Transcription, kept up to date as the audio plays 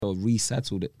or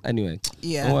resettled it. Anyway,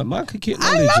 yeah. Man could keep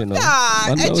I knowledge, love you know.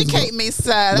 that. Educate me,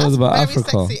 sir. That's about very Africa.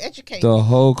 sexy. Educate The me.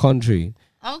 whole country.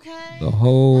 Okay. The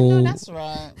whole. I know that's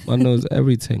right. Man knows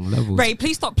everything. Levels. Ray,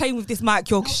 please stop playing with this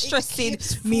mic. You're stressing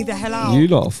me the hell out. You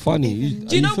lot are funny.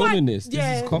 Do you know what? filming this?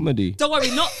 Yeah. This is comedy. Don't worry.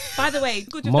 Not. By the way,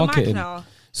 good with Marketing. the mic now.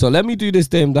 So let me do this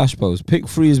Dame Dash post. Pick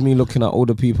 3 is me looking at all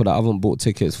the people that haven't bought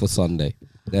tickets for Sunday.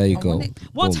 There you go.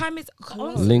 What Boom. time is?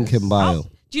 Link in bio.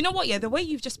 Do you know what? Yeah, the way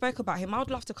you've just spoke about him, I would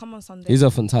love to come on Sunday. He's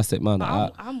a fantastic man.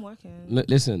 But I'm working.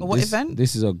 Listen, What event?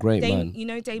 This is a great man. You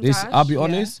know Dame This, Dash? I'll be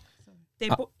honest. They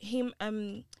brought him.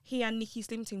 He and Nikki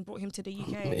Slimting brought him to the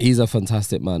UK. He's a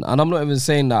fantastic man, and I'm not even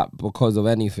saying that because of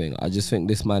anything. I just think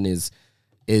this man is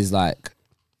like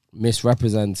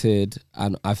misrepresented,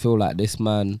 and I feel like this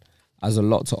man has a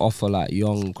lot to offer, like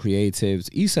young creatives.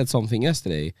 He said something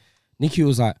yesterday. Nikki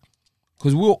was like,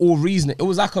 because we were all reasoning. It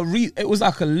was like a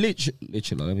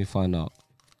literally. Let me find out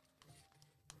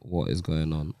what is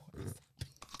going on.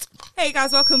 Hey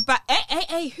guys, welcome back.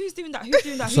 Hey, who's doing that?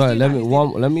 Sorry,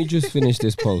 let me just finish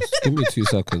this post. Give me 2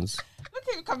 seconds. Look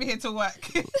at him coming here to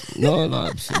work. No,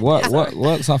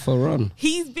 work's off a run.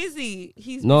 He's busy.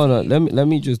 No, let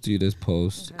me just do this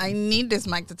post. I need this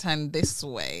mic to turn this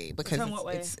way because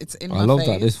it's in my face. I love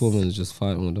that this woman's just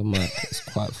fighting with the mic. It's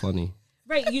quite funny.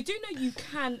 Right, you do know you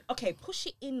can. Okay, push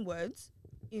it inwards,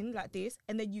 in like this,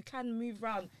 and then you can move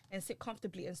around and sit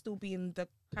comfortably and still be in the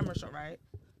camera shot, right?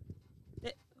 Oh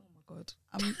my god,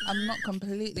 I'm not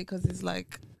completely because it's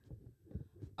like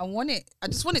I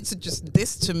just want it to just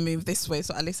this to move this way,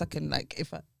 so at least I can like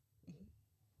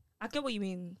I get what you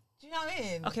mean. Do you know what I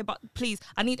mean? Okay, but please,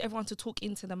 I need everyone to talk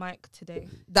into the mic today.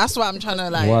 That's why I'm trying to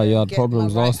like. Wow, you had get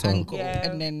problems my right last time. angle,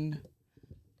 and then.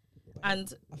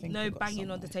 And no banging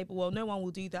on the table. Well, no one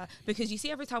will do that because you see,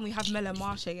 every time we have Mel and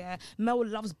Marsha, Mel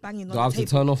loves banging on the table. Do I have to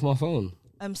turn off my phone?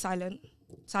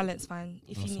 Silent's fine.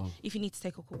 If you need to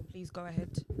take a call, please go ahead.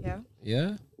 Yeah.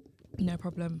 Yeah. No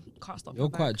problem. Can't stop. You're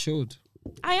quite chilled.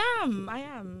 I am.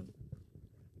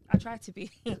 I try to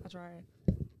be. I try.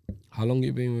 How long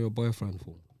you been with your boyfriend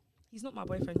for? He's not my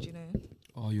boyfriend, you know.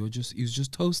 Oh, he's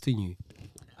just toasting you.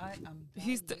 I am.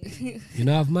 You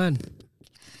know, have man.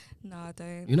 No, I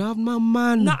don't. You know, have my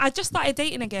man. No, I just started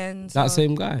dating again. So. That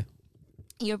same guy.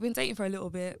 Yeah, I've been dating for a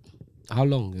little bit. How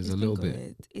long is a little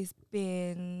bit? It's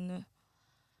been.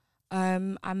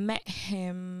 I met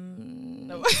him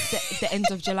the end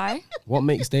of July. What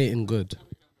makes dating good?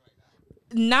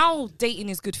 Now dating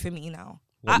is good for me now.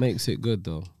 What makes it good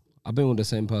though? I've been with the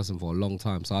same person for a long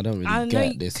time, so I don't really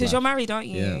get this. Because you're married, aren't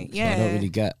you? Yeah. So I don't really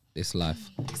get this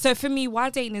life. So for me, why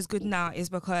dating is good now is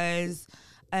because,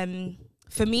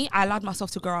 for me, I allowed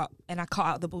myself to grow up and I cut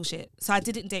out the bullshit. So I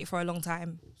didn't date for a long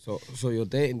time. So you're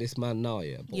dating this man now,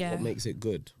 yeah? But yeah. What makes it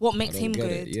good? What makes him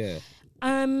good? Yeah.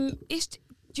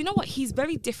 Do you know what? He's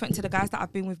very different to the guys that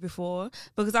I've been with before.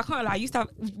 Because I can't lie,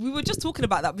 we were just talking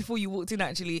about that before you walked in,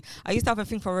 actually. I used to have a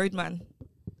thing for roadman.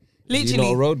 Literally. He's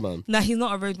not a roadman? No, he's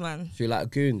not a roadman. So you like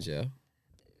goons, yeah?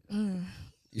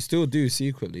 You still do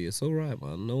secretly. It's all right,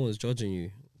 man. No one's judging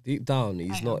you. Deep down,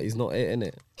 he's not it,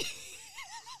 innit?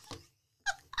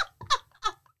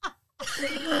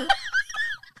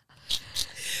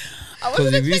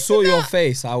 Because if you saw your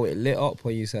face, how it lit up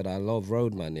when you said, I love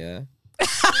roadman, yeah?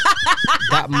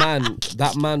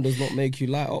 that man does not make you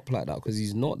light up like that because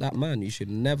he's not that man. You should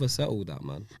never settle with that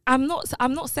man. I'm not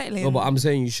settling. No, but I'm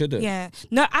saying you shouldn't. Yeah.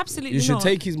 No, absolutely You should not.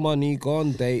 take his money, go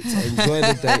on dates, enjoy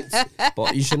the dates.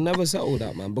 But you should never settle with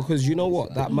that man because you know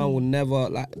what? That man will never,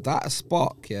 like, that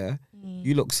spark, yeah?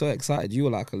 You look so excited. You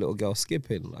were like a little girl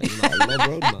skipping. Like, you know, I love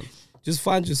roadman. Just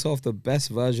find yourself the best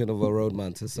version of a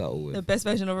roadman to settle with. The best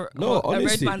version of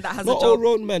honestly, a roadman that has not a job. all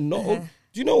roadmen, not all.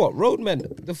 Do you know what?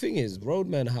 Roadmen, the thing is,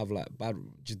 roadmen have like bad.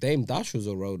 Dame Dash was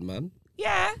a roadman.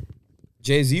 Yeah.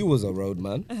 Jay-Z was a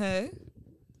roadman.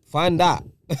 Find that.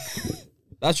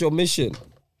 That's your mission.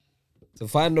 To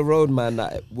find the roadman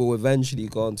that will eventually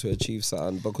go on to achieve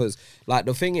something. Because, like,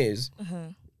 the thing is,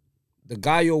 the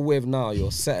guy you're with now,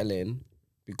 you're settling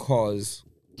because...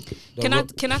 Can I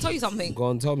tell you something? Go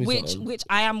on, tell me something. Which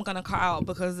I am gonna cut out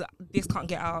because this can't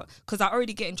get out. Because I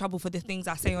already get in trouble for the things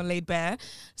I say on Laid Bare.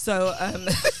 So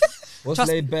what's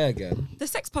Laid Bare again? The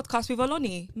sex podcast with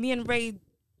Oloni. Me and Ray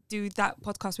do that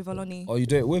podcast with Oloni. Oh, you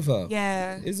do it with her?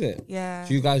 Yeah. Is it? Yeah.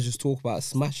 So you guys just talk about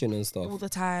smashing and stuff? All the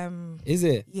time. Is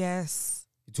it? Yes.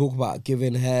 You talk about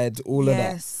giving head, all of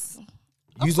that? Yes.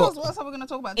 Of course, what else are we going to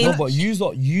talk about? No, but you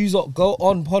lot go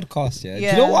on podcasts, yeah? Do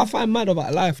you know what I find mad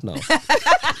about life now? Do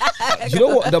you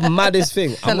know what the maddest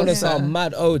thing? I'm going to sound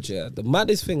mad old, yeah? The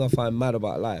maddest thing I find mad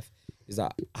about life is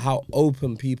that how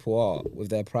open people are with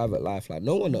their private life. Like,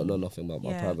 no one don't know nothing about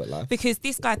my private life. Because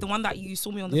this guy, the one that you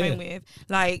saw me on the phone with,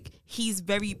 like, he's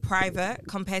very private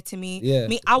compared to me. Yeah.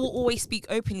 Me, I will always speak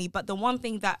openly, but the one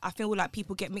thing that I feel like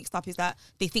people get mixed up is that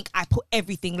they think I put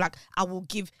everything, like, I will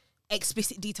give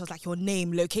explicit details like your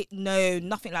name, locate. No,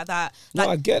 nothing like that. Like,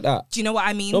 No, I get that. do you know what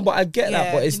I mean? No, but I get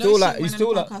that. But it's You know, still like, she it's went still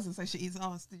on like, the podcast and said she eats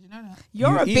ass. Did you know that?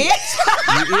 You're a eat-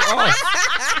 bitch. you eat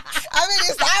ass. I mean,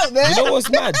 it's out there. You know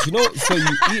what's mad? You know, so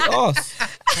you eat ass.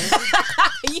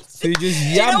 So you just Do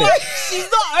you yam know it. what? She's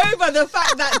not over the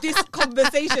fact that this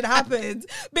conversation happened,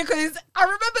 because I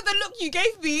remember the look you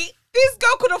gave me. This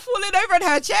girl could have fallen over in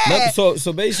her chair. No,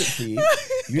 so basically,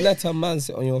 you let a man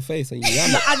sit on your face and you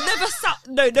yam it. I never sat.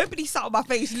 No, nobody sat on my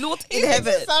face. Lord in It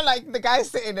heaven. sound like the guy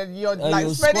sitting and you're And like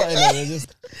you're spreading squatting and you're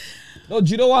just... No,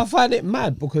 do you know why I find it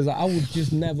mad? Because I would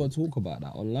just never talk about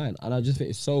that online, and I just think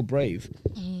it's so brave.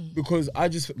 Because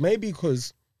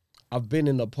because I've been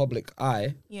in the public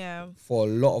eye for a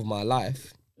lot of my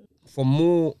life, for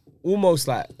more, almost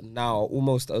like now,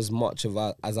 almost as much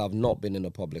as I've not been in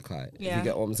the public eye. If you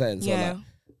get what I'm saying. So like,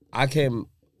 I came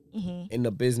in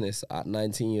the business at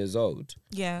 19 years old.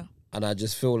 Yeah. And I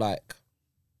just feel like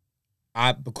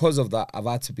because of that, I've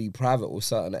had to be private with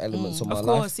certain elements of my life. Of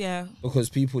course, yeah. Because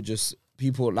people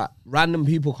like random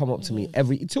people come up to me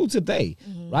till today.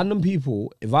 Random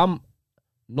people, if I'm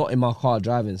not in my car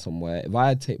driving somewhere, if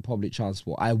I take public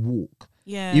transport, I walk.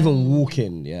 Yeah. Even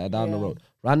walking, down the road.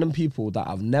 Random people that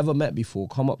I've never met before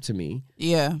come up to me.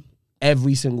 Yeah.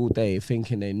 Every single day,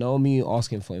 thinking they know me,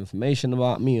 asking for information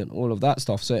about me and all of that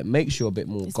stuff. So it makes you a bit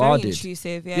more guarded. Very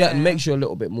intrusive, Yeah, it makes you a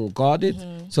little bit more guarded.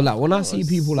 So like when I see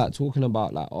people like talking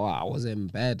about like, oh, I was in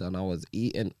bed and I was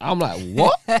eating, I'm like,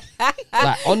 what?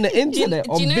 Like on the internet,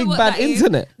 Do you know big what bad that is?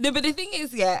 internet. No, but the thing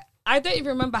is, I don't even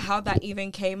remember how that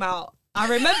even came out. I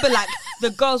remember like the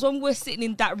girls when we were sitting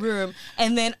in that room,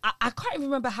 and then I can't even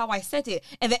remember how I said it,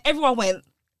 and then everyone went,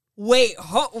 wait,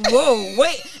 whoa,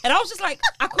 wait. And I was just like,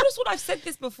 I could have sworn I've said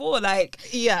this before. Like,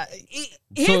 Yeah.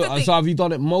 here's the thing. So have you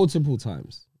done it multiple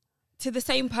times? To the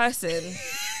same person.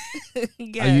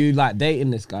 Are you like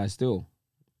dating this guy still?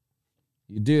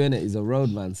 You doing it? He's a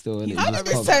roadman still, innit? I'm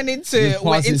returning to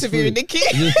we're interviewing Nikki.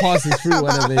 He just passes through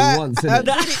whenever he wants, innit?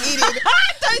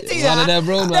 Don't do One of that. them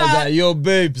roadmans like, yo,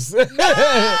 babes.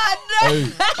 Hey,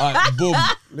 alright, boom.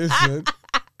 Listen.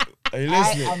 Are you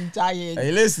listening? I am dying. Are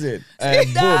you listening?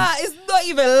 Nah, it's not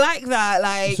even like that.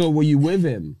 Like, So were you with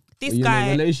him? This were you guy-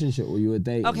 in a relationship or you were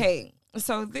dating? okay,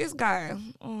 so this guy,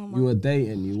 oh my You were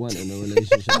dating, you weren't in a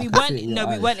relationship. we I can see it weren't. in No, your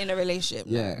we eyes. weren't in a relationship.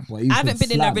 no. Yeah, but I you haven't could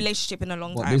been in a slam. relationship in a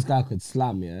long But time. this guy could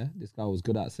slam, yeah? This guy was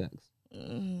good at sex.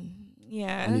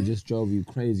 Yeah. And he just drove you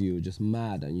crazy. You were just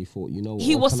mad and you thought, you know what?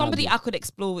 He what was can somebody do? I could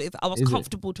explore with. I was Is it?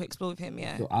 comfortable to explore with him.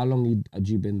 Yeah. So how long had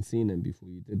you been seeing him before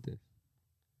you did this?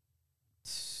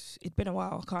 It'd been a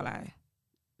while. I can't lie.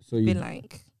 So It's you, been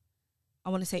like, I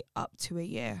want to say up to a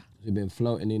year. you've been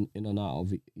floating in and out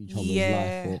of each other's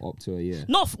Yeah. life for up to a year.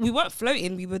 We weren't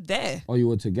floating. We were there. Or you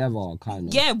were together, kind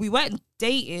of. Yeah, we weren't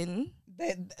dating.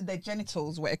 Their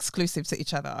genitals were exclusive to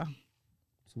each other.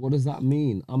 So what does that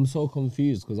mean? I'm so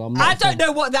confused because I'm not. I don't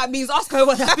know what that means. Ask her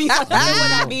what that means. I don't know what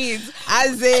that means.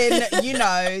 As in, you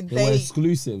know, They were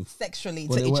exclusive. sexually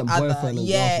But to they each weren't other. boyfriend and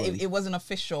Yeah, girlfriend. it wasn't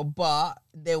official, but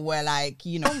they were like,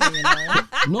 you know.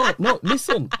 No,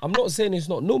 listen, I'm not saying it's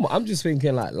not normal. I'm just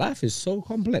thinking like life is so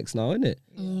complex now, isn't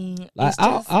it? Like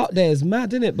out there is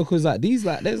mad, isn't it? Because like there's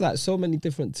like so many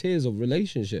different tiers of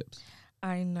relationships.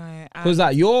 I know. Because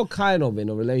like you're kind of in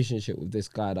a relationship with this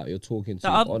guy that you're talking to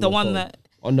on the the one phone. that-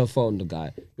 On the phone, the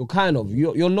guy. You're kind of,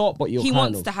 you're not, but you're He kind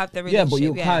wants of. to have the Yeah, but relationship,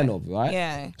 you're yeah. kind of, right?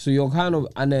 Yeah. So you're kind of,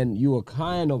 and then you were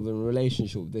kind of in a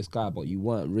relationship with this guy, but you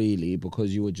weren't really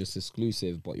because you were just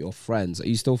exclusive, but you're friends. Are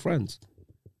you still friends?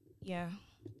 Yeah.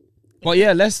 But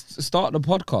yeah, let's start the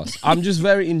podcast. I'm just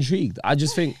very intrigued. I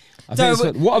think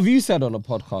what have you said on a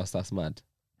podcast that's mad?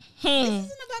 This isn't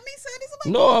about me saying this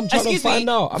about No, I'm trying Excuse to find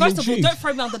me. out. I'm First of all, intrigued. don't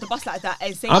throw me under the bus like that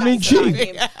and say I'm that it's about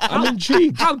intrigued. him. I'm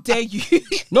intrigued. How dare you?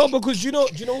 No, because do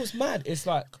you know what's mad? It's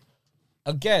like,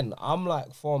 again, I'm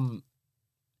like from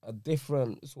a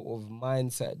different sort of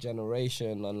mindset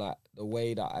generation, and like the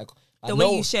way that The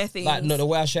way you share things. Like, no, the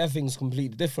way I share things is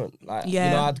completely different. Like, you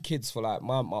Yeah. know, I had kids for like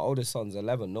my oldest son's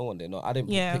 11. No one did know. I didn't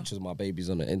put Yeah. pictures of my babies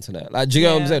on the internet. Like, do you get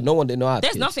what I'm Yeah. saying? No one did know I had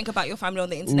There's kids. nothing about your family on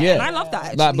the internet, Yeah. and I love that.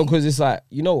 Actually. Like, because it's like,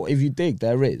 you know, if you dig,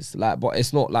 there is. Like, but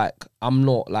it's not like, I'm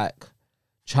not like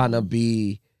trying to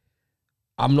be,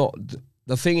 I'm not,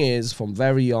 the thing is, from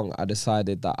very young, I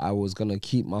decided that I was going to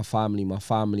keep my family.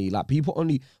 Like, people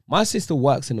only, my sister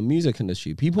works in the music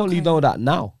industry. People only know that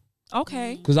now.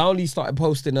 Okay. Because I only started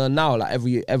posting her now, like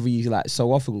every like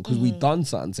so often, because we done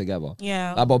something together.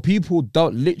 Yeah. Like, but people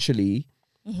don't literally.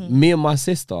 Me and my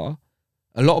sister.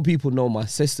 A lot of people know my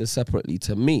sister separately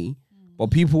to me, but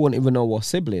people won't even know we're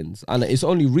siblings. And it's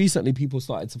only recently people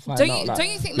started to find out. Like, Don't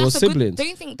you think we're that's siblings. Don't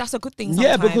you think that's a good thing?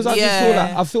 Yeah, Sometimes? because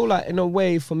I feel like in a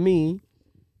way for me,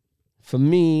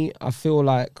 I feel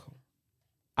like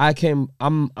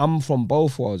I'm from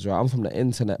both worlds, right? I'm from the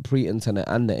internet, pre-internet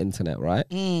and the internet, right?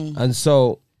 And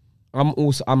so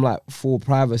I'm like for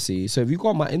privacy. So if you go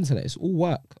on my internet, it's all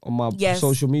work on my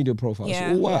social media profile.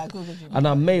 Yeah. It's all work. And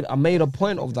I made a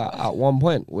point of that at one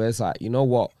point where it's like, you know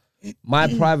what?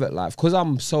 My private life, because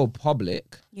I'm so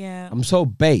public, I'm so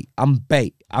bait. I'm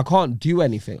bait. I can't do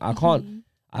anything. I can't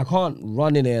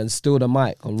run in there and steal the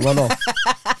mic and run off.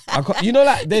 You know,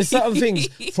 like there's certain things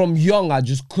from young I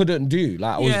just couldn't do.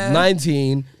 Like I was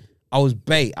 19, I was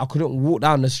bait. I couldn't walk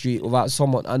down the street without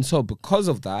someone. And so because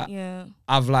of that,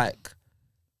 I've like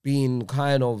been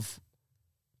kind of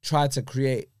tried to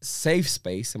create safe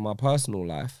space in my personal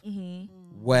life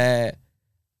where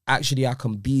actually I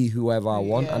can be whoever I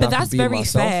want. And but I that's can be very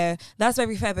myself. fair. That's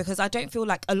very fair, because I don't feel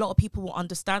like a lot of people will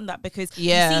understand that, because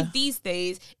you see these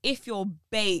days, if you're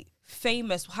bait,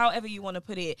 famous, however you want to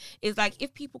put it, is like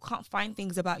if people can't find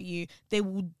things about you, they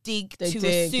will dig to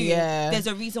assume there's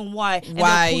a reason why, and they'll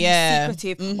call you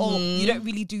secretive, or you don't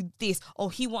really do this,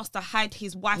 or he wants to hide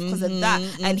his wife because of that,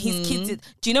 and his kids.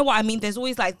 Do you know what I mean? There's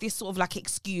always like this sort of like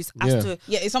excuse as to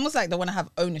it's almost like they want to have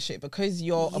ownership because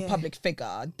you're a public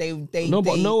figure.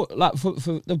 But like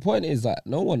for the point is that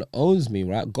no one owns me,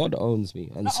 right? God owns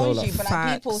me, and not so owns like, you, but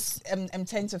like people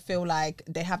tend to feel like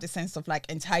they have this sense of like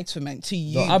entitlement to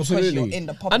you because you're in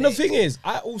the public. And the thing is,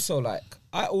 I also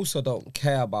don't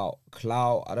care about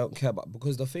clout. I don't care about,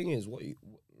 because the thing is,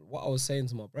 what I was saying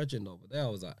to my brethren over there, I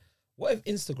was like, what if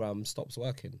Instagram stops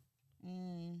working?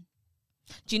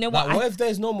 Do you know like, what? What if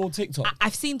there's no more TikTok?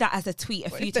 I've seen that as a tweet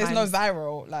a few there's times. no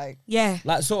viral, like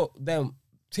like so then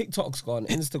TikTok's gone,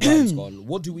 Instagram's gone.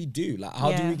 What do we do? Like,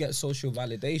 how do we get social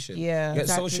validation? Get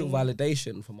social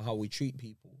validation from how we treat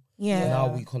people. And how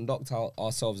we conduct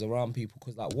ourselves around people.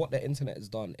 Because like what the internet has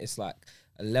done, it's like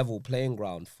a level playing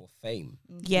ground for fame.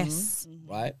 Yes.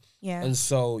 Right? Yeah. And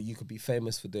so you could be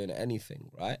famous for doing anything,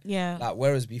 right? Yeah. Like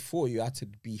whereas before you had to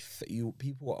be,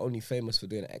 people were only famous for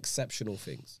doing exceptional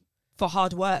things. For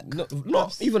hard work.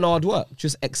 Not even hard work,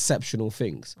 just exceptional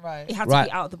things. Right. It had to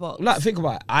be out of the box. Like think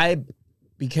about it. I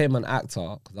became an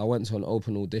actor because I went to an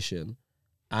open audition,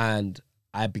 and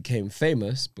I became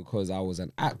famous because I was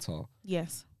an actor.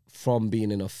 Yes. From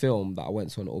being in a film that I went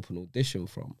to an open audition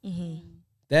from.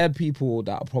 There are people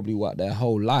that probably worked their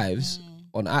whole lives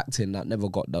on acting that never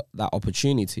got that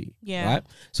opportunity. Right?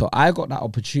 So I got that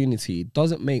opportunity.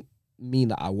 Doesn't mean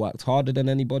that I worked harder than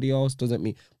anybody else, doesn't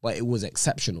mean, but it was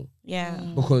exceptional.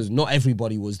 Because not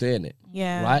everybody was doing it.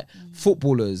 Right?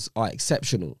 Footballers are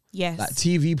exceptional. Yes. Like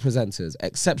TV presenters,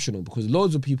 exceptional, because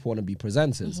loads of people want to be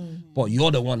presenters, but you're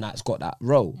the one that's got that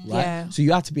role, right? So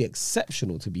you have to be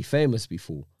exceptional to be famous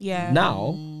before.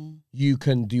 Now you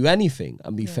can do anything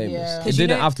and be famous. It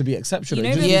didn't have to be exceptional.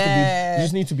 You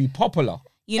just need to be popular.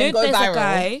 You know, there's a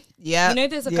guy. Yeah. You know,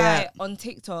 there's a guy on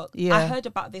TikTok. I heard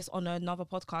about this on another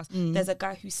podcast. There's a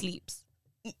guy who sleeps.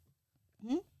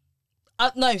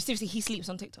 No, seriously, he sleeps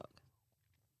on TikTok.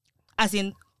 As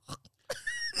in,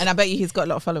 and I bet you he's got a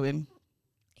lot of following.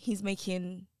 He's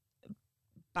making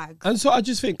bags. And so I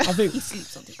think he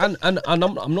sleeps on TikTok. and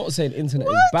I'm not saying internet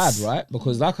is bad, right?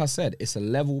 Because like I said, it's a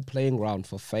level playing ground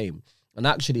for fame. And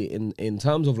actually, in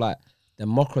terms of like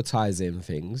democratizing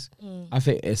things, I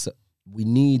think we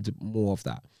need more of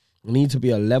that. We need to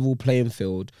be a level playing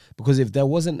field, because if there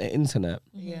wasn't the internet,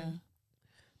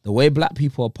 the way black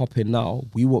people are popping now,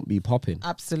 we won't be popping.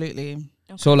 Absolutely.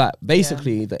 Okay. So like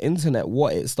basically the internet,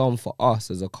 what it's done for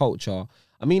us as a culture,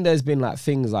 I mean, there's been like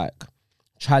things like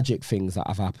tragic things that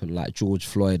have happened, like George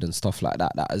Floyd and stuff like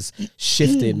that, that has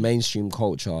shifted mainstream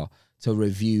culture to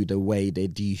review the way they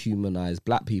dehumanize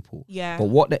black people. But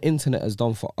what the internet has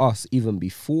done for us, even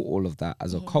before all of that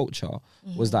as a culture,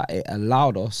 was that it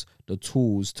allowed us the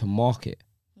tools to market.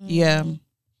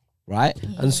 Right?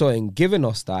 And so in giving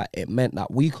us that, it meant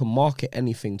that we could market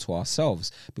anything to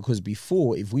ourselves. Because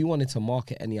before, if we wanted to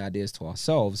market any ideas to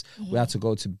ourselves, we had to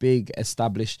go to big,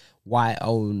 established,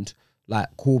 white-owned, like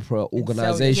corporate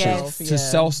organizations to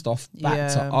sell stuff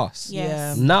back to us.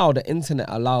 Now the internet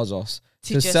allows us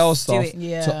to sell stuff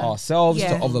to ourselves,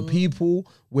 to other people,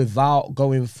 without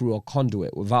going through a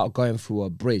conduit, without going through a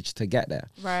bridge to get there.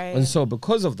 And so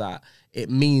because of that, it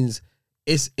means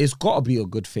it's got to be a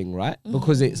good thing, right?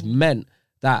 Because it's meant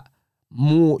that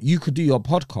more you could do your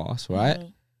podcast, right?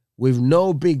 with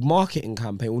no big marketing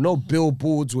campaign, with no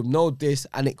billboards, with no this,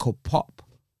 and it could pop.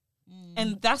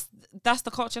 And that's the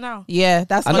culture now. Yeah,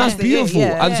 that's beautiful.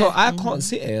 Yeah. And so I can't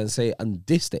sit here and say and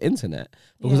diss the internet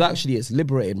because actually it's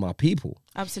liberated my people.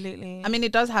 Absolutely. I mean,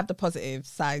 it does have the positive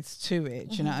sides to it.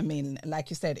 Do you know what I mean?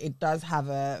 Like you said, it does have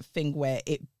a thing where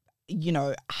it, you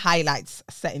know, highlights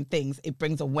certain things. It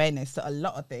brings awareness to a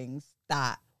lot of things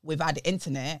that without the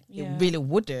internet, it really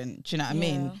wouldn't. Do you know what I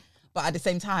mean? But at the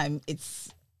same time,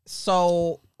 it's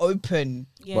so open.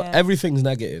 But everything's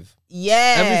negative.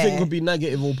 Yeah. Everything could be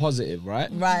negative or positive, right?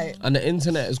 Right. And the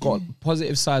internet has got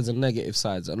positive sides and negative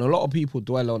sides. And a lot of people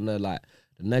dwell on the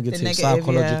negative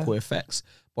psychological effects.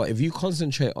 But if you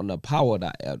concentrate on the power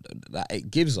that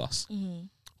it gives us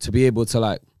to be able to,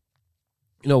 like,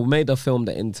 you know, we made the film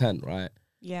The Intent, right?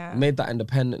 Yeah. We made that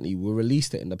independently. We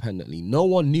released it independently. No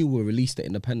one knew we released it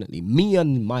independently. Me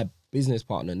and my business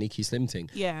partner, Nikki Slimting,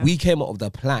 we came up with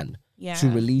the plan to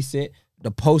release it. The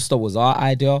poster was our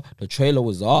idea. The trailer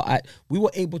was we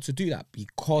were able to do that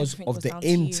because of the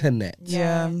internet.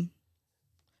 Yeah.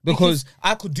 Because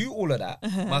I could do all of that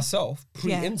myself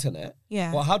pre-internet.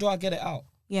 Yeah. But how do I get it out?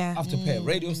 Yeah. I have to pay a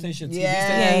radio station, TV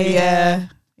station.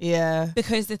 Yeah.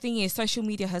 Because the thing is, social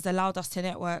media has allowed us to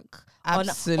network on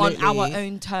our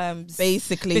own terms.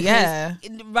 Basically, because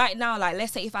right now, like,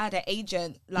 let's say if I had an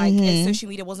agent, like, and social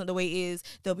media wasn't the way it is,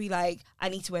 they'll be like, I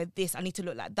need to wear this, I need to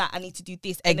look like that, I need to do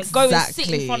this. And then go and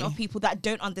sit in front of people that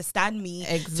don't understand me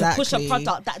to push a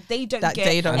product that they don't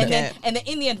get. And then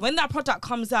in the end, when that product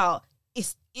comes out,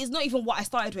 it's not even what I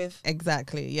started with.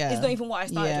 Exactly, yeah. It's not even what I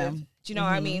started with. Do you know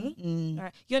what I mean? All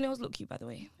right. Your nails look cute, by the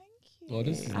way. Oh,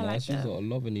 this is nice. You got a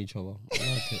love in each other.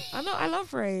 I like it. I know. I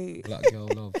love Ray. Black girl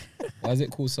love. Why is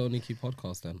it called SoNicky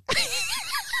Podcast then?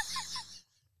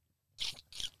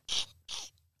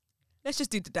 Let's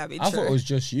just do the damn I intro. thought it was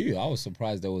just you. I was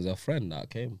surprised there was a friend that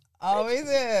came. Oh, is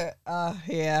it?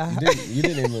 Yeah. You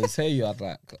didn't even say you had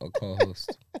like a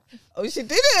co-host. Oh, she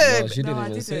didn't? No, she didn't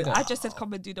even say that. I just said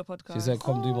come and do the podcast. She said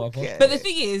come do my podcast. But the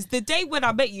thing is, the day when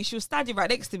I met you, she was standing right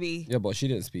next to me. Yeah, but she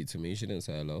didn't speak to me. She didn't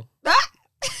say hello.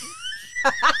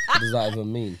 What does that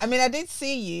even mean? I mean, I did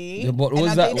see you. Yeah, but what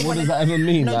does that even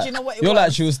mean? No, like, do you know what it you're was?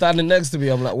 like, she was standing next to me.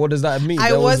 I'm like, what does that mean?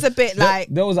 I was a bit like...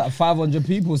 There was like 500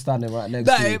 people standing right next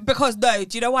to you. No,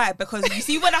 do you know why? Because you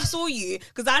see when I saw you,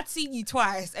 because I'd seen you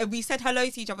twice and we said hello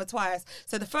to each other twice.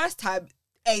 So the first time,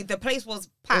 the place was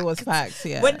packed. It was packed,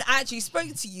 yeah. When I actually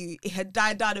spoke to you, it had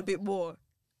died down a bit more.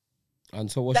 And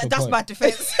so what's your That's point? my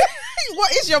defense.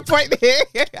 What is your point here?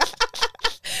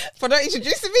 For not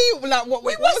introducing me? Like, what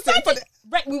was it?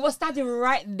 We were standing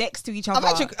right next to each other. I'm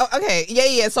actually, okay,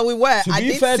 yeah. So we were. To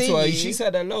be fair to her, she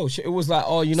said hello. It was like,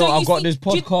 oh, you know, So I've got this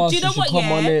podcast. do you know you should what,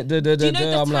 come on it. Do you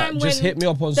know I'm like, just hit me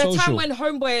up on social. The time when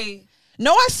Homeboy...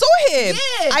 No, I saw him.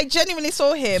 Yeah. I genuinely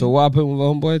saw him. So what happened with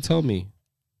Homeboy? Tell me.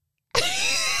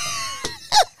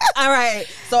 All right.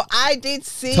 So I did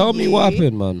see Tell me what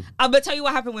happened, man. I'm going to tell you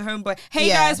what happened with Homeboy. Hey,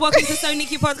 guys, welcome to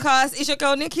SoNicky Podcast. It's your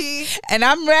girl, Nikki. And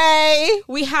I'm Ray.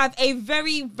 We have a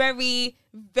very, very,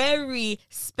 very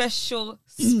special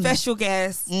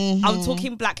guest. I'm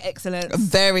talking black excellence.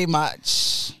 Very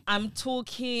much. I'm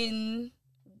talking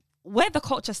where the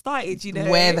culture started, you know.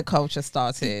 Where the culture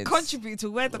started. Contribute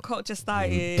to where the culture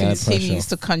started. Bad Continues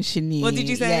to continue. What did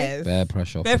you say? Yes. Bear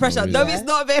pressure. Bear pressure. No, it's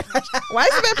not bear pressure. Why is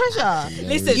it bear pressure?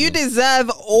 Listen. You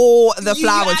deserve all the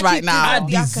flowers actually right now. I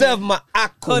deserve my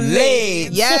accolades.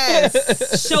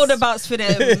 Yes. Shoulder bounce for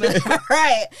them.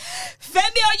 Right. Femi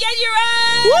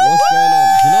Onyeniran. What's going on?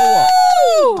 Do you know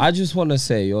what? I just want to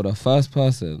say you're the first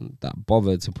person that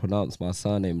bothered to pronounce my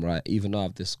surname right, even though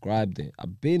I've described it.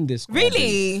 I've been describing.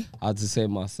 Really? I had to say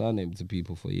my surname to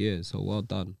people for years, so well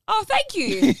done. Oh, thank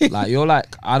you. Like you're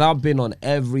like, and I've been on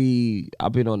every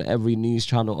news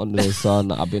channel under the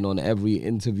sun. I've been on every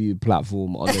interview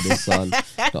platform under the sun.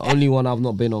 The only one I've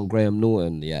not been on Graham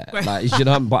Norton yet. Like you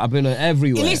know, but I've been on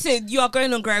everywhere. Listen, you are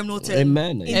going on Graham Norton.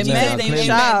 Amen.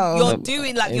 Amen. You're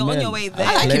doing like you're on your way there.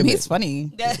 I like him. He's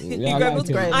funny. Yeah,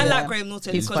 I like Graham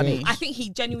Norton. He's funny. I think he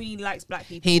genuinely likes black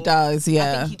people. He does,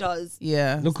 yeah. I think he does.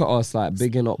 Yeah. Look at us like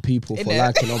bigging up people for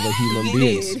liking other human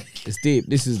beings. It's deep.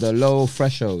 This is the low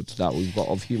threshold that we've got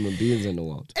of human beings in the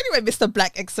world. Anyway, Mr.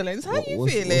 Black Excellence, how are you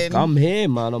feeling? I'm here,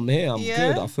 man. I'm here. I'm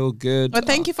good. I feel good. Well,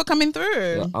 thank you for coming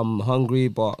through. I'm hungry,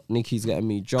 but Nikki's getting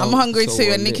me drunk. I'm hungry so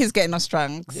too, and Nikki's getting us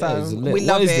drunk. So we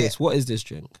love it. What is this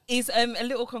drink? It's a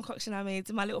little concoction I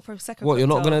made, my little Prosecco. What, you're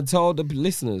not going to tell the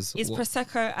listeners? It's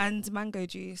Prosecco and mango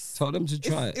juice. Tell them to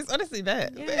try it. It's honestly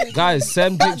that. Yeah. Guys,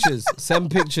 send pictures.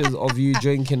 Send pictures of you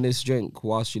drinking this drink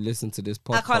whilst you listen to this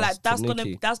podcast. I can't like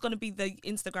that's gonna be the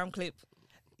Instagram clip.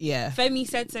 Yeah. Femi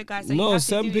said so, guys. So you No, have to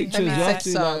send do it. pictures. Femi You said have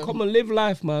to so. like, come and live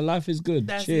life, man. Life is good.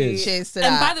 That's Cheers. it. Cheers to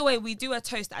And that. by the way, we do a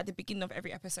toast at the beginning of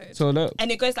every episode. So look,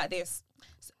 And it goes like this.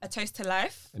 A toast to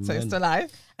life, Toast to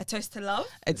life. a toast to love,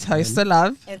 A toast to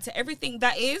love. and to everything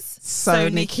that is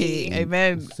SoNicky.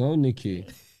 Amen.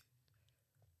 SoNicky.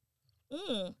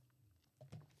 Mm.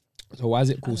 So why is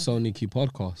it called SoNicky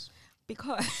Podcast?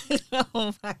 Because,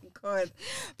 oh my God.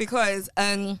 Because,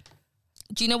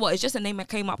 do you know what? It's just a name I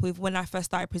came up with when I first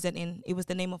started presenting. It was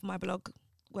the name of my blog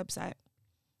website.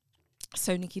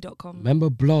 SoNicky.com. Remember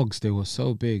blogs? They were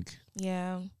so big.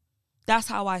 Yeah. That's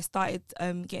how I started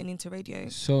getting into radio.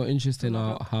 So interesting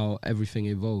Oh my how everything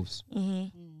evolves.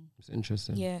 Mm-hmm. It's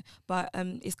interesting. Yeah, but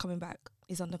it's coming back.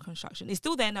 It's under construction. It's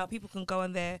still there now. People can go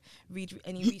on there, read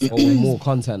any research. Or with more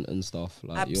content and stuff.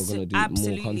 Like you're gonna do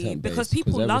absolutely. more content Because based,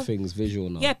 people love- everything's visual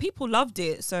now. Yeah, people loved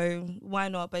it, so why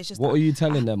not? But it's just What that are you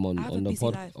telling them I have a on the busy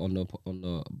pod life. on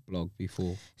the blog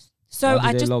before? So Why I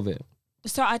do they just love it.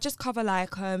 so I just cover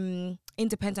like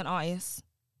independent artists.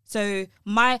 So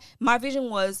my vision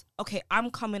was, okay, I'm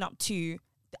coming up too.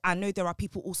 I know there are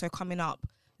people also coming up.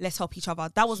 Let's help each other.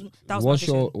 That was my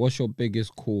vision. What's your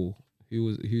biggest call?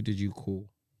 Who did you call?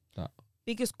 That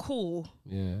Biggest call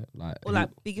yeah, like or like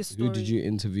biggest story. who did you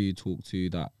interview, talk to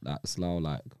that's now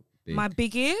like big? My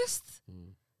biggest.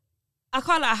 I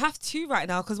can't. I have two right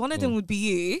now because one of them would be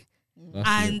you. That's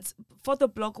And it. for the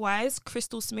blog wise,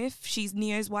 Crystal Smith, she's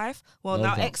Neo's wife. Well, Love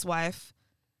now that. ex-wife.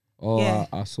 Oh, yeah.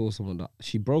 I saw someone that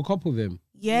she broke up with him.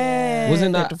 Yeah.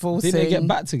 Wasn't they're that? divorcing. Didn't they get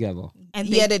back together? And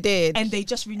Yeah, they did. And they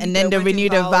just renewed And then they their wedding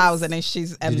renewed their vows, and then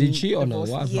she's. Did he cheat on her?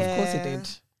 divorced. What happened? Of course he Yeah. did.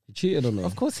 He cheated on her.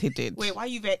 Of course he did. Wait, why are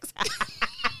you vexed?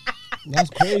 That's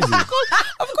crazy. Of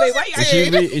course Wait, why Is she,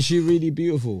 is she really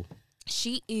beautiful?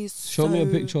 She is. Show me a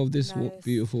so picture of this nice.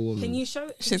 beautiful woman. Can you show?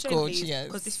 She's gorgeous,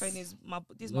 Because yes. this phone is my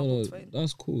No, mom's phone.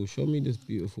 that's cool. Show me this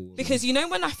beautiful woman. Because you know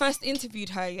when I first interviewed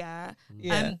her, Yeah.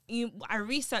 I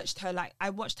researched her. Like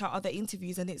I watched her other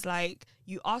interviews, and it's like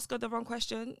you ask her the wrong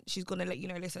question, she's gonna let you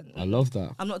know. Listen, I love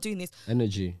that I'm not doing this.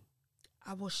 energy.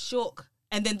 I was shook.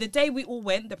 And then the day we all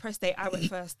went, the press day, I went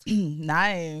first.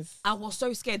 Nice. I was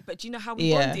so scared, but do you know how we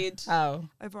Yeah. bonded Oh,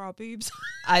 over our boobs?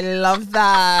 I love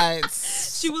that.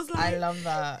 She was like, I love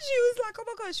that. she was like, oh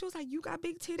my God. She was like, you got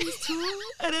big titties too?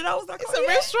 And then I was like, It's oh, a yeah.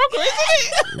 real struggle,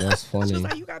 isn't it? That's She funny. was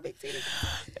like, you got big titties.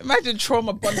 Imagine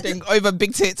trauma bonding over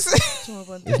big tits.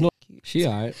 It's not. She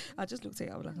alright. I just looked at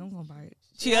it. I was like, I'm going to buy it.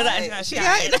 She ain't. Look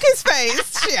at his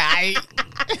face. She ain't.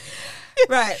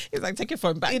 Right. He's like, take your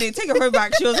phone back. He didn't take her phone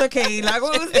back. She was okay. Like,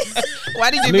 what was this? Why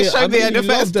did you even show me in the he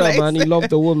first loved her, place? man. He loved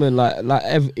the woman.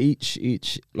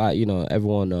 Each like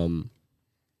everyone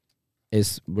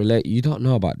is relate. You don't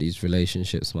know about these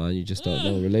relationships, man. You just don't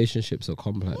know. Relationships are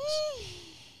complex.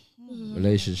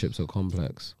 Relationships are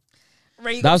complex.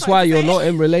 Ray, you got That's something why to you're say? not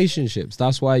in relationships.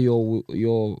 That's why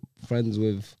you're friends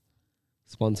with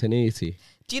spontaneity.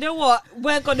 Do you know what?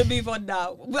 We're going to move on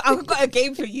now. I've got a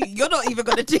game for you. You're not even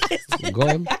going to do this. Go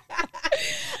on.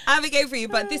 I have a game for you,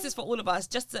 but this is for all of us,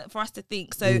 for us to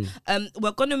think. So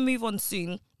we're going to move on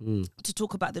soon to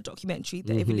talk about the documentary,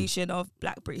 The Evolution of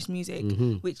Black British Music,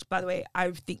 which, by the way,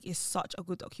 I think is such a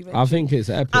good documentary. I think it's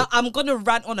epic. I'm going to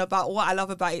rant on about what I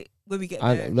love about it when we get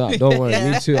there. No, don't worry.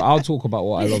 Me too. I'll talk about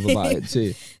what I love about it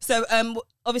too. So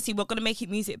obviously, we're going to make it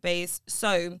music-based.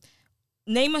 So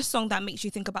name a song that makes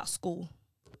you think about school.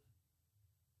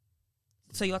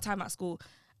 So your time at school.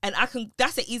 And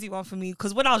that's an easy one for me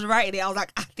because when I was writing it, I was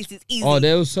like, this is easy. Oh,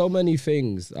 there was so many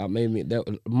things that made me.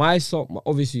 My song,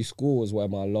 obviously, school was where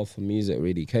my love for music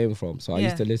really came from. So I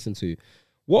used to listen to.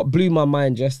 What blew my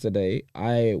mind yesterday,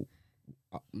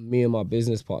 me and my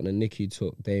business partner Nikki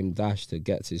took Dame Dash to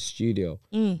Getz' studio.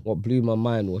 What blew my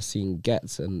mind was seeing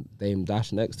Getz and Dame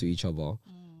Dash next to each other.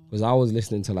 Because I was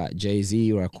listening to like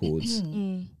Jay-Z records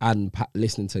and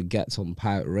listening to Getz on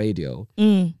Pirate Radio.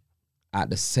 At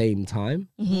the same time.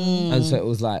 And so it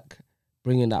was like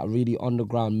bringing that really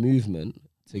underground movement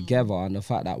together and the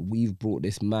fact that we've brought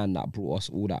this man that brought us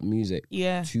all that music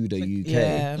to the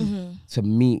UK to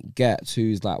meet Getz,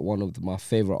 who's like one of my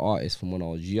favourite artists from when I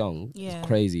was young. It's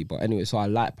crazy. But anyway, so I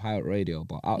like Pirate Radio.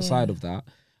 But outside of that,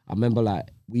 I remember like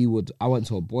I went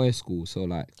to a boys' school, so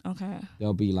like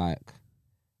there'll be like,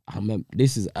 I remember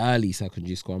this is early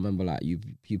secondary school. I remember like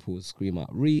people would scream out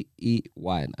eat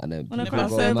wine and then people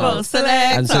go mad.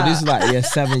 And so this is like year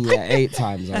 7, year 8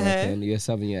 times, I reckon. Year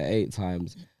 7, year 8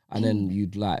 times. And then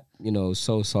you'd like,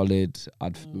 So Solid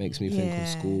makes me think of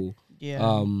school.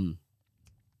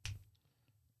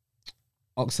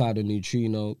 Oxide and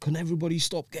Neutrino. Can everybody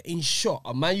stop getting shot?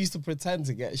 A man used to pretend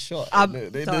to get shot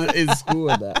in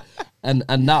school and that. And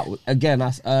that again,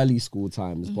 that's early school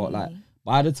times. But like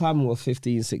by the time we were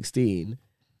 15, 16,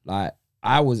 like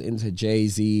I was into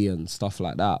Jay-Z and stuff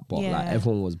like that, but like Yeah.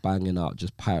 everyone was banging out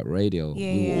just pirate radio.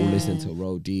 Yeah, We were all yeah. listening to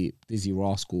Roll Deep, Dizzy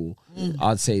Rascal.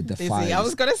 I'd say The Dizzy, Fives. I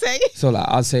was gonna say. So like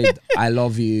I'd say I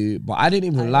Love You, but I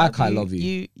didn't even like I Love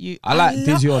You. I like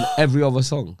Dizzy on every other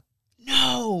song.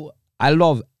 No. I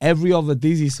love every other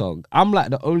Dizzy song. I'm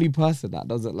like the only person that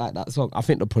doesn't like that song. I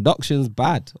think the production's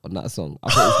bad on that song.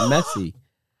 I think it's messy.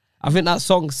 I think that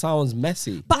song sounds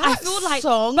messy. But I feel like,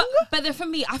 song? but then for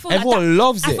me, I feel Everyone like that,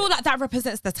 loves I it. feel like that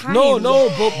represents the time. No,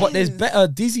 but there's better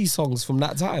Dizzy songs from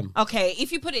that time. Okay,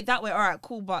 if you put it that way, all right,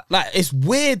 cool. But Like it's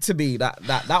weird to me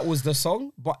that was the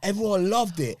song, but everyone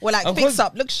loved it. Well, like And Fix 'cause-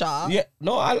 Up, Look Sharp. Yeah,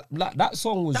 no, I like that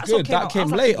song was That song good. came That out- I came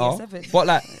was like later, 2007. but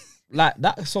like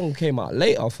that song came out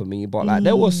later for me. But like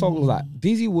there were songs like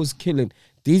Dizzy was killing.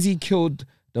 Dizzy killed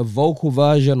the vocal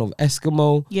version of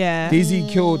Eskimo. Yeah. Dizzy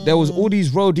killed. There was all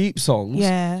these Roll Deep songs.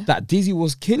 Yeah. That Dizzy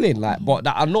was killing. Like, but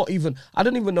that are not even. I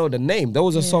don't even know the name. There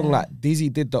was a song like Dizzy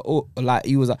did like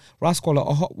he was like Rascal,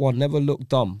 a hot one, never look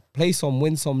dumb. Play some,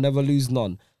 win some, never lose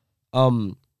none.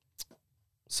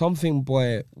 Something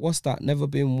boy, what's that? Never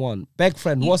been one. Beg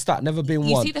friend, what's that? Never been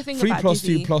you one. see the thing 3 about plus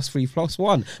Dizzy? 2 plus 3 plus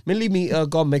 1. Millimeter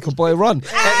gun, make a boy run. Ain't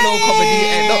no comedy,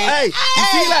 ain't no. Hey, you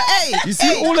see that? You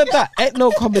see all of that? Ain't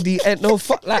no comedy, ain't no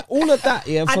fuck. Like all of that.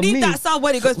 Yeah, I for need me. that sound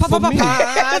when it goes pa pa For pa me,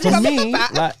 pa. for me,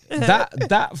 like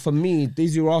that for me,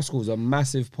 Dizzy Rascal's a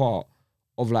massive part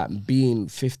of like being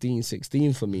 15,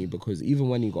 16 for me, because even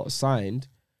when he got signed,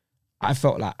 I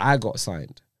felt like I got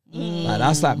signed. Like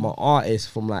that's like my artist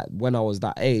from like when I was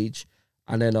that age.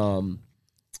 And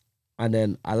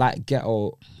then I like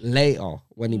Ghetto later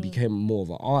when he became more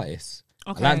of an artist.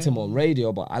 Okay. I liked him on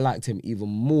radio, but I liked him even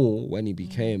more when he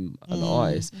became an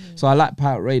artist. So I like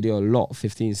pirate radio a lot,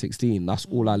 15, 16. That's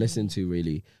all I listened to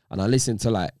really. And I listened to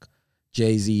like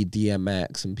Jay-Z,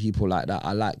 DMX and people like that.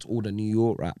 I liked all the New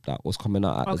York rap that was coming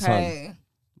out at the time. Okay.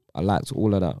 I liked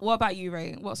all of that. What about you,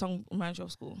 Ray? What song reminds you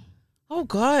of school? Oh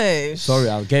gosh. Sorry,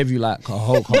 I gave you like a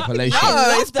whole compilation.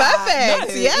 No, it's that.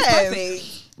 perfect. No, Yeah. it's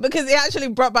perfect. Because it actually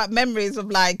brought back memories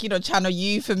of like, Channel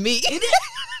U for me.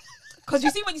 Because you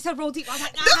see when you said Roll Deep, I was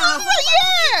like,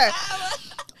 Yeah.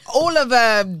 All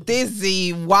of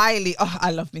Dizzy, Wiley. Oh,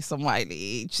 I love me some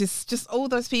Wiley. Just all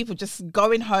those people just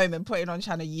going home and putting on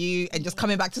Channel U and just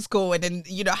coming back to school and then,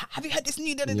 have you heard this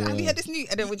new? Have you heard this new?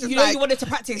 And then we're just you know like, you wanted to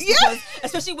practice, Yeah. because,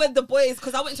 especially when the boys,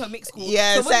 because I went to a mixed school,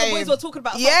 Yeah, so when same. the boys were talking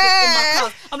about something Yeah. in my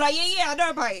class, I'm like, yeah, I know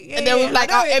about it. Yeah, and then yeah, with like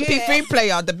I know our it, MP3 yeah.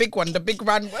 player, the big one, the big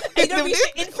run one. You know, we should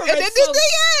infrared And then songs.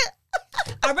 yeah.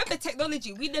 I remember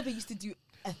technology. We never used to do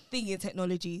a thing in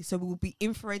technology, so we would be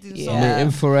infrared in Yeah. songs. I mean,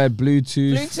 infrared,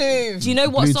 Bluetooth. Bluetooth. Do you know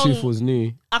what Bluetooth song? was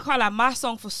new. I can't like my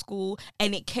song for school,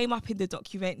 and it came up in the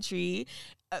documentary.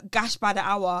 Gash by the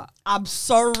hour. I'm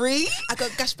sorry. I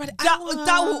got gashed by the That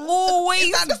will always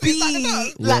Is that the be thing that I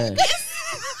know? like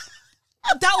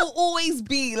Yeah. that will always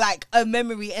be like a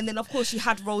memory. And then of course you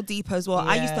had Roll Deep as well.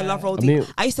 I used to love Roll I Deep. mean-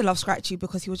 I used to love Scratchy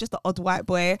because he was just the odd white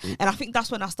boy, and I think that's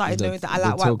when I started knowing that I The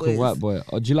like white token boys. white boy.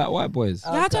 Oh, do you like white boys?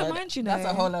 Yeah, I don't mind, you know. That's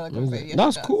a whole other conversation.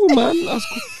 That's cool, man. That's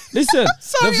cool. Listen,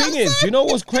 Sorry, the thing I'm is, do you know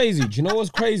what's crazy? Do you know what's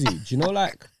crazy? Do you know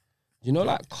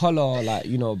like color, like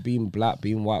being black,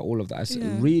 being white, all of that. It's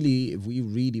really, if we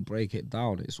really break it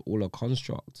down, it's all a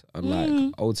construct, and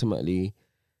like ultimately,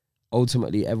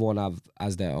 everyone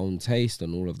has their own taste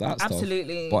and all of that stuff.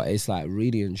 Absolutely. But it's like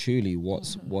really and truly,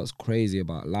 what's crazy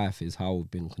about life is how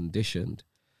we've been conditioned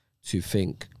to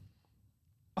think,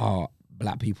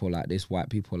 black people like this, white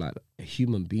people like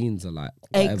human beings are like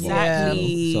whatever. Exactly.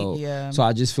 You know? Yeah. So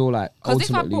I just feel like Because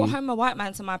if I ultimately, brought home a white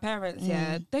man to my parents,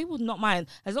 they would not mind.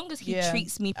 As long as he Yeah.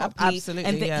 treats me properly Absolutely,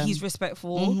 and that yeah. he's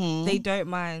respectful, they don't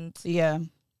mind. Yeah.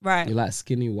 Right. you like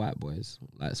skinny white boys,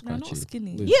 like No, not scratchy,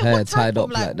 skinny. with Yeah, hair what type tied of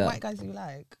up like that. white guys do you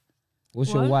like?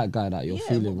 What's your What? white guy that you're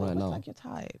feeling what's right now? like your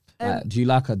type? Like, do you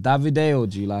like a Davide or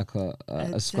do you like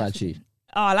a scratchy?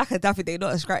 Oh, I like a Daffy,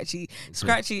 not a Scratchy.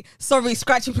 Scratchy. Sorry,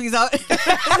 Scratchy, please.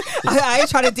 I ain't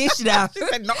trying to dish now. She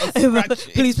said not a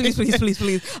scratchy.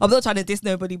 please. I'm not trying to diss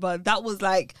nobody, but that was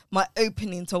like my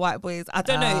opening to white boys. I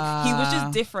don't know. He was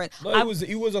just different. No, I-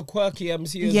 he was a quirky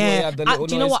MC as well. He Yeah, had the little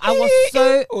do you know noise. what? I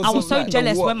was Or I was so something like the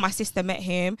jealous what? when my sister met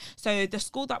him. So the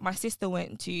school that my sister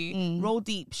went to, Roll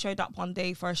Deep showed up one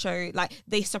day for a show. Like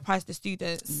they surprised the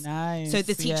students. Nice. So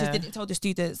the teachers yeah. didn't tell the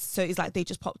students. So it's like they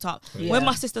just popped up. Yeah. When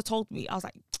my sister told me, I was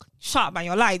like, "Shut up, man!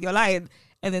 You're lying."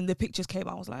 And then the pictures came.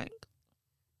 I was like,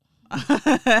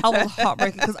 I was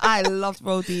heartbroken because I loved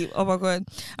Roll Deep. Oh my god!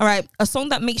 All right, a song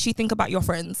that makes you think about your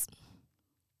friends.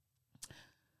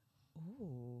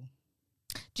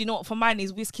 Do you know what? For mine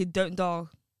is Wizkid, Don't Dull.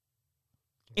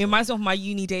 It reminds me of my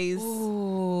uni days.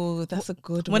 Ooh, Oh, that's a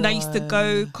good one. When I used to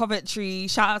go Coventry,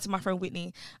 shout out to my friend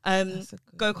Whitney.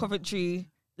 Go Coventry,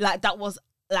 like that was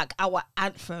like our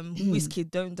anthem. Whiskey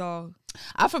Don't Die.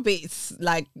 Afrobeats,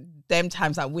 like them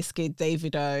times like Wizkid,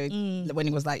 Davido, when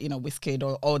it was like, you know, Wizkid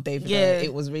or Davido,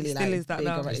 it was really like is that big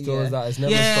now. already, It still is that. It's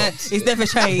never stopped. It's never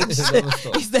changed. It's never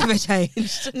stopped. It's never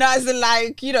changed. No, as in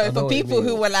like, you know, know for what you people mean.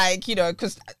 who were like, you know,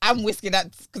 because I'm Wizkid,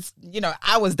 that's because, you know,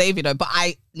 I was Davido, but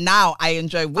I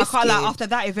enjoy Wizkid. I can't lie, after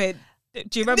that event,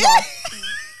 do you remember?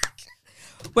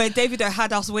 Where Davido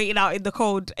had us waiting out in the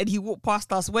cold and he walked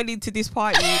past us, went into this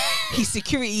party, his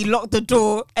security locked the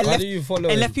door and Why do you follow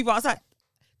him? left people outside.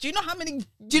 Do you know how many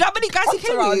guys he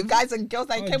came with? guys and girls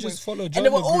that he came just with? follow, And join they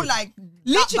were the all group. like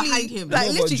Literally, behind him. like No,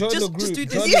 but literally, join the just group, do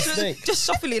join this, the snake. just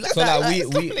shuffle it like So that.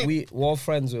 like we were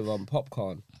friends with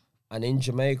Popcorn, and in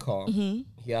Jamaica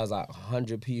he has like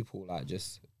 100 people, like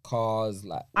just cars,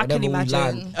 like I can whenever we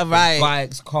imagine. land, Right.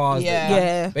 bikes, cars. Yeah.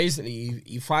 Yeah. Basically,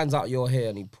 he finds out you're here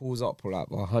and he pulls up for like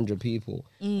 100 people,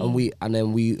 and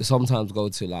then we sometimes go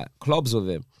to like clubs with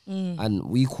him. And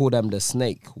we call them the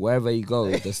snake. Wherever he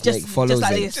goes, the snake follows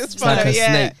like him. this. It's Just like follow, a yeah,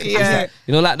 snake. It's yeah. like,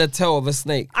 you know, like the tail of a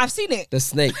snake. I've seen it. The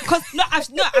snake. Cause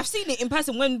I've seen it in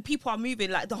person when people are moving,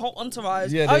 like the whole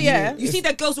entourage. Oh, yeah. You see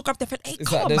the girls will grab their friend. Hey, It's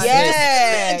come like on, the man.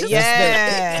 Yeah, Just-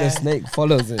 yeah. The snake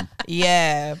follows him.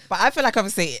 Yeah, but I feel like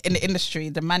obviously in the industry,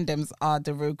 the mandems are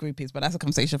the real groupies, but that's a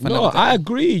conversation for No, another day. I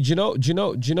agree. Do you know?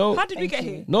 How did we get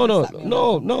here? No,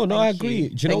 I agree.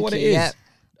 Do you know Thank what you. it is?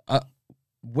 Yep.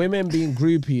 Women being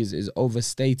groupies is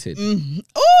overstated,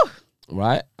 Oh,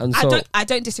 right? And so, I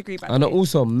don't disagree. By the and way.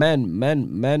 also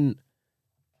men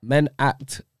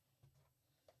act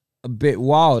a bit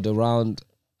wild around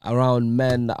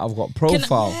men that have got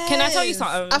profile. Can I tell you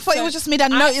something? I thought it was just me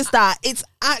that noticed that. It's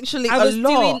actually a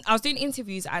lot. I was doing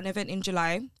interviews at an event in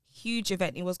July. Huge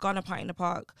event. It was Ghana Party in the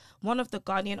Park. One of the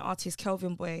Ghanaian artists,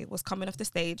 Kelvin Boy, was coming off the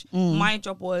stage. My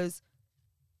job was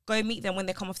go and meet them when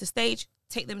they come off the stage,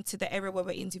 take them to the area where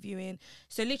we're interviewing.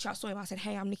 So literally I saw him, I said,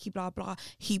 hey, I'm Nikki, blah, blah.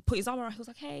 He put his arm around, he was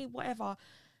like, hey, whatever.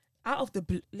 Out of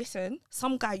the listen,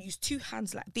 some guy used two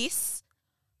hands like this,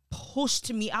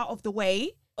 pushed me out of the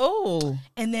way. Oh,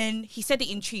 And then he said it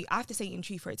in Tree. I have to say it in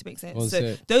Tree for it to make sense. One So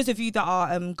sec. those of you that are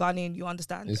Ghanaian, you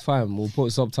understand. It's fine. We'll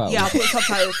put subtitles. Yeah, I'll put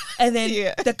subtitles. And then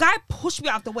Yeah. the guy pushed me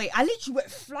out of the way. I literally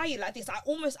went flying like this. I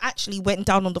almost actually went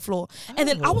down on the floor. And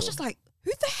then I was just like,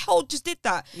 who the hell just did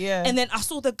that? Yeah. And then I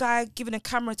saw the guy giving a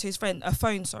phone to his friend.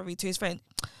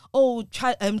 Oh,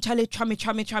 Charlie,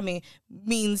 trammy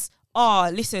means,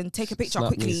 listen, take a picture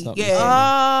Snap me, quickly. snap me,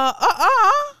 Yeah.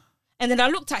 snap And then I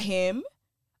looked at him.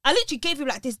 I literally gave him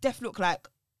like this death look like,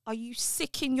 are you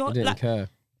sick in I your... didn't Like, care.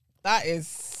 that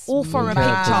is all for a Didn't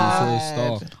care 'cause you saw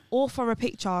picture. his star. All for a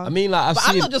picture. I mean, like I've But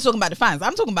seen. I'm not just talking about the fans.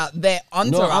 I'm talking about their No,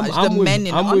 entourage, I'm the with, men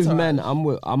in I'm the with entourage. men.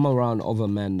 I'm around other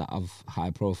men that have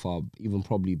high profile, even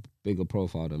probably bigger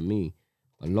profile than me,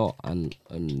 a lot. And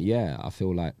yeah, I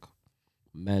feel like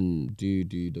men do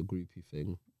the groupie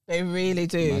thing They really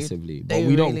do. massively, but They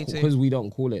we don't really do. because we don't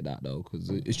call it that though,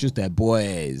 because it's just their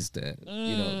boys.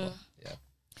 You know.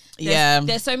 Yeah.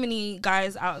 There's so many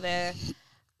guys out there.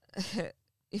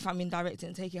 If I'm indirect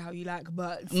and take it how you like,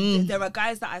 but there are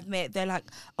guys that I've met. They're like,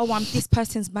 "Oh, I'm this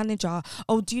person's manager.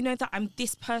 Oh, do you know that I'm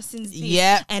this person's this?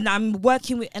 Yep. And I'm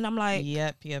working with." And I'm like,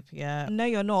 Yep. "No,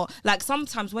 you're not." Like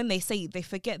sometimes when they say it, they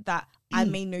forget that I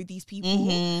may know these people,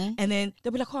 and then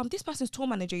they'll be like, "Oh, I'm this person's tour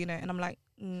manager," you know. And I'm like,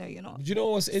 "No, you're not." Do you know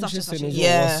what's Such and interesting such as a- well?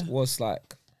 Yeah. What's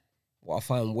like what I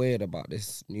find weird about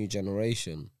this new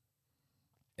generation.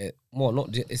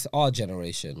 It's our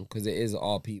generation because it is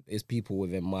our people. It's people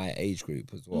within my age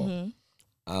group as well.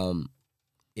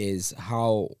 Is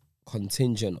how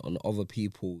contingent on other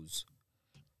people's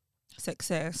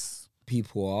Success.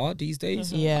 people are these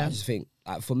days. Yeah. I just think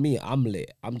like, for me, I'm lit.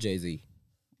 I'm Jay-Z.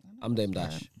 I'm Dame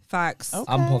Dash. Facts. Okay.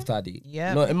 I'm Puff Daddy.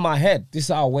 Yeah. No, in my head, this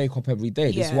is how I wake up every day.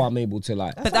 This is Yeah. what I'm able to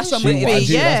like. But that's your achieve what I do.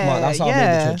 motivation. That's how I'm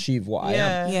able to achieve what I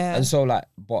Yeah. am. Yeah. And so like,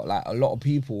 but like a lot of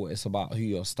people, it's about who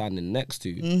you're standing next to.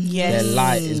 Yes. Their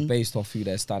light is based off who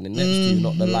they're standing next to,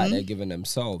 not the light they're giving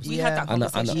themselves. We had that And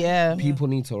conversation. Yeah. people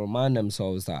need to remind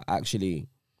themselves that actually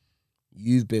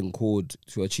you've been called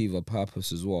to achieve a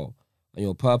purpose as well. And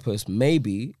your purpose may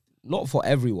be, not for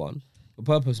everyone, your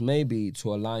purpose may be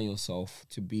to align yourself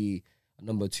to be a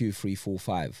number 2, 3, 4,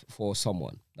 5 for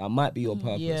someone. That might be your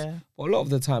purpose. Yeah. But a lot of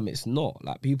the time it's not.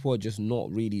 Like people are just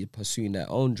not really pursuing their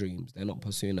own dreams. They're not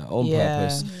pursuing their own Yeah.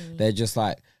 purpose. They're just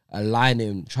like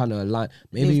trying to align.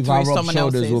 Maybe Live if I through rub someone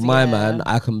shoulders else's, with my yeah. man,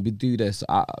 I can do this.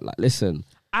 Like, listen,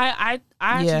 I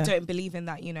actually Yeah. don't believe in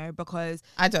that, because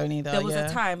I don't either. there was a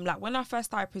time, like when I first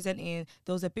started presenting,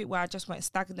 there was a bit where I just went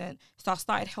stagnant. So I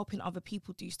started helping other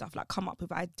people do stuff, like come up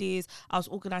with ideas. I was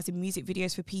organising music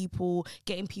videos for people,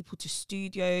 getting people to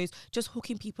studios, just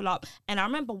hooking people up. And I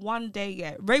remember one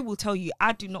day, Ray will tell you,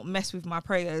 I do not mess with my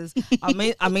prayers. I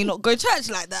may not go to church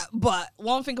like that, but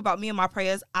one thing about me and my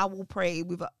prayers, I will pray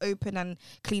with an open and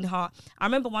clean heart. I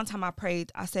remember one time I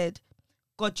prayed, I said,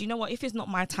 God, you know what? If it's not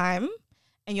my time,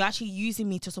 and you're actually using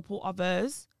me to support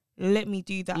others, let me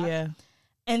do that. Yeah.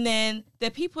 And then the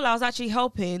people I was actually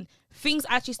helping, things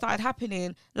actually started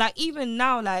happening. Like even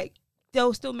now, like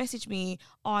they'll still message me,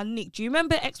 oh, Nick, do you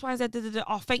remember X, Y, Z?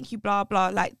 Oh, thank you, blah, blah,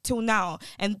 like till now.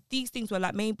 And these things were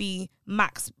like maybe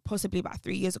max, possibly about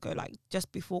 3 years ago, like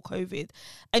just before COVID.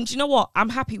 And do you know what? I'm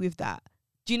happy with that.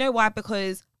 Do you know why?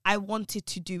 Because I wanted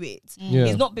to do it. Yeah.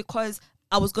 It's not because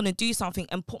I was going to do something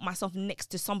and put myself next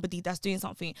to somebody that's doing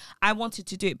something. I wanted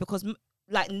to do it because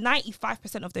like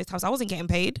 95% of those times I wasn't getting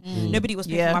paid. Nobody was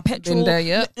paying for my petrol. Been there,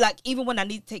 yeah. Like even when I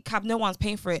need to take cab, no one's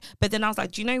paying for it. But then I was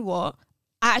like, do you know what?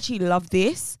 I actually love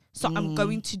this. So I'm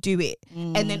going to do it.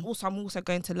 And then also I'm also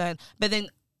going to learn. But then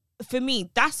for me,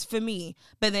 that's for me.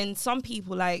 But then some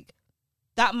people like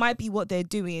that might be what they're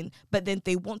doing, but then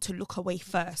they want to look away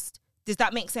first. Does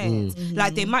that make sense?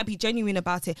 Like they might be genuine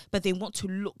about it, but they want to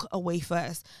look away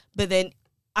first. But then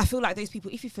I feel like those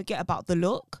people, if you forget about the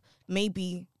look,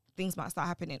 maybe things might start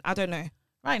happening. I don't know.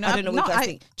 Right. No, I don't know what you guys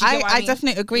think. Do you get what I mean?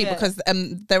 definitely agree Yeah. because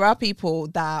there are people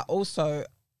that also,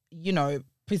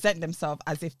 present themselves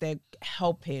as if they're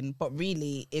helping, but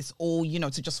really it's all,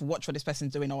 to just watch what this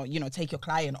person's doing or, take your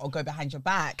client or go behind your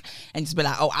back and just be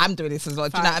like, oh, I'm doing this as well.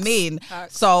 Do you know what I mean?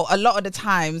 Facts. So a lot of the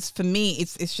times for me,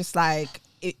 it's just like,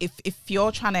 if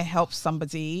you're trying to help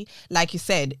somebody, like you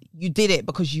said, you did it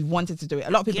because you wanted to do it. A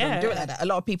lot of people don't do it like that. A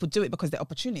lot of people do it because they're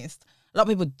opportunists. A lot of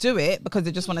people do it because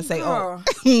they just want to say, Girl.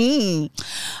 oh,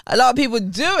 a lot of people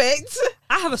do it.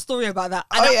 I have a story about that.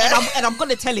 And I'm going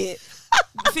to tell it.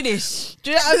 Finish. Do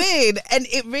you know what I mean? And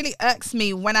it really irks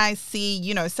me when I see,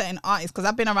 certain artists, because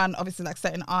I've been around obviously like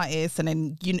certain artists and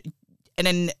then, and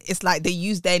then it's like they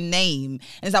use their name. And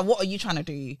it's like, what are you trying to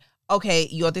do? Okay,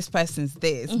 you're this person's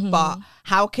this, but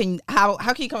how can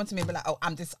you come to me and be like, oh,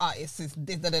 I'm this artist, is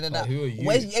this, da da da da. Who are you?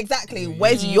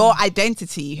 Where's your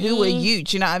identity? Who are you?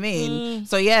 Do you know what I mean?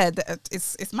 So yeah,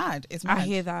 it's mad. It's mad. I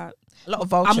hear that. A lot of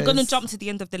vultures. I'm going to jump to the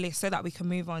end of the list so that we can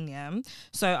move on, yeah?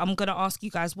 So I'm going to ask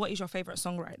you guys, what is your favourite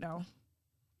song right now?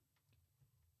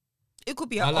 It could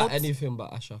be I an like old... anything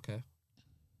but Ashake.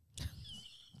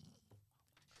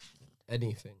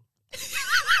 Anything.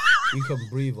 You can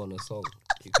breathe on a song.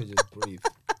 You could just breathe.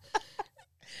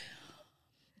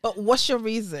 But what's your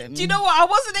reason? Do you know what? I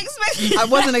wasn't expecting I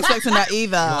wasn't expecting that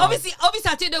either. Obviously,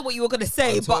 I didn't know what you were going to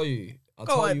say, I'll but... tell you. I'll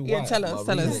Go tell on. you Yeah, why. tell us,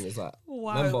 My tell us. reason is like,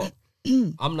 Wow. remember,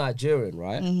 I'm Nigerian,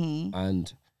 right? Mm-hmm.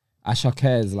 And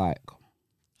Ashake is like,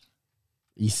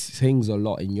 he sings a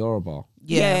lot in Yoruba.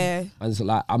 Yeah. And so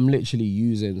like, I'm literally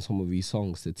using some of these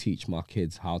songs to teach my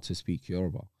kids how to speak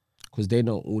Yoruba. Because they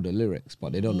know all the lyrics,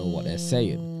 but they don't know what they're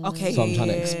saying. Okay. So I'm trying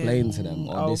to explain to them,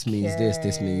 oh, this means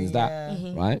this means that,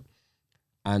 right?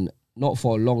 And not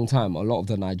for a long time, a lot of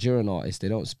the Nigerian artists, they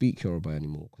don't speak Yoruba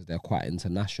anymore because they're quite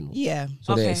international. Yeah.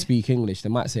 So Okay. they speak English. They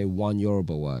might say one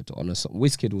Yoruba word on a song.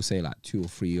 Wizkid will say like 2 or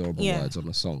 3 Yoruba words on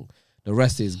a song. The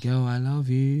rest is, girl, I love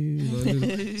you.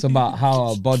 It's about how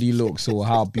her body looks or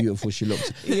how beautiful she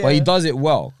looks. Yeah. But he does it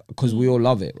well because we all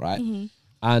love it, right?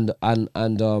 And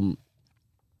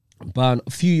burn a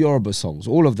few Yoruba songs.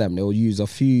 All of them, they'll use a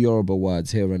few Yoruba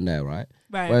words here and there, right?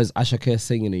 Right. Whereas Ashake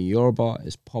singing in Yoruba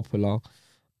is popular,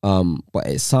 but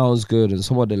it sounds good, and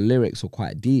some of the lyrics are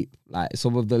quite deep. Like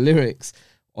some of the lyrics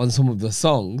on some of the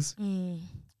songs,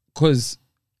 because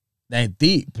they're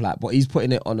deep. Like, but he's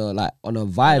putting it on a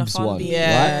vibes fun one, beat.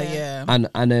 Yeah, right? yeah.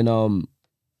 And then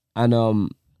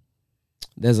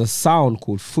there's a sound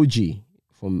called Fuji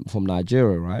from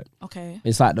Nigeria, right? Okay.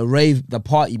 It's like the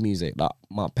party music that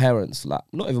my parents, like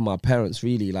not even my parents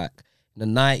really, like in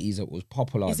the 90s it was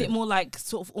popular. Is it more like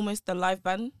sort of almost the live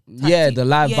band? Yeah, the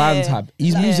live band type.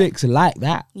 His music's like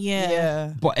that.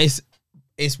 Yeah. But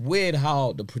it's weird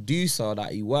how the producer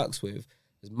that he works with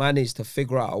has managed to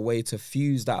figure out a way to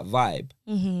fuse that vibe.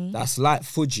 That's like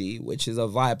Fuji, which is a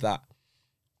vibe that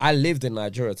I lived in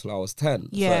Nigeria till I was 10.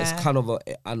 Yeah. So it's kind of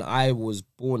and I was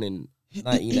born in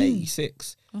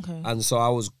 1986. Okay. And so I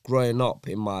was growing up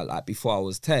in my, like before I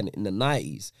was 10 in the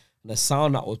 90s. And the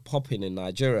sound that was popping in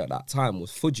Nigeria at that time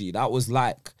was Fuji. That was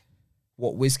like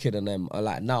what Wizkid and them are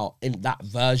like now in that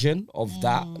version of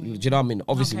that. Do you know what I mean?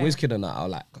 Obviously Okay. Wizkid and that are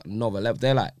like another level.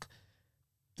 They're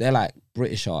they're like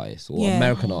British artists or Yeah.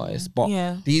 American artists, but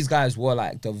Yeah. these guys were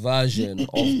like the version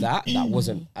of that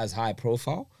wasn't as high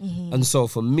profile. And so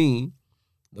for me,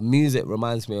 the music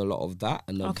reminds me a lot of that,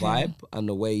 and the vibe and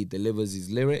the way he delivers his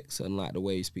lyrics and like the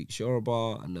way he speaks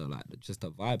Yoruba and just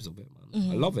the vibes of it,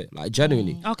 man. I love it, like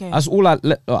genuinely. Okay. That's all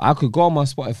I could go on my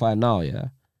Spotify now, yeah.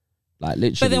 Like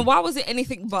literally. But then why was it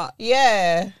anything but?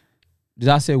 Yeah. Did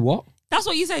I say what? That's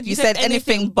what you said. You said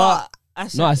anything but.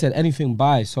 No, I said anything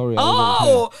by. Sorry. I wasn't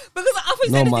Oh, because I thought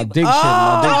you no, said my anything. diction. Oh,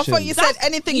 My I diction. thought you said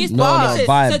anything You- but. No,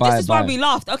 bye, so bye, this is why bye. we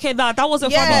laughed. Okay, nah, that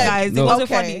wasn't Yeah. funny, guys. Look. It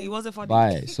wasn't Okay. funny. It wasn't funny.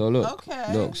 Bye. So look,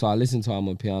 Okay. So I listen to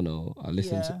Amapiano. I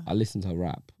listen to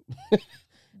rap.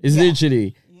 It's Yeah.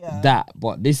 literally Yeah. that,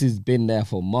 but this has been there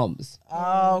for months.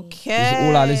 Okay. This is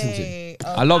all I listen to.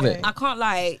 I love it. I can't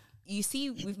lie. You see,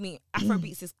 with me,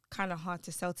 Afrobeats is kind of hard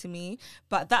to sell to me.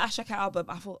 But that Ashake album,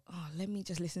 I thought, oh, let me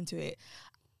just listen to it.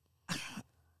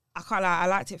 I can't lie. I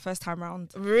liked it first time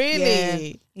round.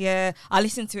 Really? Yeah. I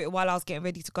listened to it while I was getting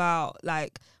ready to go out.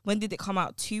 Like, when did it come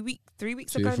out? 3 weeks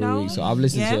 2 ago 3 now? weeks. So I've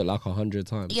listened Yeah. to it like 100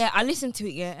 times. Yeah, I listened to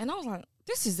it, and I was like,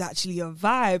 this is actually a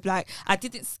vibe. Like, I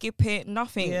didn't skip it,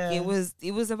 nothing. Yeah. It was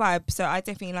a vibe, so I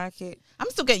definitely like it. I'm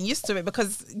still getting used to it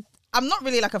because I'm not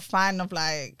really like a fan of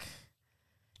like,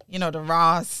 you know, the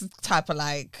Ras type of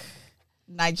like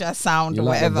Niger sound You or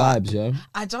like whatever. the vibes, yeah?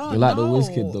 I don't You like know. the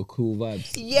Wizkid, the cool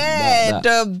vibes. Yeah, That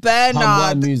the Pump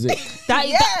Bernard. music. That,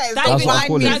 Yes, that, that's even, what I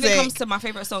call it. that even Music. comes to my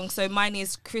favorite song. So mine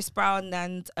is Chris Brown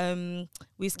and Wizkid.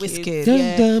 Wizkid.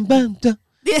 Yeah.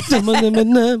 It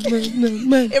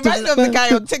reminds me of the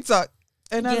guy on TikTok.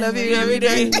 And I Yeah, love you every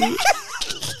day.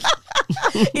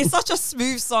 It's such a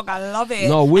smooth song. I love it.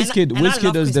 No, Wizkid And I love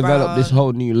has Chris developed Brown. this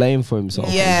whole new lane for himself.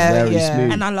 Yeah, It's very yeah.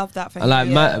 smooth. And I love that. And like,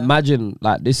 Yeah. imagine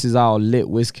like this is how lit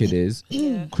Wizkid is.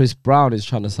 Yeah. Chris Brown is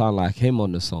trying to sound like him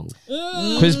on the song.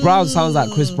 Chris Brown sounds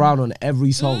like Chris Brown on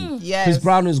every song. Yes. Chris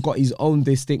Brown has got his own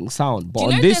distinct sound, but Do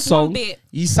you on know this there's one song, bit-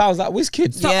 he sounds like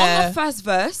Wizkid. So Yeah. on the first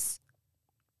verse,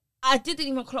 I didn't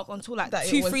even clock until like That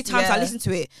it 2-3 was- times I yeah. listened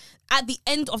to it. At the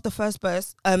end of the first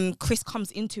verse, Chris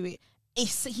comes into it. He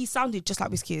sounded just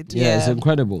like Wizkid. Yeah, it's Yeah.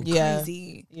 incredible. Yeah.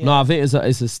 Crazy. No, I think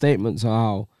it's a statement to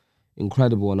how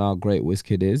incredible and how great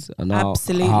Wizkid is, and how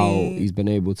Absolutely. he's been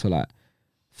able to like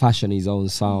fashion his own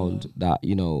sound that,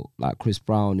 you know, like Chris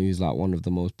Brown, who's like one of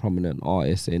the most prominent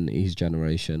artists in his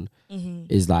generation,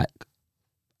 is like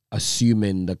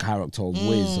assuming the character of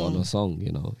Wiz on a song,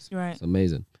 you know. Right. It's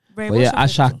amazing. Ray, But what's yeah, your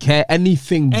favorite Ashake,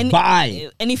 anything by.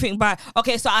 anything by.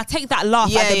 Okay, so I take that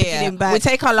laugh at the beginning back. We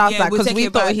take our laugh back we'll because take we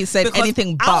it thought back. he said Because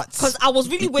anything but. Because I was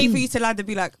really waiting for you to land and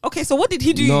be like, okay, so what did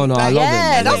he do? No, I Like, love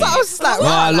Yeah, him. that's what I was just like. No,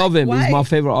 wow, I love him. why? He's my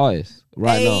favorite artist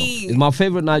right now. Hey. He's my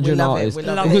favorite Nigerian love it, artist we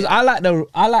love because it. I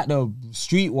like the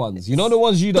street ones. You know the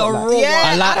ones you don't The like. raw Yeah,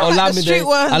 I like I like the street Olamide.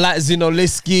 ones. I like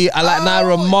Zinoliski. I like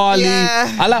Naira Marley.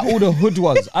 yeah. I like all the hood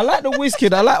ones. I like the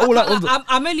Wizkid. I like all that.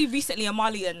 I'm only recently a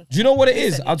Malian. Do you know what it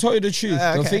is? I'll tell you the truth.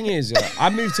 The Okay. thing is, yeah, I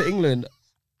moved to England.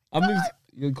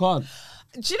 You can't.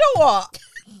 Do you know what?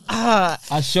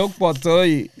 I shock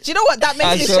Botoy. Do you know what that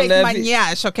makes me Asho shake my Levy.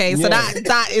 nyash? Okay, so Yeah.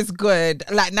 that is good.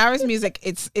 Like Nara's music,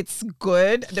 it's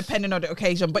good depending on the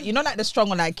occasion. But you know, like the strong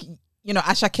one, like you know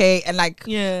Ashake and like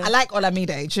Yeah. I like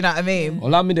Olamide. Do you know what I mean?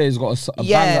 Olamide's got a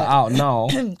Yeah. banger out now.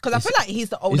 Because I feel like he's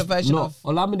the older version of.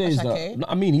 Olamide is Ashake. the.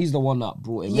 I mean, he's the one that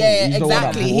brought him. Yeah, in. He's exactly. The one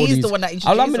that brought He's these- the one that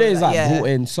introduced Olamide all is that, like yeah. brought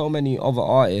in so many other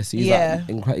artists. He's Yeah.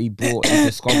 like he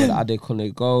discovered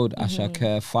Adekunle Gold,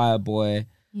 Ashake, Fireboy,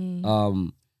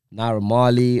 Naira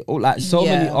Marley, all like so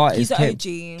Yeah. many artists He's an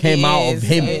came, OG. came He out of is,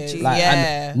 him. he is. Like,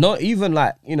 Yeah. and not even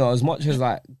like, you know, as much as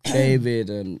like David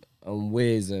and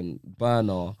Wiz and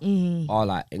Burner are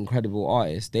like incredible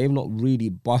artists, they've not really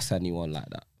bossed anyone like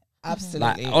that. Like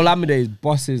Absolutely. Olamide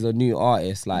bosses a new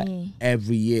artist like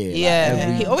every year. like, yeah,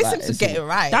 every- he always like, seems to it's get it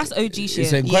right. That's OG shit.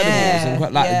 It's incredible. Yeah,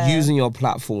 Like yeah. using your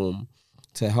platform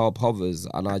to help others,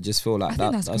 and I just feel like I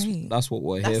think that's that's great. what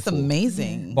we're here That's for.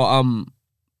 amazing. But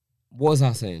what was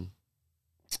I saying?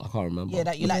 I can't remember. Yeah,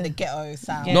 that you like the ghetto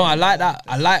sound. Yeah. No, I like that.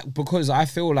 I like because I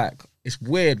feel like it's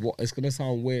weird. It's gonna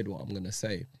sound weird what I'm gonna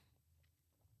say.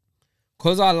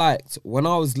 Cause I liked when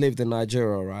I was lived in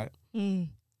Nigeria, right?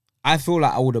 I feel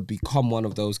like I would have become one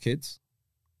of those kids.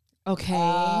 Okay.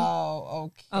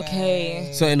 Oh, okay.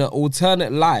 Okay. So in an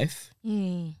alternate life,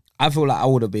 Mm. I feel like I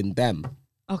would have been them.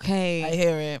 Okay. I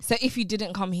hear it. So if you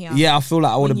didn't come here, Yeah, I feel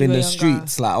like I would have When been you the were younger.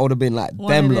 streets. Like I would have been like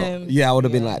One them of lot. them. Yeah, I would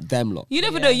have been like them lot. you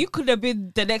never Yeah. know. You could have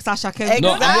been the next Ashake.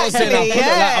 No, I'm not saying I Exactly, could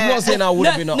have. Like, I'm not saying I would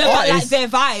have been an but like artist. their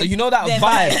vibe. You know that Their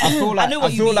vibe. I feel like know I,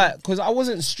 what you feel mean. like because I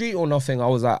wasn't street or nothing. I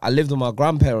was like I lived with my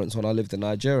grandparents when I lived in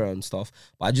Nigeria and stuff.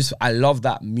 But I love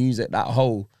that music, that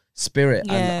whole spirit,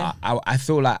 Yeah. and I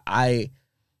feel like I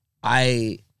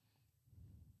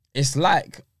it's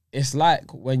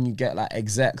like when you get like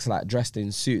execs like dressed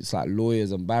in suits like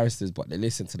lawyers and barristers, but they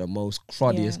listen to the most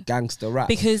cruddiest gangster rap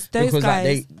because those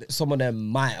guys, like some of them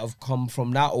might have come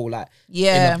from that, or like in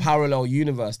Yeah. a parallel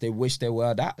universe they wish they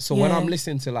were that. So when I'm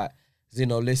listening to like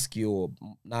Zinoliski or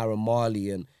Naira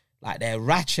Marley and like they're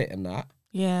ratchet and that,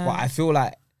 but I feel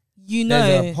like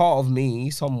there's a part of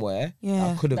me somewhere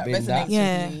that could have been that.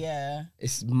 Yeah.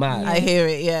 It's mad. I hear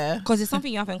it, yeah. because it's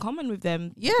something you have in common with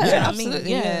them. Yeah,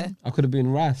 absolutely. yeah. I could have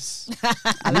been Ras.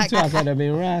 I like I could have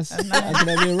been Ras. I could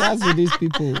have been Ras with these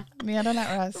people. Me, I don't like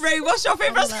Ras. Ray, what's your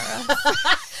favorite song?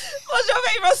 What's your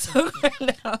favorite song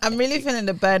right now? I'm really feeling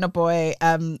the Burna Boy.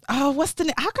 What's the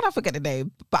name? How can I forget the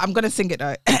name? But I'm gonna sing it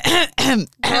though.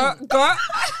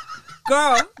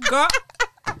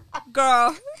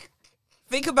 Girl.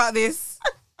 Think about this.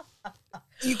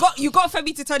 You got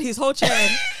Femi to turn his whole chair.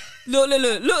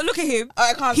 Look at him. Oh,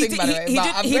 I can't sing by the way.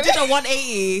 He did a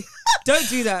 180. Don't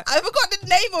do that. I forgot the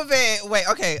name of it. Wait,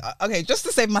 okay. Just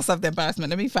to save myself the embarrassment,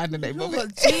 let me find the name of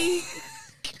it.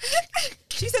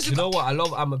 She said, You know what? I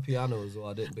love I'm a Piano as well.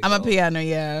 I didn't. I'm a Piano,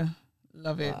 yeah.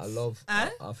 Love it. I love. I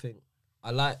think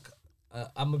I like.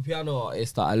 I'm a Piano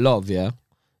artist that I love. Yeah,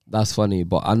 that's funny.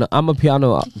 But I'm a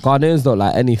Piano. Ghanaians don't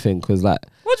like anything because like.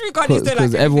 what do you mean Ghanaians don't like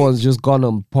Because everyone's just gone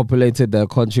and populated their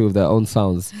country with their own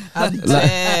sounds. I'm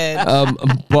dead.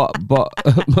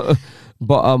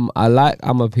 But I like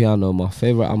I'm a Piano. My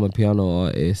favorite I'm a Piano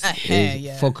artist is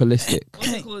yeah. Focalistic.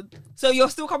 What's it called? So you're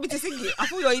still coming to sing it? I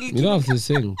thought you were You don't have to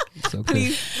sing. It's okay.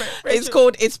 Please. It's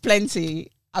called It's Plenty.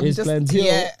 It's plenty.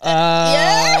 Yeah.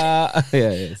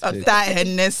 Yes. Of that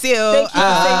Hennessy.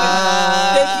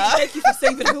 Thank you for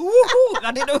saving it. Woo-hoo.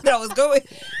 I didn't know where that was going.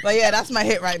 But yeah, that's my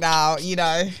hit right now. You know,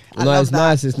 I No, love it's that.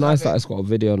 nice. It's Love nice it. that it's got a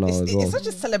video now as well. It's such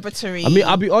a celebratory. I mean,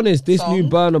 I'll be honest. This new song.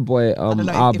 Burna Boy I don't know if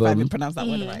I album even pronounced that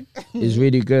word right. is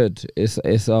really good. It's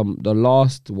the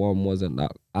last one wasn't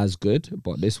that as good,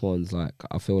 but this one's like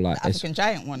I feel like The African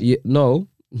Giant one. Yeah, no,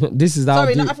 this is how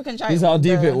Sorry, deep, not African Giant. this is how one,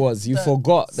 deep it was. You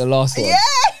forgot the last one. Yeah.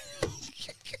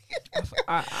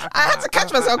 I had to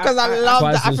catch myself because I love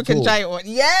Twice the as African tall. Giant one.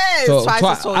 Yes, So Twice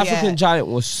as Tall, African yeah. Giant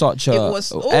was such It a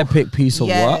was- epic piece of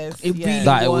work It really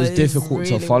that it was difficult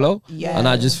to really follow. was. And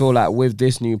I just Yes. feel like with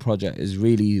this new project, is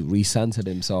really recentered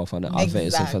himself, and I think it's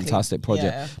a Exactly. fantastic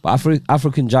project. Yeah. But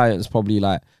African Giant is probably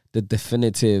like the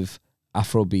definitive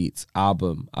Afrobeat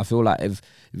album. I feel like if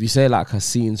you say like a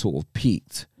scene sort of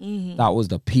peaked, that was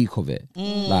the peak of it.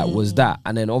 Like was that,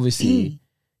 and then obviously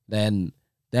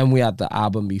then we had the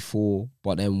album before,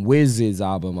 but then Wiz's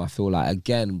album I feel like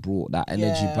again brought that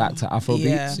energy Yeah. back to Afrobeats.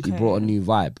 Yeah. He brought a new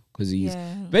vibe because he's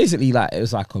basically like it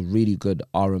was like a really good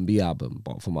R&B album,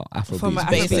 but from an Afrobeats From an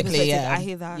perspective. Basically, yeah. I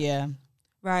hear that. Yeah.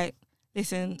 Right.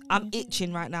 Listen, I'm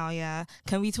itching right now, yeah.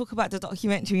 Can we talk about the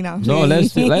documentary now, No,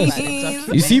 please? let's.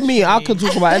 You see me, I can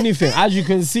talk about anything, as you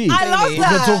can see. I love We that.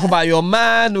 can talk about your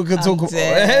man. We can talk about.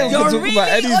 dead. We You're can talk really about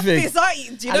on anything. this, aren't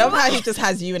you? Do you I know love what? how he just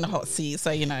has you in the hot seat.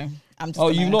 So you know, I'm just. Oh,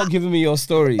 gonna- you've not given me your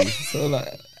story. So like,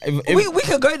 if, We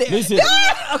could go there. listen,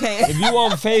 Okay. if you were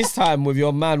on FaceTime with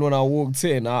your man when I walked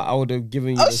in, I would have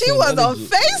given you. Oh, the she same was on energy.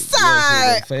 FaceTime.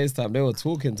 Yeah, she was on FaceTime. They were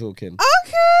talking. Okay,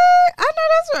 I know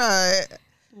that's right.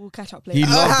 We'll catch up He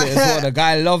later. loved it as well. The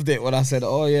guy loved it when I said,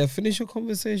 "Oh yeah, finish your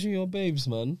conversation, with your babes,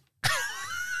 man."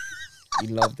 He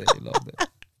loved it. He loved it.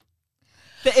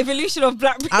 The evolution of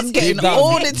Black British. I'm getting Deep down,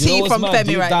 all the you know tea what's from mad? Femi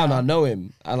Deep right down, now. I know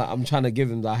him, and I'm trying to give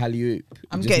him the alley-oop.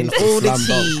 I'm Just getting needs to all the slam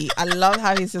dunk. tea. I love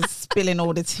how he's just spilling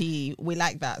all the tea. We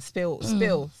like that. Spill. I'm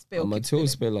a keep till spilling.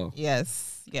 spiller.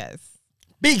 Yes.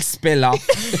 Big spiller.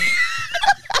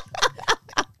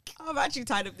 I'm actually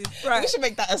tired of this. We Right. should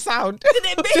make that a sound.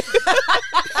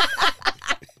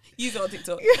 Use it on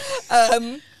TikTok.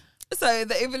 So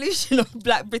the evolution of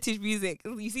Black British music.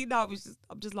 You see now,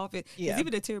 I'm just laughing. Yeah. There's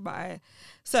even a tear in my eye.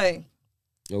 So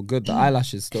You're good. The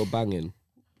eyelashes still banging.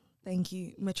 thank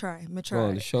you. Me try. Go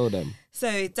on, show them.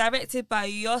 So directed by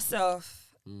yourself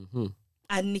Mm-hmm.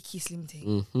 and Nikki Slimty.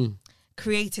 Mm-hmm.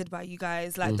 Created by you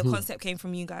guys. Like the concept came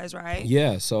from you guys, right?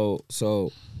 Yeah. So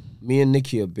me and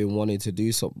Nikki have been wanting to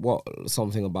do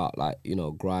something about like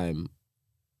grime.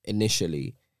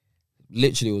 Initially,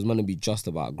 literally, it was meant to be just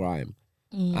about grime,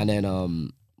 and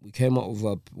then we came up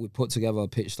with we put together a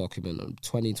pitch document in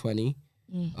 2020,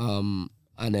 and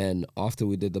then after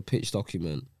we did the pitch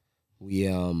document, we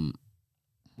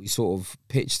sort of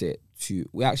pitched it to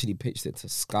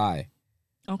Sky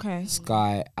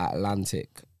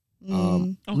Atlantic.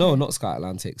 No, not Sky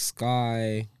Atlantic.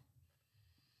 Sky.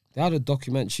 They had a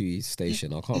documentary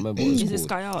station. I can't remember what it's Is called. it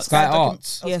Sky Arts? Sky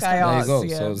Arts. Yes, Sky There you Arts, go.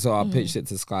 yeah. So I pitched it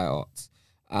to Sky Arts,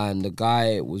 and the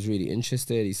guy was really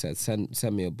interested. He said, "Send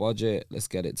me a budget. Let's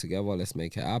get it together. Let's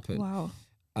make it happen." Wow.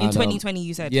 In 2020,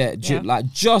 you said. Yeah,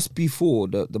 like just before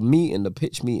the meeting, the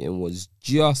pitch meeting was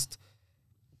just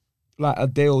like a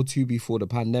day or two before the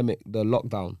pandemic, the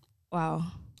lockdown. Wow.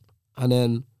 And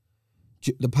then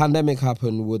the pandemic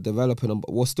happened.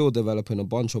 We're still developing a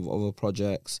bunch of other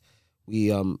projects. We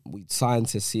signed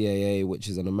to CAA, which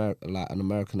is an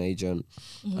American agent,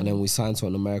 and then we signed to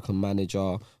an American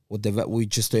manager. We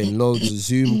just doing loads of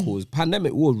Zoom calls.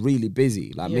 Pandemic, we were really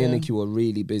busy. Like me and Nikki were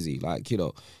really busy. Like, you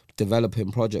know,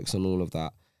 developing projects and all of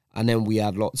that. And then we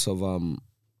had lots of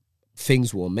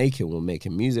things we were making. We were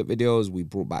making music videos. We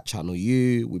brought back Channel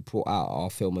U. We brought out our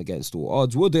film Against All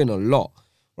Odds. We were doing a lot,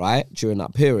 right? During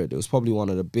that period. It was probably one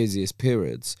of the busiest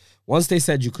periods. Once they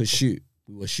said you could shoot,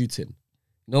 we were shooting.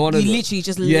 No one. You literally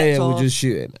just we're just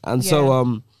shooting. And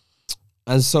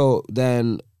so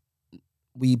then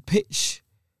we pitch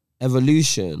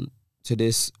Evolution to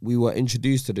this. We were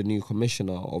introduced to the new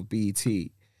commissioner of BET,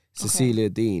 Cecilia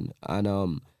Dean,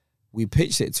 and we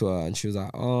pitched it to her, and she was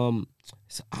like,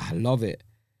 I love it.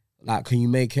 Like, can you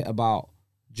make it about?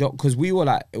 Because we were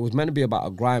like, it was meant to be about a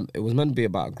grime. It was meant to be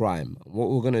about grime. What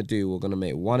we're gonna do, we're gonna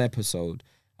make one episode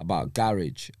about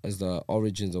garage as the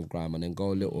origins of grime, and then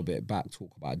go a little bit back, talk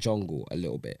about jungle a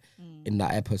little bit in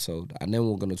that episode, and then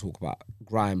we're gonna talk about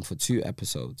grime for 2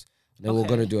 episodes, and then we're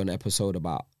gonna do an episode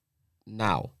about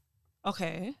now.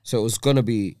 Okay. So it was gonna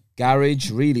be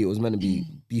garage. Really, it was meant to be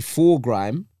before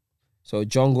grime, so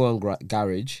jungle and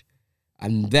garage,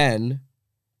 and then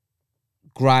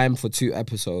grime for 2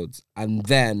 episodes, and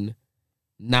then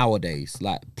nowadays,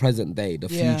 like present day, the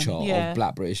future of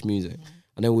Black British music.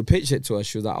 And then we pitched it to her.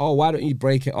 She was like, oh, why don't you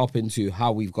break it up into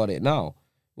how we've got it now?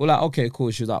 We're like, okay, cool.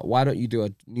 She was like, why don't you do a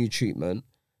new treatment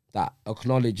that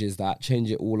acknowledges that, change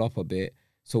it all up a bit.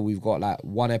 So we've got like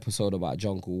 1 episode about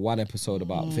jungle, 1 episode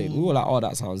about thing. We were like, oh,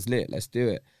 that sounds lit. Let's do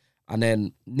it. And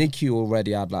then Nikki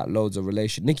already had like loads of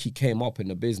relation. Nikki came up in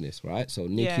the business, right? So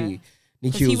Nikki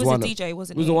he was a DJ,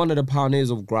 wasn't he? He was one of the pioneers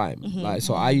of grime. Like,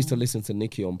 so I used to listen to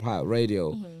Nikki on pirate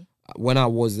radio. When I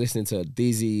was listening to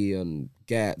Dizzy and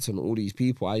Gets and all these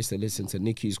people, I used to listen to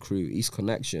Nikki's crew, East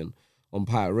Connection, on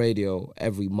pirate radio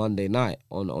every Monday night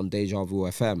on Deja Vu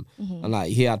FM. And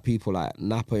like, he had people like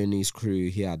Napa in his crew,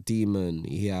 he had Demon,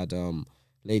 he had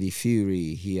Lady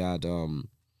Fury, he had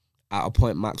at a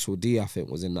point Maxwell D, I think,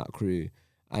 was in that crew.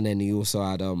 And then he also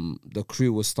had the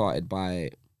crew was started by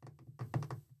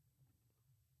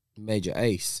Major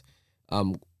Ace,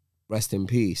 rest in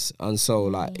peace. And so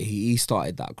like he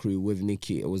started that crew with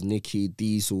Nikki. It was Nikki,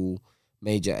 Diesel,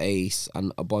 Major Ace,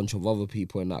 and a bunch of other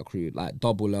people in that crew, like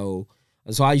Double O.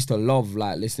 And so I used to love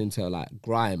like listening to like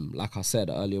grime, like I said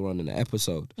earlier on in the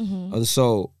episode. And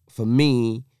so for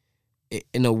me,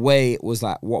 in a way, it was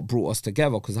like what brought us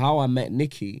together. Because how I met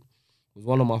Nikki was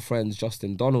one of my friends,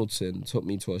 Justin Donaldson, took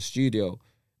me to a studio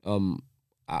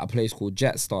at a place called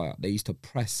Jetstar. They used to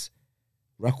press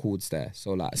records there,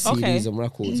 so like CDs and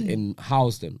records in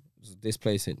Housden. This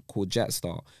place called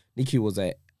Jetstar. Nikki was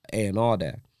a A&R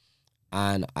there,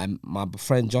 and my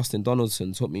friend Justin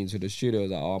Donaldson took me into the studio.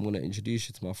 Like, oh, I'm gonna introduce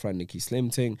you to my friend Nikki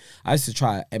Slimting. I used to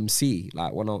try MC.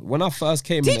 Like when I first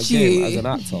came in the game as an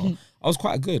actor, I was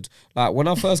quite good. Like when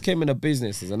I first came in the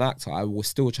business as an actor, I was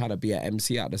still trying to be an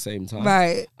MC at the same time.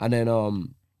 Right. And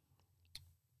then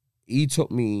he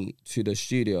took me to the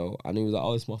studio and he was like,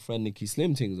 oh, it's my friend Nikki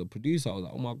Slimting, the producer. I was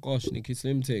like, oh my gosh, Nikki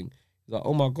Slimting. He's like,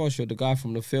 oh my gosh, you're the guy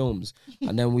from the films.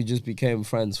 And then we just became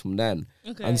friends from then.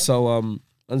 Okay. And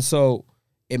so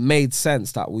it made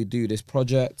sense that we do this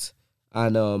project.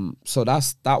 And so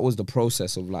that was the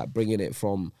process of like bringing it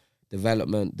from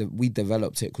development. We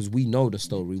developed it because we know the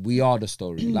story. We are the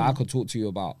story. Like I could talk to you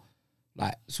about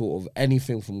like sort of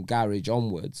anything from garage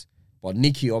onwards. But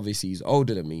Nikki obviously is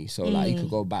older than me, so like he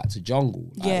could go back to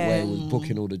jungle, like, where he was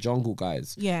booking all the jungle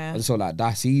guys. Yeah. And so like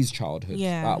that's his childhood.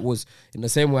 Yeah. That was in the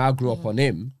same way I grew up on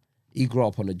him, he grew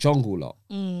up on the jungle lot.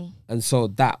 And so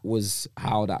that was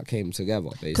how that came together,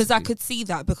 basically. Because I could see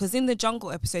that, because in the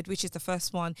jungle episode, which is the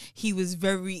first one, he was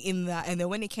very in that. And then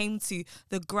when it came to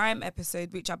the grime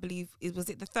episode, which I believe was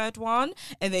it the 3rd one,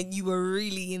 and then you were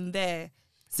really in there.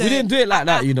 So we didn't do it like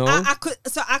that, you know.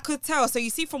 I could tell. So you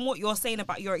see, from what you're saying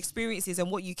about your experiences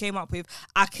and what you came up with,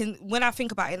 when I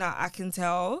think about it now, I can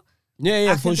tell.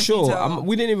 Yeah, for sure.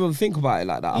 We didn't even think about it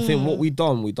like that. I think what we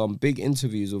done big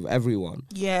interviews with everyone.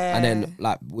 Yeah. And then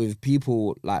like with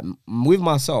people, like with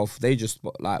myself, they just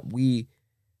like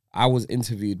I was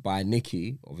interviewed by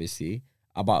Nikki, obviously,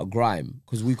 about grime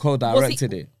because we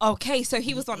co-directed it. Okay, so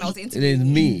he was the one that was interviewing. It is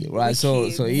me, right? So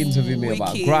he interviewed me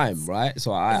about grime, right?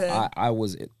 So I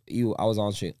was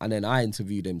answering, and then I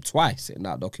interviewed him twice in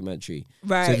that documentary.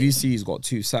 Right. So if you see, he's got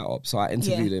 2 setups. So I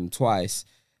interviewed him twice.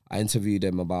 I interviewed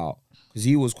him about because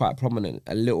he was quite prominent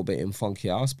a little bit in Funky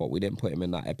House, but we didn't put him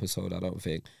in that episode, I don't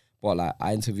think. But like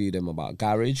I interviewed him about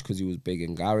garage because he was big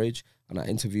in garage, and I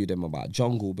interviewed him about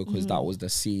jungle because that was the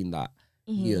scene that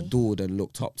he adored and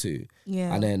looked up to.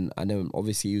 Yeah. And then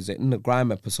obviously he was in the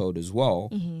grime episode as well.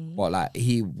 But like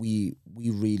we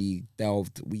really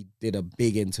we did a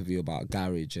big interview about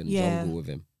garage and jungle with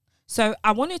him. So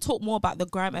I want to talk more about the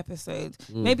grime episode,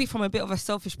 maybe from a bit of a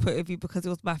selfish point of view because it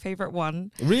was my favorite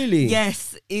one. Really?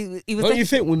 Yes, it was. Don't you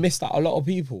think we missed out a lot of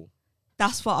people?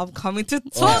 That's what I'm coming to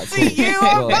talk to you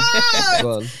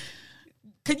about.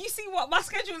 Can you see what my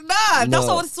schedule is? Nah, that's what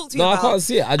I want to talk to you about. No, I can't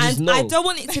see it. I just know. I don't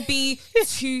want it to be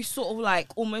too sort of like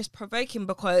almost provoking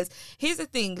because here's the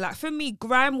thing. Like for me,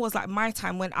 grime was like my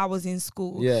time when I was in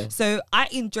school. Yeah. So I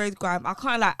enjoyed grime. I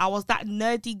kind of like, I was that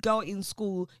nerdy girl in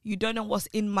school. You don't know what's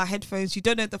in my headphones. You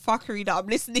don't know the fuckery that I'm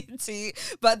listening to.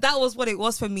 But that was what it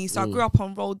was for me. So I grew up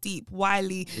on Roll Deep,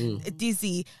 Wiley,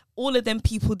 Dizzy. All of them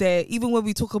people there, even when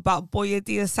we talk about Boya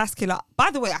D and Sasuke, like,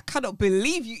 by the way, I cannot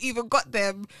believe you even got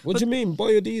them. What do you mean?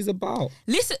 Boya D is about?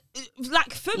 Listen,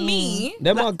 like for me,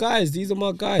 they're like, my guys. These are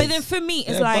my guys. But then for me, it's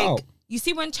They're like about. you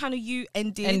see when Channel U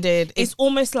ended, it's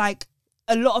almost like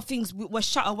a lot of things were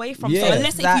shut away from. Yeah, so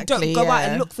unless if you don't go out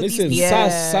and look for Listen, these people,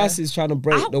 Sass is trying to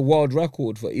break the world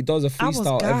record for. He does a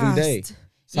freestyle every day.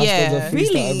 Sass does a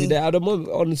freestyle every day. At the moment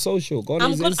on social, go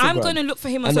on his Instagram. I'm gonna look for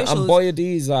him on socials. And Boya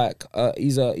D is like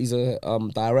he's a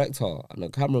director and a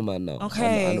cameraman now.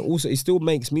 Okay. And also he still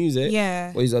makes music.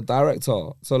 Yeah. But he's a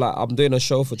director. So like I'm doing a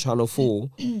show for Channel 4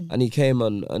 and he came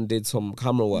and did some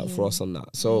camera work for us on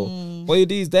that. So Boya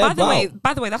D is there.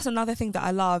 By the way, that's another thing that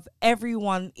I love.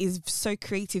 Everyone is so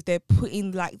creative. They're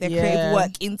putting like their creative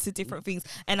work into different things,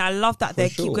 and I love that they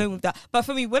keep going with that. But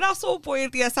for me, when I saw Boya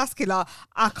D and Sasuke, like,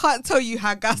 I can't tell you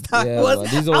how gassed I was.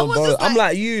 Man, these are I'm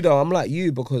like you though. I'm like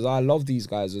you because I love these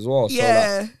guys as well. So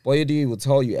like, Boya D will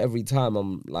tell you every time.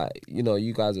 I'm like, you know,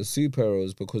 you guys are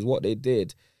superheroes because what they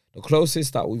did. The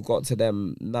closest that we've got to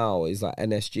them now is like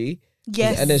NSG.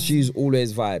 Yes, NSG is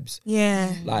always vibes.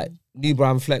 Yeah, like New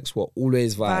Brand Flex were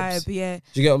always vibes. Yeah,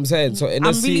 do you get what I'm saying? So in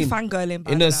I'm a scene, really fangirling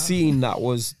in a scene that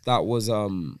was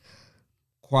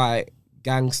quite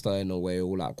gangster in a way,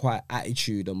 or like quite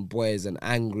attitude and boys and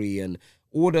angry and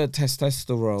all the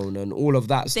testosterone and all of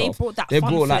that stuff. They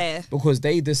brought like, because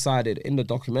they decided in the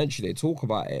documentary, they talk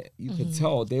about it, you could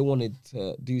tell they wanted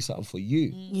to do something for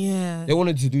you. Yeah. They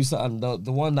wanted to do something,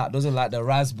 the one that doesn't like the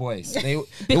Raz boys.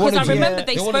 Because I remember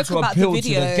they spoke about the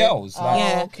video. To the girls,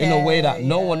 in a way that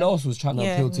no one else was trying to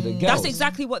appeal to the girls. That's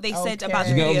exactly what they said about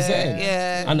the video. You get what I'm saying?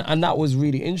 Yeah. And that was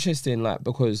really interesting, like,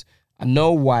 because I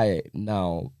know why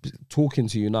now, talking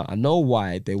to you now, I know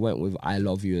why they went with I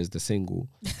Love You as the single.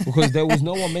 Because there was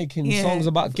no one making songs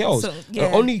about girls. So,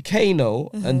 only Kano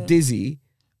and Dizzy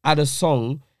had a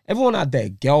song. Everyone had their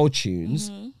girl tunes,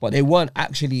 but they weren't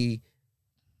actually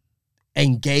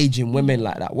engaging women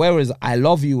like that. Whereas I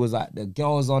Love You was like the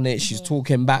girls on it, she's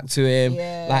talking back to him.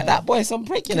 Like that boy, some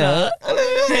prick, you know.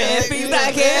 Things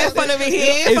like here, follow me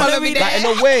here, follow me there. Like,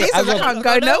 in a way, I can't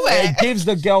go nowhere. It gives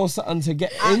the girl something to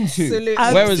get into.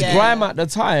 Whereas grime at the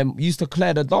time used to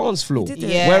clear the dance floor.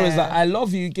 Whereas like, I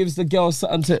Love You gives the girl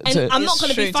something to. And I'm not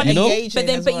going to be funny, but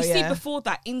you see, well, before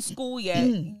that in school,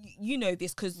 you know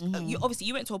this because you obviously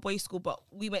you went to a boys' school, but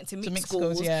we went to mixed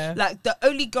schools. Like the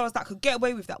only girls that could get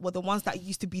away with that were the ones that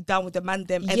used to be down with the man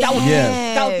them, and that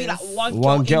would be like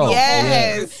one girl.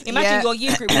 Imagine your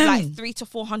year group with like 300 to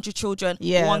 400 children,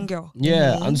 one girl.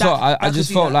 And so I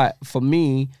just felt like for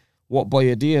me, what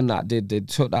Boya D and that did, they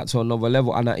took that to another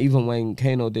level. And even when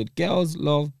Kano did Girls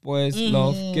Love Boys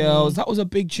Love Girls, that was a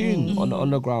big tune on the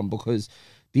underground because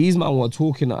these man were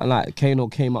talking, and like Kano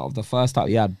came out of the first out,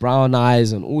 he had Brown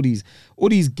Eyes and all these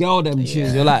girl them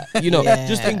tunes. You're like, you know,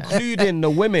 just including the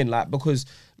women, like, because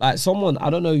like someone, I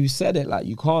don't know who said it, like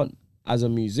you can't, as a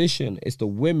musician, it's the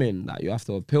women that you have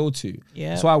to appeal to.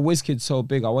 That's why Wizkid's so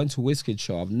big. I went to Wizkid's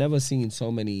show. I've never seen so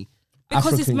many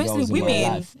because African it's mostly girls in women. my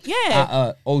life at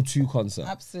a O2 concert.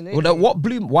 Absolutely. Well,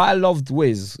 why I loved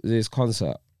this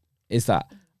concert is that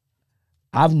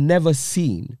I've never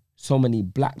seen so many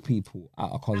black people at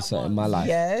a concert in my life.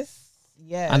 Yes.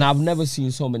 And I've never seen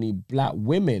so many black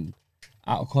women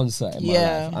at a concert in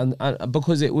my life. And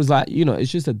because it was like, you know,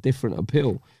 it's just a different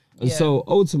appeal. And so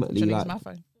ultimately, like, my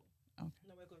phone.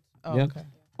 Okay.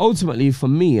 Ultimately, for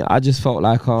me, I just felt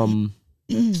like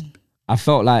I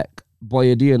felt like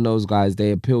Boya D and those guys, they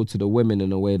appealed to the women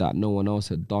in a way that no one else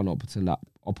had done up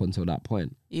until that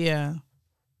point. Yeah.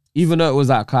 Even though it was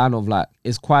that kind of like,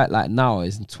 it's quite like now,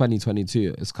 it's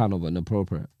 2022, it's kind of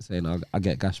inappropriate saying I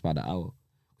get gashed by the hour.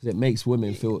 Because it makes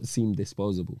women seem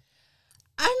disposable.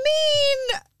 I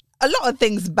mean, a lot of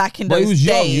things back in But he those was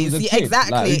young, days. he was a Yeah, kid.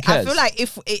 exactly. Like, who I cares? feel like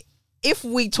if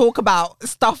we talk about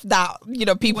stuff that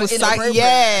people Well, say, inappropriate.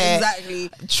 Yeah, Exactly.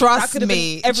 That trust could have been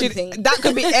me, everything. that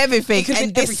could be everything, It could have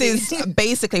and been this everything. is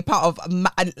basically part of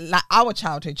like our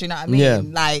childhood. Do you know what I mean? Yeah.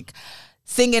 Like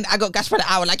singing "I Got Gash for the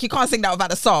Hour," like you can't sing that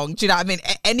without a song. Do you know what I mean?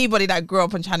 Anybody that grew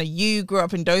up on Channel U, grew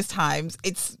up in those times,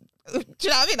 it's. Do you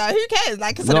know what I mean? Like, who cares?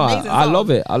 Like, it's an amazing song. I love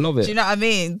it. I love it. Do you know what I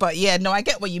mean? But yeah, no, I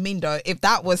get what you mean though. If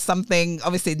that was something,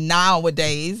 obviously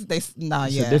nowadays, It's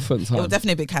a different time. It would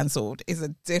definitely be cancelled. It's a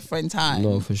different time.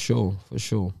 No, for sure.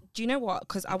 Do you know what?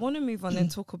 Because I want to move on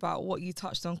and talk about what you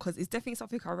touched on, because it's definitely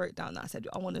something I wrote down that I said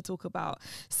I want to talk about.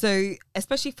 So,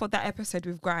 especially for that episode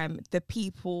with Graham, the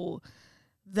people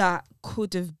that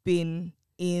could have been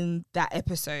in that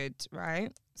episode,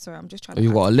 right? So I'm just trying to.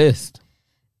 You got a list?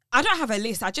 I don't have a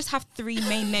list. I just have 3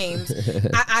 main names.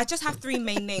 I just have 3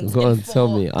 main names. Go and tell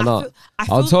me.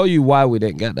 I'll tell you why we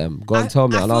didn't get them. Go and tell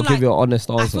me, and I'll give you an honest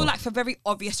answer. I feel like for very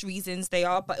obvious reasons they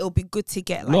are, but it'll be good to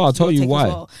get. Like, no, I'll tell you why.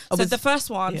 Well. So the first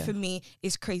one for me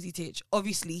is Crazy Titch.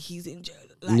 Obviously, he's in jail.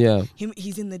 Like, yeah,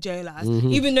 he's in the jail as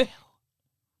Mm-hmm. even though.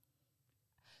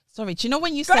 Sorry, do you know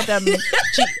when you said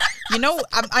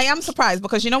I am surprised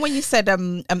because when you said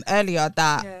earlier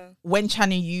that when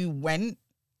Channel U went,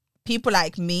 people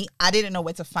like me, I didn't know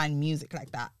where to find music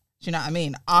like that. Do you know what I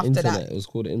mean? After internet. that, It was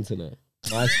called the internet.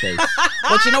 MySpace.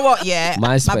 but you know what? Yeah,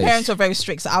 MySpace. my parents were very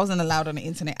strict, so I wasn't allowed on the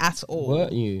internet at all.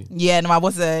 Weren't you? Yeah, no, I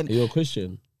wasn't. You're a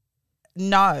Christian.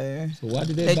 No. So why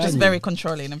did they They're ban just you? very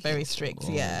controlling and very strict.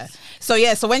 Oh. Yeah.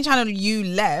 So when Channel U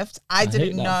left, I didn't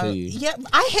hate that know. for you. Yeah,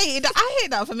 I hate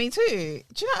that for me too. Do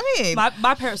you know what I mean?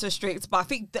 My parents are strict,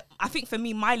 but I think for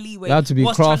me, my leeway. You have to be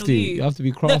was crafty. Channel U. You have to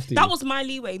be crafty. That was my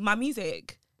leeway. My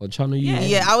music. Or Channel U.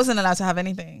 Yeah. I wasn't allowed to have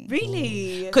anything.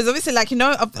 Really? Because obviously, like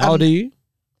How old are you?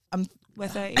 We're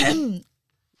 30.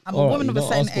 I'm All a right, woman of you a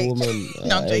don't certain ask a age. woman,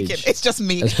 No, I'm joking. age. It's just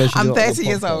me. Especially I'm not on 30 the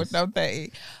years old. podcast. No, I'm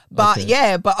 30. But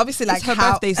Okay. but obviously, like It's her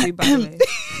how birthday soon, by the way.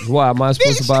 Why am I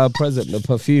supposed to buy a present? The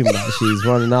perfume that she's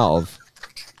running out of.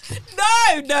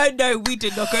 No, we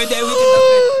did not go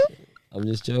there. I'm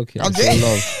just joking. I'm I'm still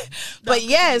love. But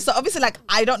yeah, so obviously, like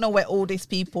I don't know where all these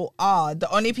people are. The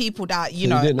only people that You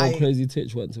didn't know Crazy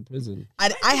Titch went to prison.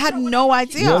 I had no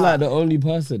idea. You're like the only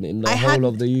person in the I whole had-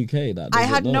 of the UK that I doesn't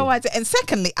had know. no idea. And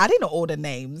secondly, I didn't know all the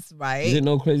names, right? You didn't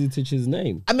know Crazy Titch's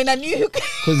name I mean, I knew who.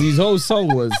 because his whole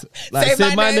song was like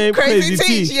Say my name, Crazy T.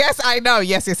 Teach. Yes, I know.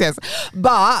 Yes.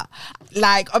 But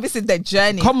like, obviously, the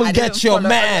journey. Come I and didn't get your follow-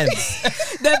 man.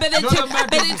 No, but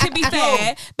then to be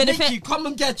fair, come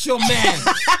and get your man.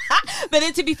 but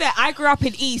then to be fair, I grew up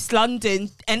in East London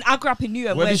and I grew up in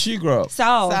Newham. Where did she grow up?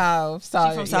 South.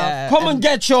 So from South. yeah. Come and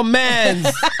get your man.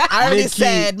 I already Nikki.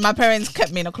 said my parents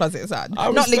kept me in a closet, son. I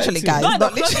Not respect literally, it. guys. No, Not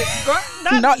the literally.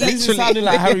 closet, Not This is literally. sounding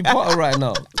like Harry Potter right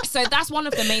now. So that's one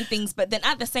of the main things. But then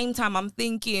at the same time, I'm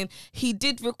thinking he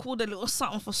did record a little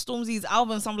something for Stormzy's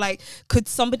album. So I'm like, could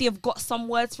somebody have got some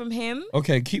words from him?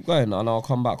 Okay, keep going and I'll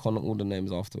come back on all the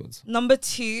names afterwards. Number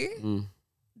 2,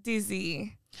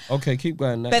 Dizzy. Okay, keep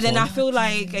going. Next But then one. I feel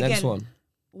like, Next again, one.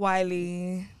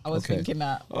 Wiley. I was Okay. thinking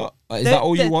that. Is that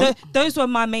all you want? Those were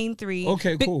my main 3.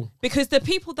 Okay, cool. Because the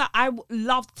people that I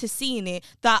loved to see in it,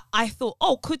 that I thought,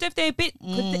 could they have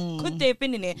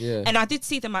been in it? Yeah. And I did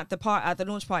see them at the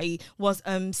launch party. Was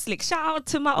Slick. Shout out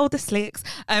to my older Slicks,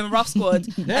 Rough Squad.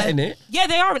 They're in it. Yeah,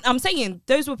 they are. I'm saying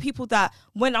those were people that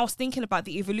when I was thinking about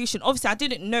the evolution, obviously I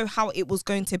didn't know how it was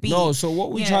going to be. No, so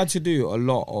what we Yeah. tried to do a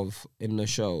lot of in the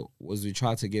show was we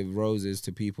tried to give roses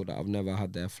to people that have never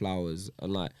had their flowers,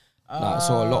 and like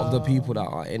so a lot of the people that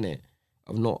are in it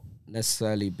have not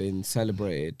necessarily been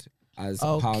celebrated as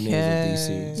pioneers of these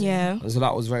scenes. Yeah. And so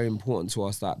that was very important to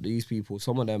us, that these people,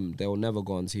 some of them, they'll never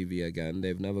go on TV again.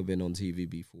 They've never been on TV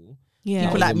before. Yeah. That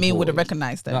People was like me would have important.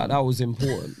 recognized them. That was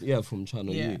important. Yeah, from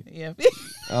Channel yeah, U.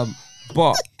 yeah.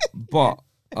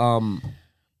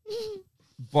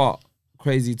 But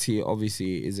Crazy T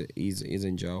obviously is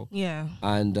in jail. Yeah.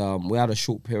 And we had a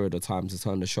short period of time to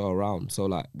turn the show around. So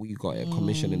like we got it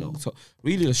commissioned in October.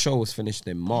 Really, the show was finished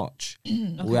in March.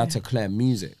 We had to clear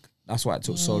music. That's why it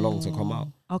took so long to come out.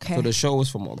 Okay. So the show was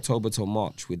from October till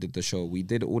March. We did the show. We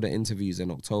did all the interviews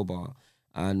in October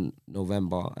and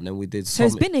November, and then we did. So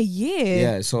it's been a year.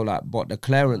 Yeah. So like, but the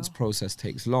clearance process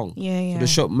takes long. Yeah. So the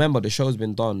show. Remember, the show's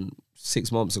been done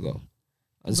 6 months ago.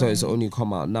 And so it's only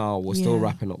come out now. We're still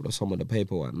wrapping up some of the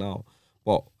paperwork now.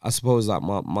 But I suppose that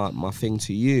my thing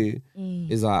to you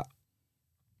is that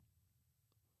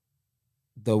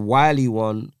the Wiley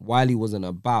one, Wiley wasn't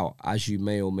about, as you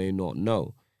may or may not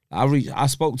know. I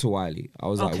spoke to Wiley. I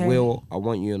was like, Will, I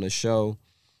want you on the show.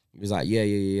 He was like,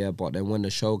 yeah. But then when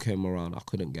the show came around, I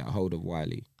couldn't get a hold of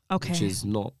Wiley. Okay. Which is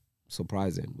not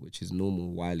surprising, which is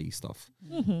normal Wiley stuff,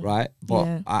 Mm-hmm. right? But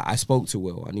Yeah. I spoke to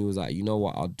Will and he was like, you know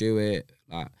what, I'll do it.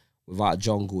 Like, without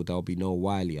jungle, there'll be no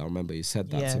Wiley. I remember he said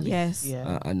that to me. Yes.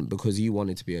 Yeah. And because he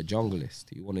wanted to be a junglist,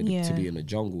 he wanted to Yeah. be in a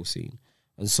jungle scene.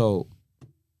 And so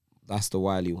that's the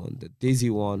Wiley one. The Dizzy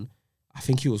one, I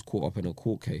think he was caught up in a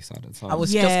court case at the time. I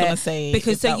was just gonna say,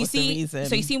 because if so that you was the see, reason.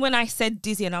 so you see when I said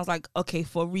Dizzy and I was like, okay,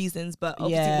 for reasons, but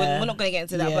obviously Yeah. we're not gonna get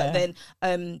into that. But Yeah.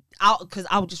 then because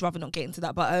I would just rather not get into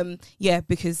that. But yeah,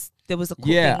 because there was a court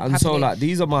Yeah, thing and so happening. like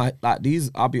these are my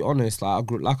these. I'll be honest,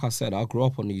 like I said, I grew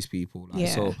up on these people. Like,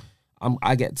 Yeah. So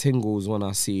I get tingles when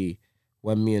I see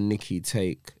when me and Nikki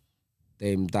take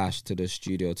Dame Dash to the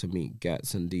studio to meet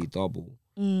Gets and D Double.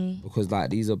 Because like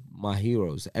these are my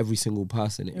heroes. Every single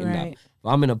person in that. Right.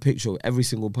 I'm in a picture of every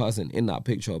single person in that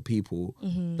picture of people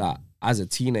Mm-hmm. that as a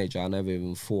teenager I never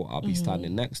even thought I'd be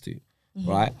standing next to.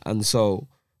 Right. And so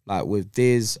like with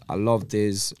Diz, I love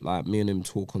Diz. Like me and him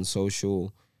talk on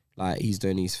social. Like he's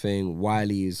doing his thing.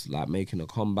 Wiley is like making a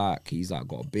comeback. He's like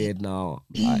got a beard now.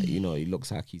 Like, you know, he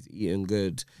looks like he's eating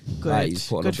good. Like he's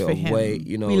putting Good a for bit of him. weight.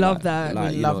 You know, We love like, that. Like,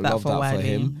 We you love know, that for Wiley.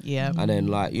 him. Yeah. And then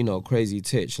like, you know, Crazy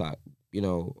Titch, like, you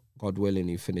know, God willing,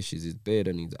 he finishes his beard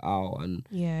and he's out and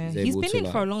Yeah, he's he's able been to, in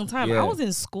like, for a long time. yeah. I was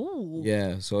in school.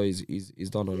 yeah, so he's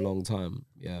done a long time.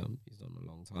 Yeah, he's done a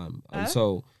long time. And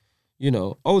so, you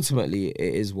know, ultimately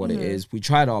it is what it is. We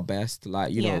tried our best.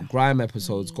 Like, you know, Grime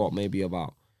episodes got maybe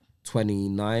about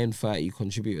 29, 30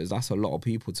 contributors. That's a lot of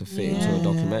people to fit into a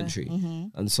documentary.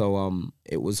 And so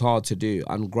it was hard to do.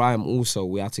 And Grime also,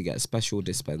 we had to get special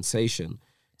dispensation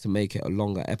to make it a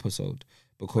longer episode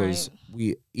because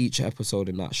each episode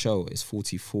in that show is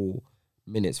 44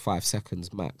 minutes 5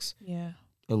 seconds max. Yeah.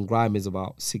 And Grime is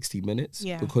about 60 minutes.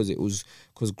 Yeah. Because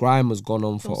Grime has gone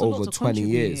on for was a lot over to 20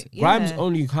 years. contribute. Grime's Yeah.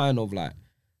 only kind of like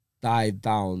died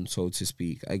down, so to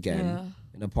speak, again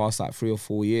in the past like 3 or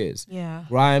 4 years. Yeah.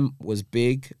 Grime was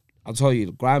big. I'll tell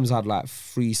you, Grime's had like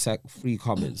three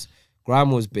comings.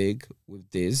 Grime was big with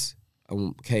Diz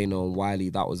and Kano and Wiley.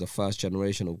 That was the first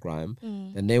generation of Grime.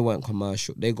 Then they went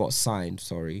commercial. They got signed,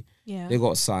 Yeah. They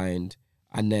got signed.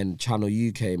 And then Channel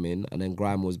U came in and then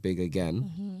Grime was big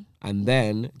again. And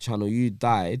then Channel U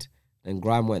died and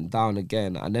Grime went down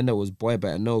again. And then there was Boy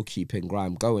Better Know keeping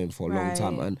Grime going for a long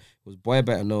time. And it was Boy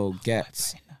Better Know,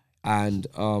 Gets,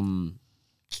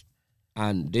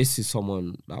 and this is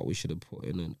someone that we should have put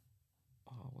in an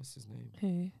what's his name?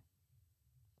 Who?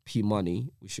 P Money.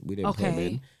 We didn't put him Okay.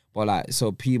 in. But like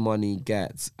so P Money,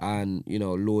 Gets, and you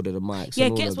know, Lord of the Mics. Yeah,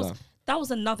 and all Gets of was that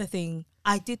was another thing.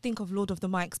 I did think of Lord of the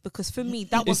Mics because for me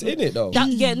that was It's in it though.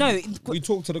 Yeah, no. We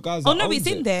talked to the guys. Oh that no, owns it's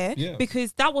in it. there Yeah.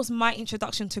 because that was my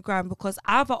introduction to Grime because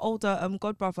I have an older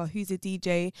godbrother who's a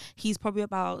DJ. He's probably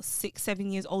about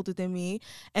 6-7 years older than me,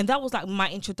 and that was like my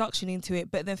introduction into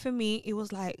it. But then for me, it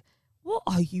was like, what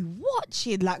are you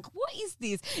watching? Like, what is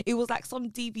this? It was like some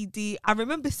DVD. I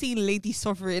remember seeing Lady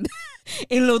Sovereign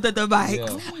in Lord of the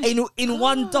Mics in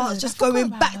one dance, just going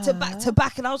back to back to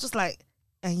back, and I was just like,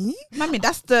 eh? Mammy,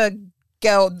 that's the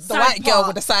girl, the Side white girl part.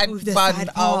 with the side With the bun. side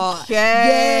part.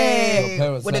 Okay. Your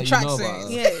parents With the let you know about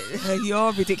tracksuit. us. Yeah,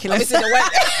 you're ridiculous. Obviously,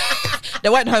 they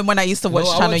went home when I used to watch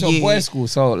I Channel went to a U. boys' school,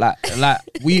 so like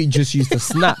we just used to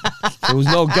snap. There was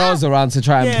no girls around to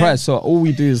try and press, so all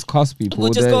we do is cuss people.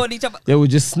 We'll just They- go on each other. They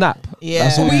would just snap. Yeah.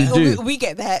 That's all we do. We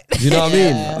get that. Do you know what I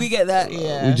mean? We get that.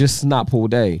 Yeah. We just snap all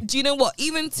day. Do you know what?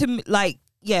 Even to me, like,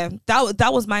 yeah,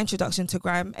 that was my introduction to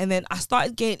Grime, and then I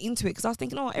started getting into it because I was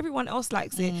thinking, oh, everyone else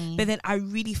likes it, but then I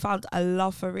really found a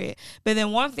love for it. But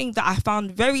then one thing that I found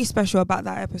very special about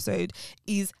that episode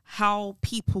is how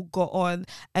people got on,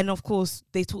 and of course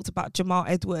they talked about Jamal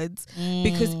Edwards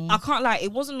because I can't lie,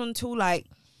 it wasn't until like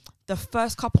the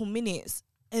first couple minutes,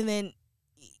 and then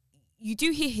you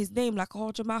do hear his name, like,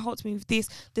 oh, Jamal helped me with this,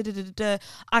 da da da da da.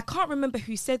 I can't remember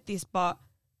who said this, but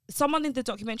someone in the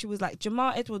documentary was like,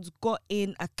 Jamal Edwards got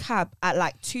in a cab at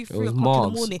like 2-3 o'clock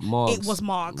in the morning. It was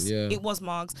Margs. Yeah. It was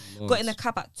Margs. Got in a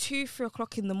cab at 2-3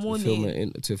 o'clock in the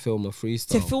morning To film a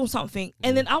freestyle. to film something.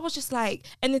 And then I was just like,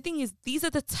 and the thing is, these are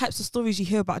the types of stories you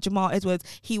hear about Jamal Edwards.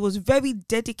 He was very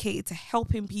dedicated to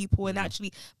helping people and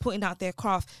actually putting out their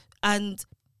craft. And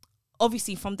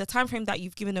obviously from the time frame that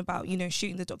you've given about, you know,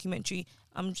 shooting the documentary,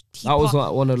 that was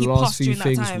like one of the last few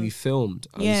things time. we filmed.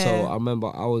 And Yeah. so I remember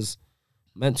I was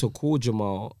meant to call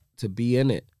Jamal to be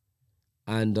in it.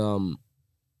 And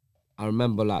I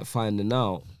remember like finding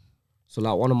out. So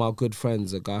like one of my good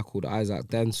friends, a guy called Isaac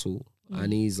Denzel,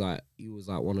 and he was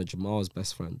like one of Jamal's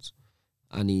best friends.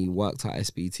 And he worked at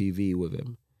SBTV with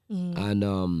him. And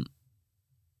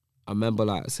I remember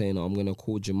like saying, I'm gonna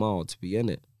call Jamal to be in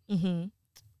it.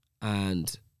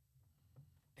 And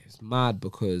it's mad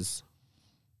because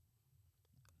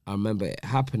I I remember it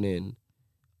happening.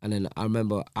 And then I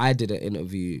remember I did an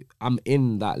interview. I'm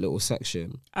in that little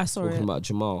section. I saw talking it. about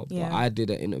Jamal. Yeah. But I did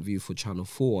an interview for Channel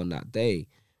 4 on that day.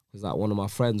 Because like one of my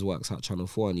friends works at Channel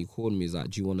 4 and he called me. He's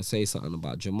like, do you want to say something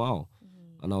about Jamal?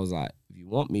 And I was like, if you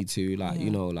want me to, like,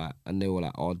 you know, like, and they were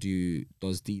like, oh,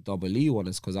 does DEE want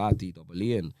us? Because I had DEE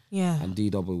in. Yeah. And DEE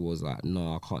was like,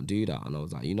 no, I can't do that. And I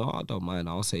was like, you know, I don't mind.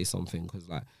 I'll say something. Because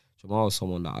like Jamal was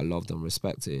someone that I loved and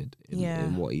respected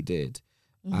in what he did.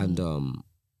 And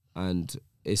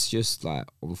it's just like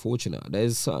unfortunate.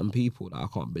 There's certain people that I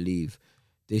can't believe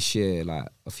this year, like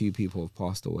a few people have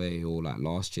passed away, or like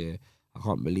last year, I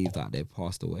can't believe that they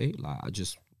passed away. Like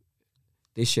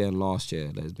this year and last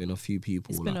year, there's been a few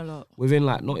people. It's been a lot. Within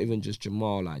like not even just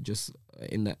Jamal, like just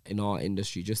in our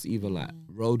industry, just even like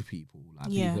road people, like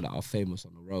people that are famous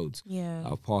on the roads, that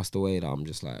have passed away. That I'm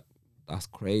just like, that's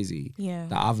crazy. Yeah.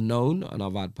 That I've known and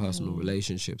I've had personal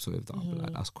relationships with. That I'll be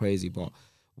like, that's crazy, but.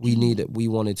 We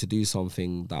wanted to do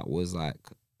something that was like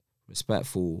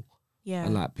respectful,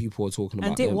 and like people were talking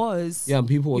about. And it was, and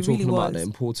people were talking about the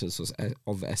importance of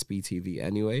SBTV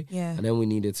anyway. Yeah, and then we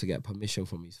needed to get permission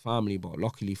from his family, but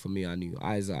luckily for me, I knew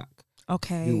Isaac.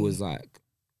 Okay, who was like,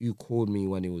 you called me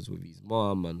when he was with his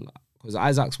mom, and because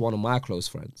Isaac's one of my close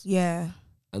friends. Yeah,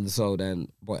 and so then,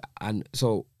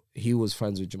 so he was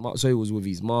friends with Jamal, so he was with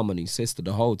his mom and his sister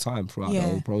the whole time throughout the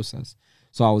whole process.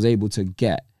 So I was able to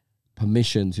get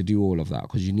permission to do all of that,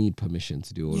 because you need permission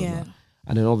to do all of that.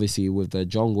 And then obviously with the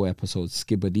jungle episode,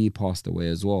 Skibber D passed away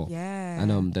as well. Yeah.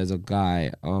 And there's a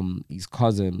guy, his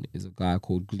cousin is a guy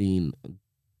called Glenn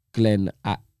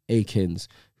Akins,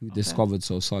 who discovered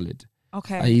So Solid.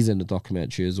 Okay. And he's in the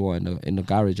documentary as well, in the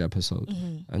garage episode.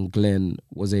 And Glenn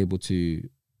was able to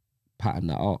pattern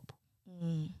that up.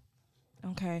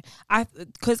 Okay,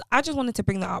 because I just wanted to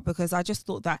bring that up because I just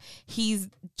thought that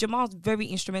Jamal's very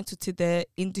instrumental to the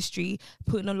industry,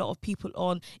 putting a lot of people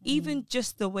on. Even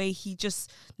just the way he just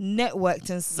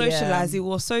networked and socialized, it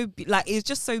was so it's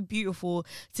just so beautiful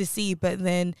to see. But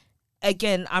then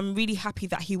again, I'm really happy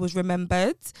that he was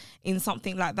remembered in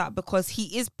something like that, because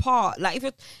he is part. Like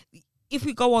if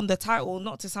we go on the title,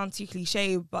 not to sound too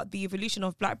cliche, but the evolution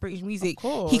of Black British music,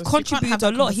 he contributed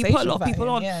a lot. He put a lot of people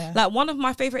on. Yeah. Like one of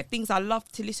my favorite things I love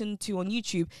to listen to on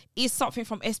YouTube is something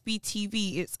from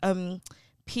SBTV. It's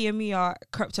Pia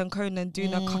Krypton Conan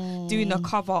doing a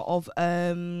cover of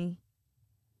No,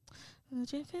 not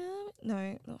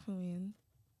Femi.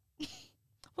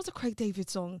 What's a Craig David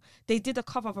song? They did a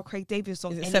cover of a Craig David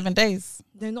song. Is it 7 Days?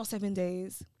 No, not 7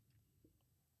 Days.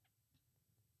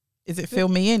 Is it Fill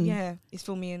Me In? Yeah, it's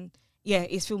Fill Me In. Yeah,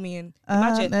 it's Fill Me In.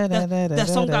 Imagine the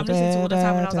song that I'm listening to all the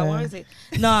time, and I was like, what is it?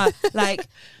 Nah, like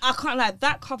I can't, like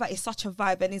that cover is such a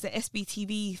vibe, and it's an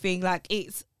SBTV thing. Like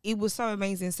it was so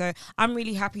amazing. So I'm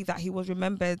really happy that he was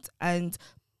remembered, and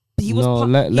he was part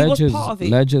of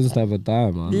it. Legends never die,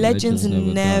 man. Legends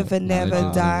never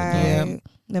die.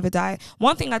 Never die.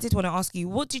 One thing I did want to ask you: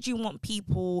 what did you want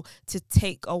people to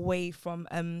take away from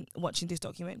watching this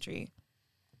documentary?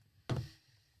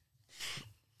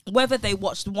 Whether they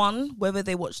watched one, whether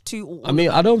they watched two, or I mean,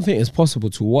 I don't think it's possible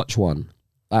to watch one,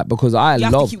 like, because I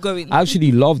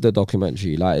actually love the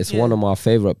documentary. Like, it's one of my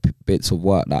favorite bits of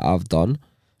work that I've done.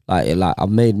 Like I've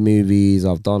made movies,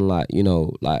 I've done like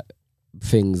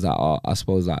things that are, I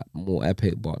suppose, like more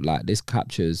epic, but like this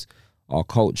captures our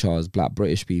culture as Black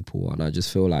British people, and I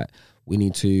just feel like we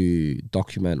need to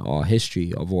document our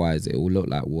history. Otherwise, it will look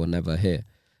like we'll never hear.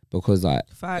 Because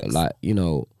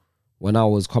when I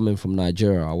was coming from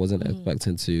Nigeria, I wasn't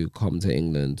expecting to come to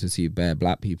England to see bare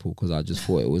Black people, because I just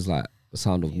thought it was like the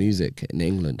sound of music in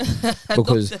England.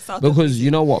 because you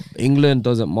know what, England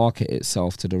doesn't market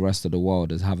itself to the rest of the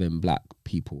world as having Black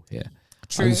people here.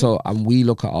 True. And we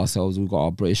look at ourselves, we've got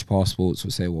our British passports, we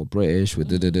say we're British, we're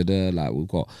like we've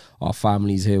got our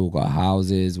families here, we've got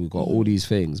houses, we've got all these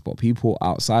things, but people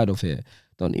outside of here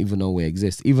don't even know we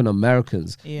exist. Even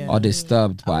Americans are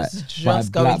disturbed by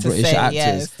Black British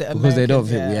actors because they don't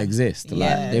think we exist.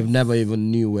 Like they've never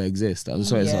even knew we exist, and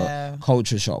so it's a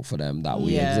culture shock for them that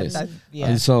we exist.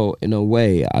 And so in a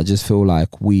way, I just feel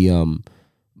like we,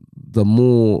 the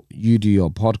more you do your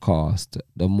podcast,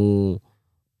 the more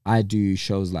I do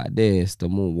shows like this, the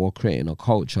more we're creating a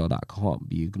culture that can't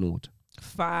be ignored.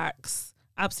 Facts.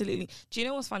 Absolutely. Do you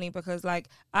know what's funny? Because like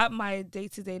at my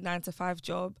day-to-day 9-to-5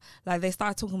 job, like they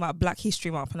started talking about Black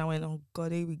History Month, and I went, oh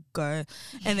God, here we go.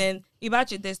 And then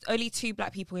imagine there's only 2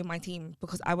 Black people in my team,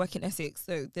 because I work in Essex,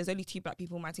 so there's only 2 Black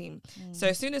people in my team. So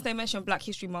as soon as they mentioned Black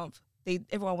History Month,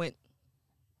 everyone went.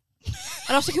 And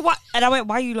I was thinking, what? And I went,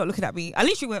 why are you not looking at me? I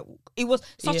literally went, it was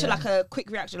such a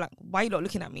quick reaction, like, why are you not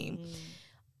looking at me?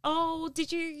 Oh,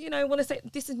 did you want to say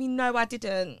this is me? No, I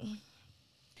didn't.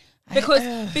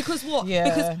 Because what? Yeah.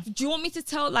 Because do you want me to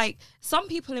tell, like, some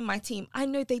people in my team, I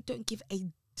know they don't give a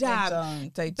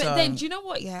damn. They But don't. then, do you know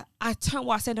what? Yeah, I turned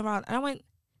what I said around and I went,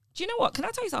 do you know what? Can I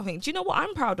tell you something? Do you know what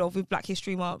I'm proud of with Black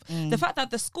History Month? The fact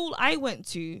that the school I went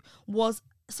to was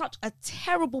such a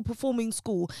terrible performing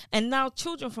school, and now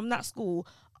children from that school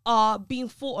are being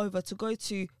fought over to go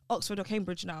to Oxford or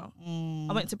Cambridge now.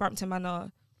 I went to Brampton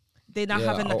Manor. They now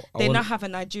have a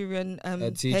Nigerian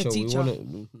teacher. head teacher. We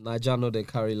want Nigerian, they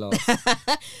carry last.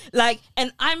 Like,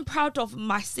 and I'm proud of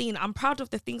my scene. I'm proud of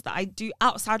the things that I do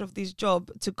outside of this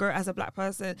job to grow as a Black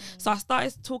person. So I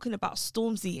started talking about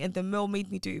Stormzy, and the Mel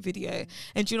made me do a video.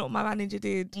 And do you know what my manager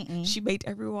did? She made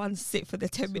everyone sit for the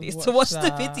 10 minutes to watch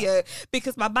the video,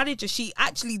 because my manager, she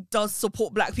actually does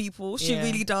support Black people. She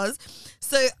really does.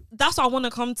 So that's what I want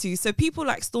to come to. So people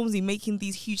like Stormzy making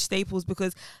these huge staples,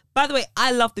 because, by the way,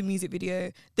 I love the music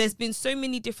video. There's been so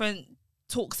many different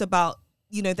talks about,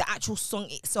 you know, the actual song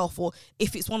itself, or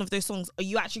if it's one of those songs, are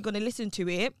you actually going to listen to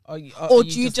it, or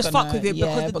do you just fuck with it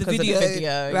because of the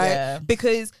video, right? Yeah.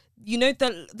 Because, you know,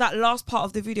 that last part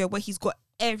of the video where he's got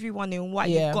everyone in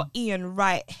white. You've got Ian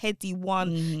Wright, Hedy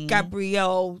One,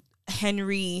 Gabrielle,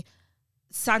 Henry,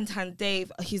 Santan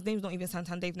Dave. His name's not even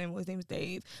Santan Dave no more. His name's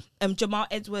Dave. Jamal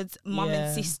Edwards' mum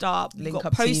and sister. You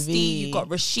got Posty. You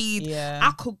got Rashid.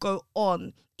 I could go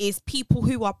on. Is people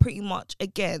who are pretty much,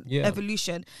 again,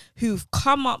 evolution, who've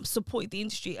come up, supported the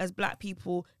industry as Black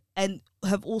people, and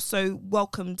have also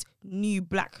welcomed new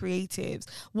Black creatives.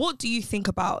 What do you think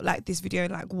about, like, this video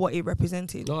and, like, what it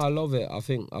represented? No, I love it. I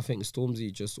think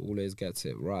Stormzy just always gets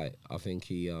it right. I think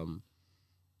he's a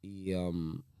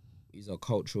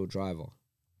cultural driver.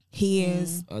 He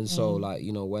is. And so, like,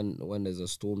 you know, when there's a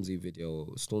Stormzy video,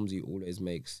 Stormzy always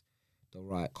makes the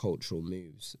right cultural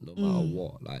moves, no matter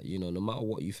what. Like, you know, no matter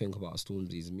what you think about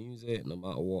Stormzy's music, no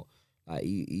matter what, like,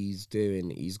 he's doing,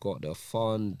 he's got the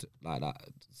fund, like that,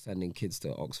 sending kids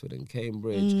to Oxford and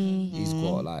Cambridge. He's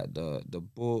got, like, the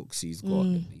books. He's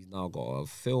now got a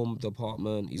film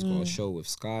department. He's got a show with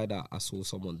Sky that I saw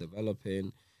someone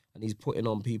developing. And he's putting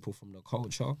on people from the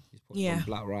culture. He's putting on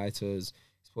Black writers.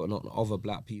 He's putting on other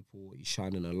Black people. He's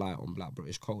shining a light on Black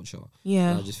British culture.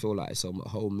 And I just feel like it's a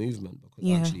whole movement,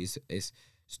 because actually it's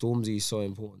Stormzy is so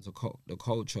important to the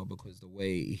culture, because the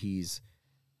way he's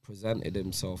presented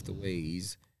himself, the way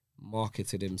he's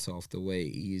marketed himself, the way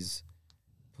he's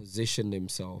positioned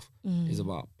himself is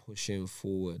about pushing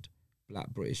forward Black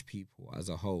British people as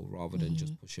a whole, rather than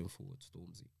just pushing forward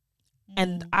Stormzy.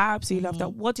 And I absolutely love that.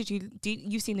 What did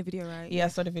you've seen the video, right? Yeah, I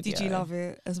saw the video. Did you love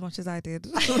it as much as I did? Do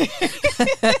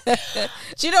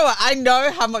you know what? I know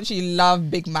how much you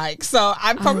love Big Mike, so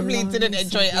I probably didn't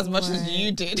enjoy it as much as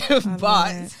you did.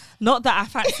 But not that I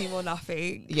fancy him or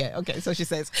nothing. Yeah, okay, so she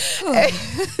says.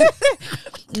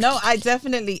 No, I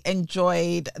definitely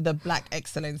enjoyed the Black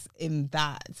excellence in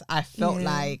that. I felt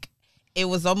like it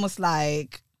was almost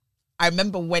like, I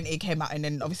remember when it came out, and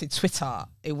then obviously Twitter,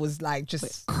 it was like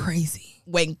just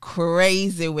went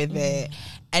crazy with it.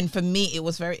 And for me, it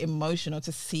was very emotional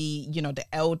to see, you know, the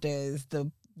elders,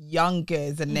 the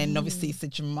youngers, and then obviously Sir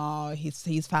Jamal,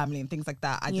 his family and things like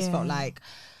that. I just felt like,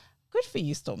 good for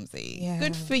you, Stormzy. Yeah.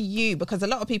 Good for you, because a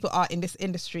lot of people are in this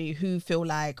industry who feel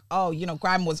like, oh, you know,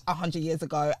 Grime was 100 years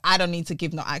ago. I don't need to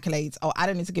give no accolades, or I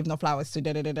don't need to give no flowers to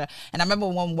da-da-da-da. And I remember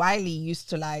when Wiley used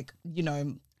to, like, you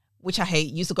know, which I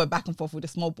hate, used to go back and forth with the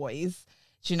small boys.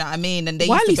 Do you know what I mean? And they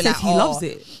Wiley used to be says like, he loves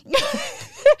it.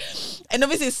 And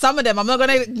obviously some of them, I'm not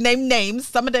going to name names,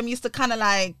 some of them used to kind of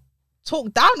like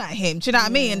talk down at him. Do you know what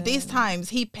I mean? And these times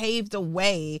he paved the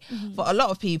way for a lot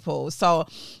of people. So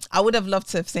I would have loved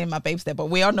to have seen my babes there,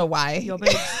 but we all know why. Your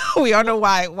babes. We all know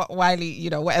why Wiley, you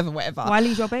know, whatever.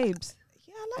 Wiley's your babes.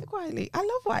 Yeah, I like Wiley. I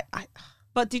love Wiley.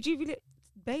 But did you really,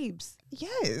 babes?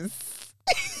 Yes.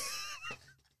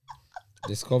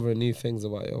 Discovering new things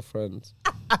about your friends.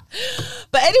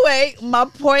 But anyway, my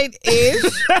point is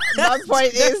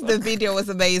the video was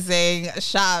amazing.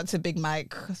 Shout out to Big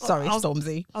Mike. Sorry,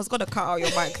 Stormzy. I was gonna cut out your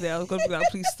mic there. I was gonna be like,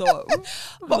 please stop.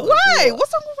 But why?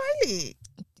 What's wrong with Wiley?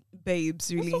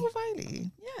 Babes, really. What's wrong with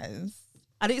Wiley? Yes.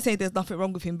 I didn't say there's nothing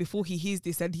wrong with him before he hears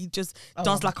this, and he just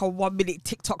does like a 1 minute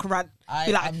TikTok rant.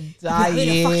 I'm dying. Who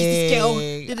the fuck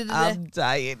is this girl? I'm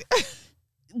dying.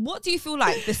 What do you feel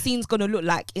like the scene's going to look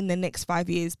like in the next 5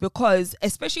 years? Because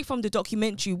especially from the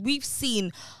documentary, we've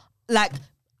seen, like,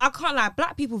 I can't lie,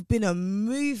 Black people have been a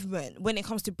movement when it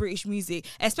comes to British music,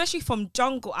 especially from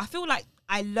Jungle. I feel like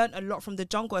I learned a lot from the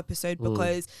Jungle episode,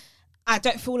 because I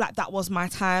don't feel like that was my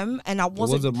time, and I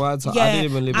wasn't. It wasn't my time. I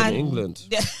didn't even live in England.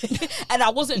 And I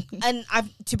wasn't, and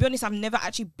to be honest, I've never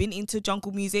actually been into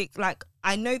jungle music. Like,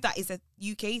 I know that is a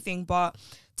UK thing, but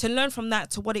to learn from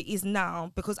that to what it is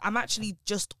now, because I'm actually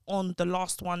just on the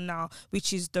last one now,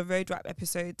 which is the road rap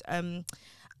episode. And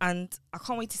I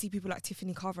can't wait to see people like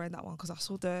Tiffany Carver in that one, because I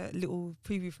saw the little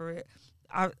preview for it.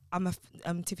 I'm a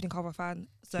Tiffany Carver fan.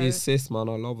 So she's sis, man.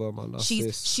 I love her, man. That's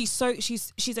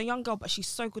she's a young girl, but she's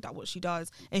so good at what she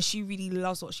does, and she really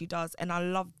loves what she does, and I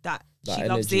love that she energy,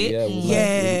 loves it.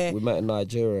 Yeah, we met in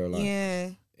Nigeria, like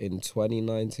in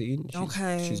 2019.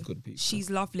 She's good people. She's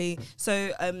lovely.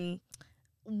 So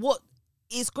what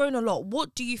it's grown a lot.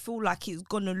 What do you feel like it's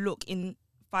gonna look in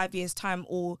 5 years' time,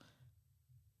 or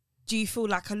do you feel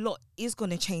like a lot is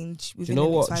gonna change within the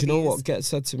next 5 years? Do you know what gets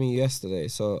said to me yesterday?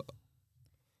 So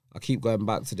I keep going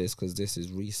back to this because this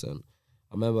is recent.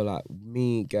 I remember like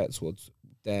me Gets was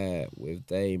there with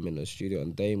Dame in the studio,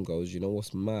 and Dame goes, you know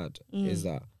what's mad is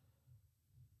that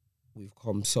we've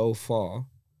come so far,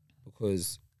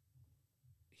 because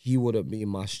he wouldn't be in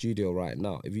my studio right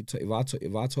now. If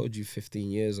I told you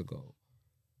 15 years ago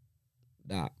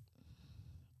that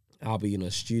I'll be in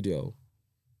a studio,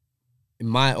 in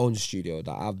my own studio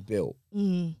that I've built,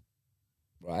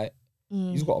 right?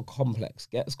 He's got a complex.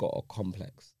 Get's got a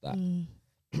complex that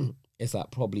it's like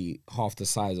probably half the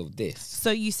size of this.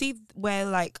 So you see where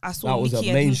like I saw that was Nicky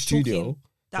a main studio.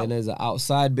 Then there's an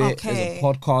outside bit. Okay. There's a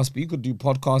podcast. But you could do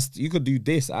podcast. You could do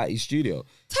this at his studio.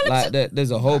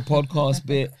 There's a whole podcast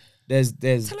bit. There's.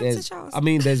 I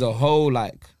mean, there's a whole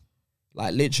like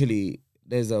literally.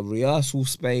 There's a rehearsal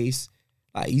space.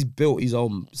 Like he's built his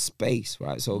own space,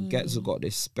 right? So Get's got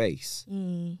this space.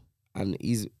 And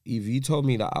if you told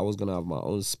me that I was gonna have my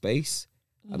own space,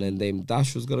 and then Dame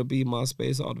Dash was gonna be my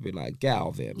space, I'd be like, get out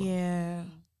of here, man. Yeah.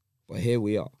 But here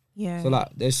we are. Yeah. So like,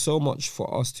 there's so much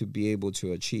for us to be able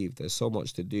to achieve. There's so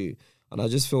much to do, and I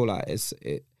just feel like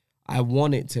I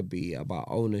want it to be about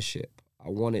ownership. I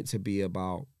want it to be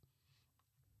about.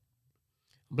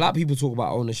 Black people talk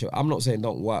about ownership. I'm not saying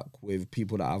don't work with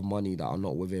people that have money that are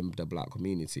not within the black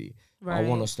community. Right. I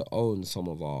want us to own some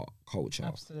of our culture.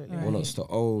 Absolutely. I want us to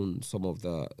own some of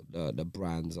the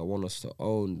brands. I want us to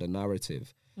own the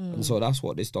narrative. And so that's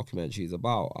what this documentary is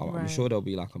about. I'm sure there'll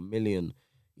be like 1 million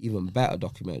even better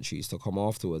documentaries to come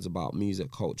afterwards about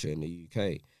music culture in the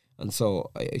UK. And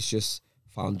so it's just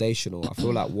foundational. I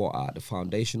feel like we're at the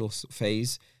foundational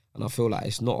phase, and I feel like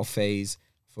it's not a phase.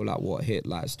 I feel like what hit,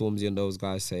 like Stormzy and those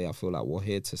guys say, I feel like we're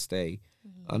here to stay.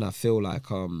 And I feel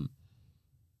like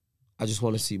I just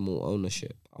want to see more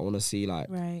ownership. I want to see like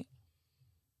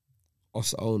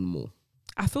us own more.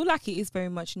 I feel like it is very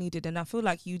much needed, and I feel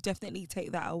like you definitely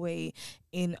take that away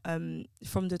in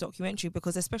from the documentary,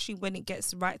 because especially when it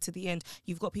gets right to the end,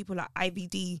 you've got people like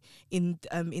IVD in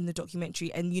the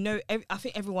documentary, and you know, I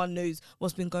think everyone knows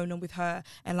what's been going on with her,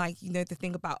 and like, you know, the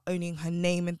thing about owning her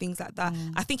name and things like that.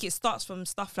 I think it starts from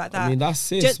stuff like that. I mean, that's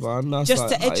sis, man. That's just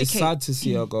like, to educate. It's sad to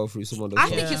see her go through some of the. I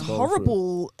think it's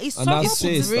horrible. It's so horrible.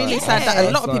 It's really sad that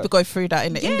a lot of people go through that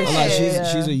in the industry. Like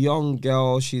she's a young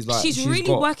girl. She's really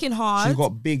working hard. She's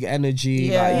got big energy.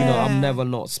 Like, you know, I'm never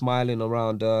not smiling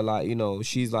around her. Like, you know,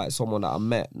 she's like someone that I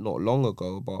met not long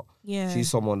ago, but she's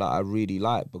someone that I really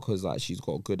like because like she's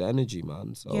got good energy,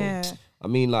 man. So I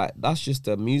mean, like, that's just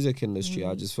the music industry.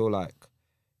 I just feel like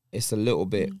it's a little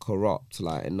bit corrupt,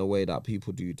 like in the way that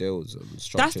people do deals and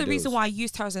structure. That's the reason why I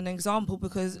used her as an example,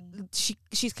 because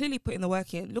she's clearly putting the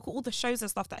work in. Look at all the shows and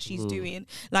stuff that she's doing.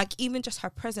 Like, even just her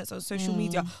presence on social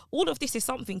media. All of this is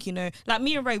something, you know. Like,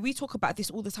 me and Ray, we talk about this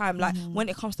all the time. Like, when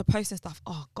it comes to posting stuff,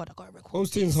 oh God, I gotta record.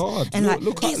 Posting's hard. And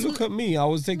look at me. I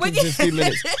was taking 15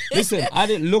 minutes. Listen, I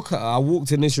didn't look at her. I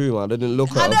walked in this room. I didn't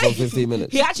look at her for 15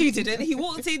 minutes. He actually didn't. He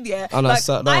walked in there. And like, I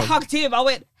sat down. I hugged him. I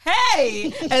went,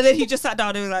 hey, and then he just sat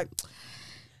down and was like,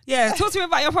 yeah, talk to me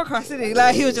about your podcast, didn't he?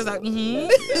 Like, he was just like,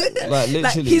 like, literally.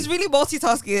 Like, he's really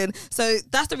multitasking. So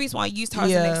that's the reason why I used her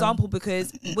as an example,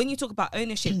 because when you talk about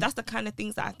ownership, that's the kind of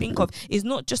things that I think of. It's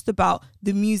not just about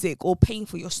the music or paying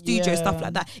for your studio, stuff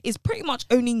like that. It's pretty much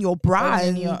owning your brand.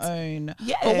 Owning your own.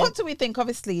 Yeah. But what do we think,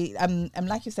 obviously,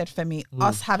 like you said, Femi,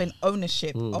 us having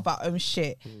ownership of our own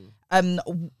shit,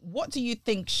 what do you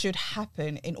think should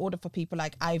happen in order for people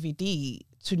like IVD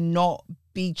to not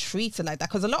be treated like that?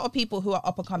 Because a lot of people who are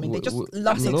up and coming, they just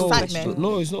love the excitement.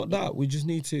 No, it's not that. We just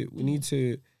need to. We need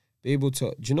to be able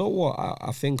to. Do you know what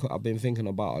I think I've been thinking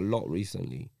about a lot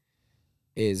recently?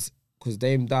 Is because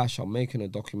Dame Dash, I'm making a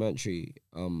documentary.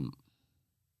 I'm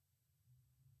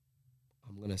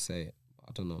gonna say it.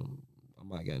 I don't know. I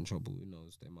might get in trouble. Who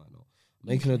knows? They might not. I'm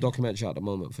making a documentary at the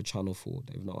moment for Channel 4.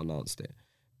 They've not announced it.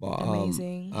 But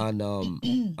amazing. And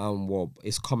well,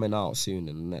 it's coming out soon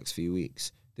in the next few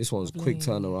weeks. This one's quick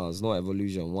turnaround. It's not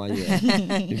evolution, 1 year.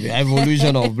 If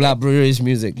evolution of black British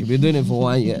music, you've been doing it for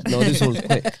 1 year. No, this one's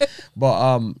quick.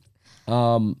 But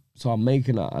So I'm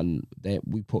making it, and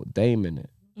we put Dame in it.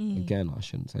 Again, I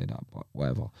shouldn't say that, but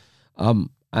whatever.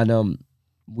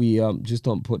 We just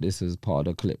don't put this as part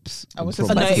of the clips. I was just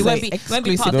No, about to it won't say be part of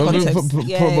the exclusive context.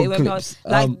 Yeah, it won't be part-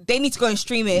 like they need to go and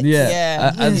stream it.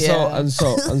 Yeah. And Yeah.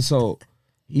 so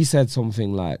he said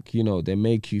something like, you know, they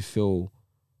make you feel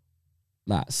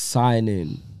like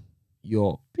signing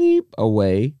your beep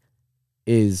away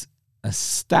is a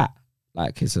stat,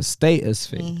 like it's a status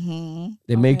thing.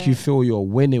 They make you feel you're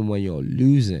winning when you're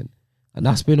losing, and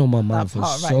that's been on my mind for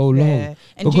part so right long. there.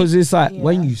 And Because it's like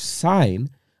when you sign,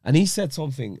 and he said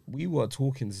something. We were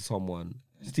talking to someone,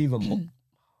 Stephen. I'm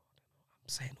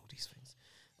saying all these things.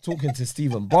 Talking to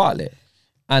Stephen Bartlett,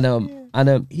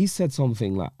 and he said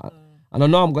something like, and I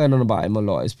know I'm going on about him a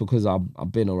lot. It's because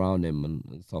I've been around him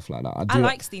and stuff like that. I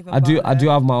like Stephen I do Bartlett.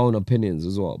 have my own opinions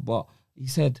as well. But he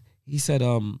said,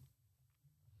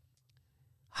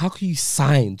 how can you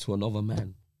sign to another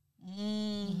man?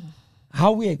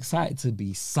 How are we excited to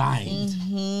be signed?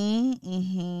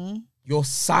 You're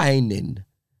signing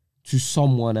to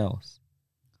someone else.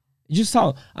 It just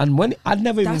sound, and when I'd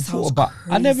never even thought about,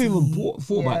 I never even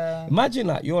thought about. Imagine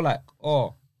like you're like,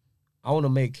 oh, I want to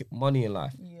make money in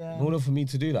life. Yeah. In order for me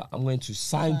to do that, I'm going to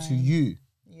sign to you.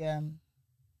 Yeah.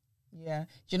 Do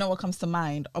you know what comes to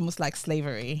mind? Almost like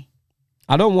slavery.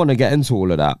 I don't want to get into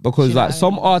all of that because Do you know like what I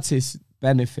some mean? artists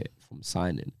benefit from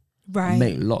signing, Right. and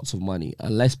make lots of money,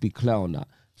 and let's be clear on that.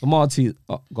 Some artists,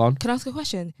 gone. Can I ask a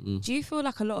question? Do you feel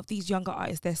like a lot of these younger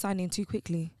artists, they're signing too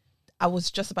quickly? I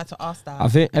was just about to ask that. I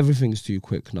think everything's too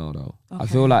quick now, though. I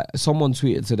feel like someone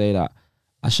tweeted today that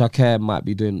Ashake might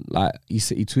be doing, like, he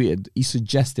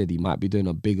suggested he might be doing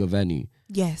a bigger venue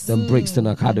Yes. than Brixton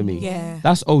Academy. Yeah.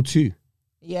 That's O2.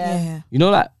 Yeah. You know,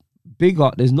 like, bigger,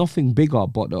 there's nothing bigger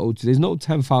but the O2. There's no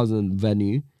 10,000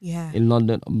 venue Yeah. in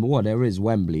London. Well, there is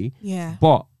Wembley. Yeah.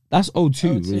 But that's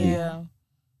O2, really. Yeah.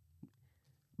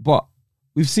 But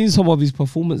we've seen some of his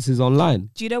performances online.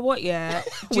 Do you know what? Yeah. Do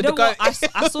you With know the goat. what?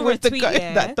 I saw a With the tweet. goat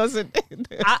Yeah. that doesn't.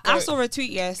 I saw a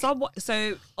tweet. Yeah.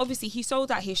 So obviously he sold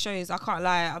out his shows. I can't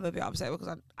lie. I'm a bit upset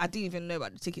because I didn't even know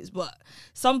about the tickets. But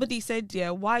somebody said,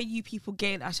 yeah, why are you people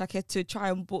getting Ashake to try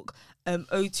and book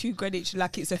O2 Greenwich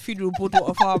like it's a funeral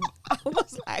boardwalk farm? I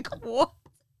was like, what?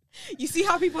 You see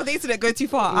how people on the internet go too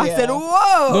far? I said,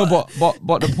 whoa. No,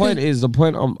 but the point is,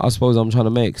 I suppose I'm trying to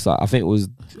make is like, I think it was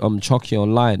Chucky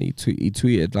online. He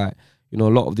tweeted like, you know,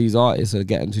 a lot of these artists are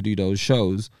getting to do those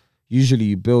shows. Usually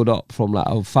you build up from like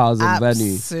 1,000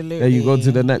 venues. Absolutely. Then you go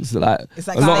to the next, like, It's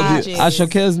like a lot of stages.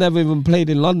 Ashake's never even played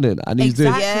in London, and he's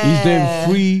doing Yeah.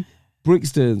 3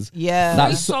 Brixtons. Yeah.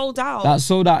 He sold out. That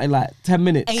sold out in like 10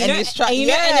 minutes. And you And know, it's try- and you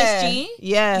know yeah. NSG?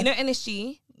 Yeah. You know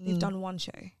NSG? They've done one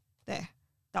show there.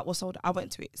 That was sold out. I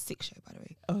went to it. 6 show, by the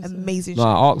way. Amazing No, show.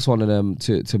 I asked one of them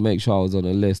to make sure I was on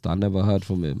the list. I never heard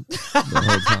from him the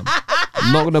whole time.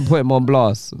 I'm not gonna put him on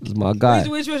blast. It's my guy.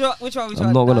 Which one?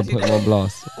 I'm not gonna put him on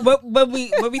blast. When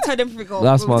we turn everything off.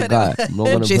 That's when we my turn guy. everything- I'm not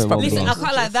gonna put him on probably Listen, I blast.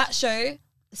 can't like that show.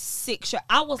 6 show.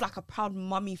 I was like a proud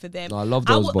mummy for them. No, I love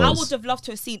those I boys. would have loved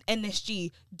to have seen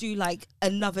NSG do like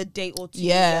another day or 2.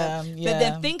 Yeah, But yeah.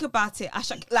 then think about it.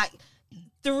 Like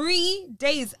 3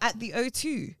 days at the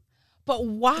O2. But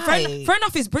why? Fair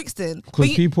enough, it's Brixton.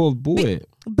 Because people bought it.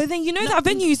 But then you know that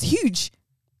venue is huge.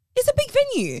 It's a big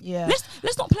venue. Yeah.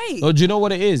 Let's not play. No, do you know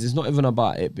what it is? It's not even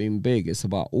about it being big. It's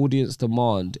about audience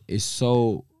demand is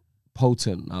so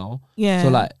potent now. Yeah. So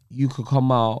like you could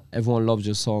come out, everyone loves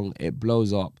your song, it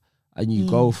blows up, and you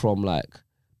go from like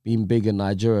being big in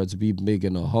Nigeria to being big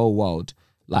in the whole world,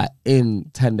 like in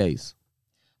 10 days.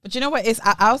 But you know what?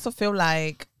 I also feel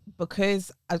like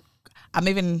because I'm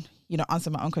even, you know,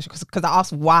 answering my own question because I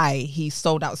asked why he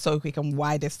sold out so quick and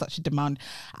why there's such a demand.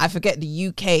 I forget the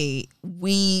UK.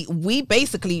 We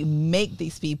basically make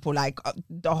these people like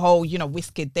the whole, you know,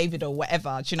 Wizkid, David or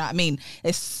whatever. Do you know what I mean?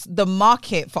 It's the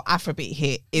market for Afrobeat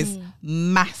here is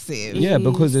massive. Yeah,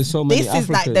 because there's so many This Africans. is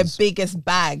like the biggest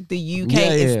bag. The UK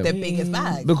is the biggest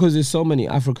bag. Because there's so many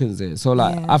Africans there. So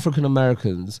like Yeah. African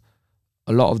Americans,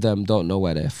 a lot of them don't know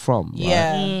where they're from. Right?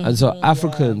 Yeah. And so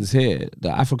Africans here, the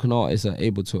African artists are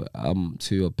able to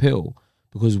appeal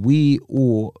because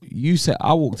you said,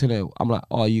 I walked in there, I'm like,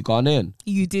 oh, you Ghanaian?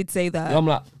 You did say that. I'm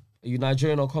like, are you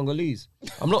Nigerian or Congolese?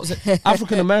 I'm not saying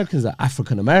African Americans are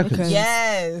African Americans.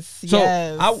 Yes. So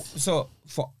yes. so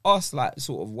for us, like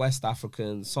sort of West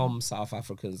Africans, some South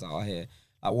Africans that are here,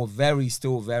 like we're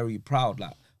still very proud.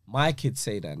 Like my kids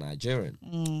say they're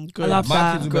Nigerian. Good. I love My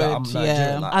that. kids will be like, I'm Good, Nigerian.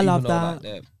 yeah. Like, I love even though, that. like,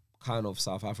 they're kind of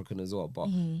South African as well,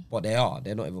 but they are.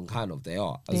 They're not even kind of. They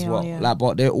are as They are, well. yeah. Like,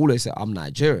 but they always say I'm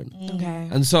Nigerian. Okay.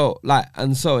 And so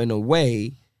in a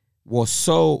way, we're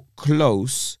so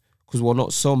close because we're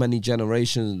not so many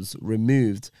generations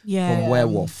removed Yeah. from where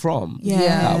we're from. Yeah.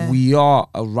 That we are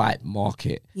a right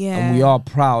market. Yeah. And we are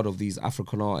proud of these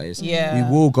African artists. Yeah. We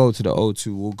will go to the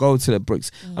O2, we'll go to the Bricks.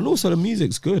 And also the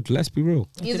music's good, let's be real.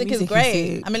 Music is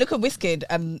great. I mean, look at Wizkid,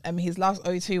 his last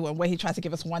O2 one where he tried to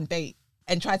give us one date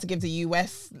and tried to give the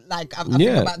US like I think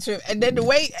about two, and then the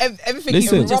way everything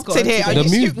Listen, he erupted here.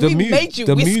 We made you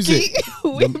whiskey.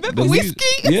 Remember whiskey?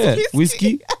 Yeah,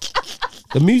 whiskey.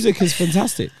 The music is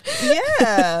fantastic.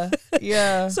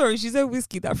 Yeah. Sorry, she said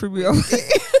whiskey. That threw me off.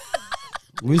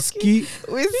 Whiskey.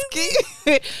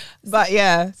 But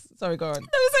yeah, sorry, go on. No,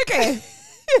 it's okay.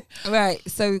 Right,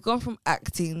 so we've gone from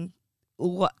acting.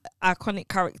 What iconic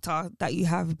character that you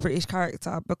have, British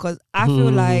character? Because I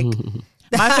feel like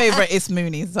my favorite is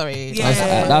Mooney. Sorry,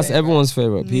 that's everyone's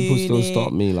favorite. People still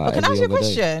stop me like. Can I ask you a every other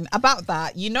question about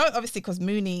that? You know, obviously, because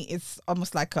Mooney is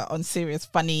almost like a on serious,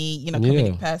 funny,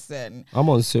 comedic person. I'm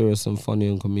on serious and funny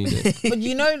and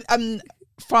comedic.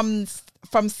 But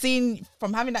from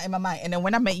having that in my mind, and then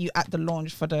when I met you at the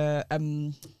launch for the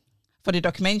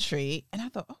documentary, and I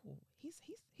thought, oh,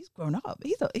 he's grown up.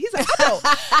 He's an adult.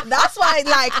 That's why,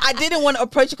 like, I didn't want to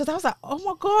approach you because I was like, oh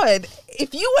my god,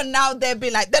 if you were now there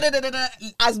being like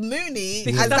as Mooney,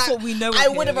 because that's what we know. I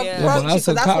would have approached you because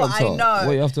that's what I know.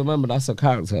 Well, you have to remember that's a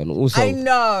character, and also I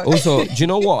know. Also, do you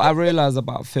know what I realized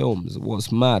about films?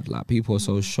 What's mad? Like people are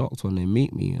so shocked when they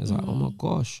meet me. It's like, oh my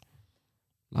gosh.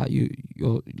 Like you're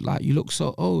like you look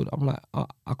so old. I'm like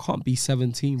I can't be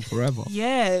 17 forever.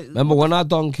 Yeah. Remember when I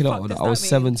done Kid Out, I was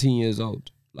 17 years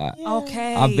old. Like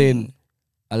okay, I've been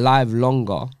alive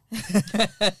longer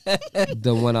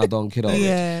than when I done Kid Out.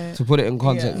 Yeah. To put it in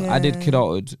context, Yeah. I did Kid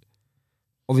Out.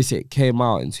 Obviously, it came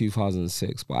out in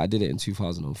 2006, but I did it in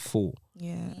 2004.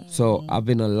 Yeah. So I've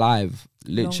been alive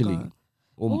literally.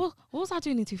 What was I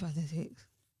doing in 2006?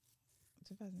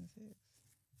 2006.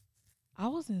 I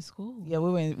was in school. Yeah,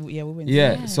 we went.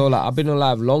 Yeah, so like I've been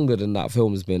alive longer than that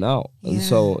film's been out, and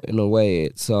so in a way,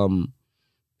 it's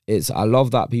I love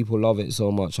that people love it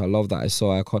so much. I love that it's so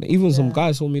iconic. Even some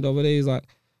guy saw me the other day. He's like,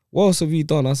 "What else have you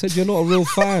done?" I said, "You're not a real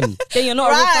fan." Then you're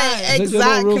not a real fan.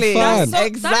 Exactly. Exactly.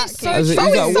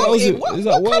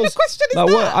 What kind of question is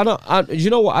that? You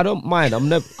know what? I don't mind. I'm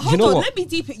never. Hold on, let me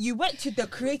deep it. You went to the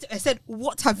creator and said,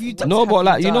 "What have you done?" No, but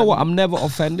like you know what? I'm never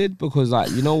offended because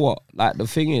like you know what? Like the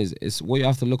thing is, it's what you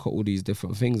have to look at all these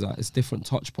different things. Like it's different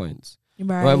touch points.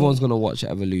 Right. Not everyone's gonna watch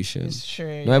Evolution. It's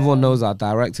true. Not everyone knows I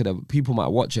directed it. People might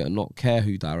watch it and not care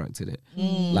who directed it.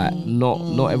 Like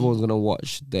not everyone's gonna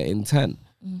watch The Intent.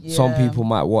 Some people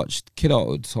might watch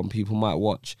Kiddo. Some people might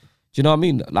watch. Do you know what I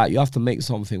mean? Like you have to make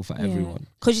something for everyone.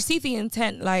 Because you see The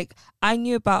Intent. Like I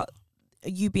knew about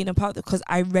you being a part of it because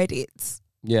I read it.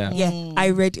 Yeah. I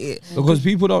read it because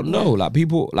people don't know. Like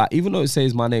people, like even though it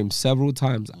says my name several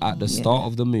times at the start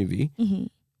of the movie.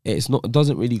 It's not. It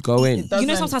doesn't really go in. You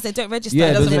know, sometimes they don't register.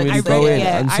 Yeah, it doesn't really go in.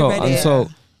 Yeah, and so,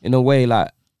 in a way, like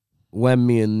when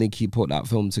me and Nikki put that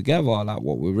film together, like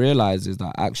what we realized is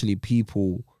that actually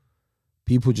people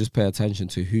just pay attention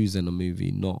to who's in the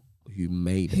movie, not who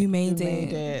made it. Who made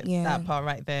it? Yeah, that part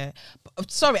right there. But,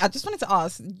 sorry, I just wanted to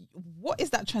ask, what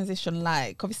is that transition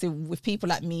like? Obviously, with people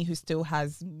like me who still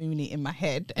has Mooney in my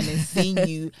head, and then seeing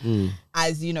you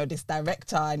as this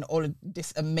director and all of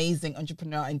this amazing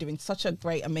entrepreneur and doing such a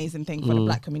great, amazing thing for the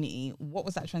Black community. What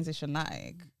was that transition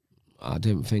like? I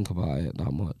didn't think about it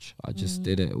that much. I just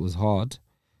did it. It was hard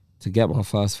to get my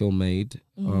first film made.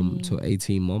 To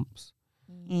 18 months.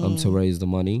 To raise the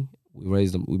money.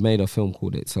 We made a film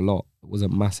called It's a Lot. It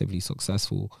wasn't massively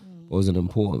successful. It was an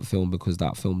important film because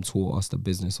that film taught us the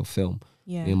business of film.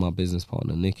 Me and my business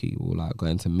partner Nikki were like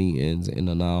going to meetings in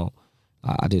and out.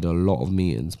 I did a lot of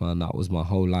meetings, man. That was my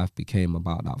whole life became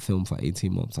about that film for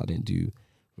 18 months. I didn't do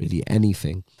really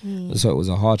anything. And so it was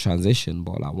a hard transition,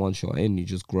 but like once you're in, you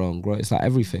just grow and grow. It's like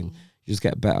everything. You just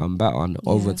get better and better. And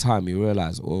over time you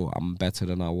realize, oh, I'm better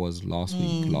than I was last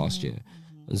week, last year.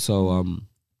 And so,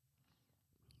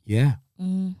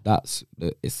 that's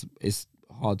it's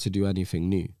hard to do anything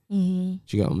new. Do you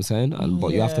get what I'm saying? And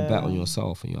but you have to bet on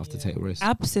yourself and you have to take risks.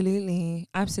 Absolutely.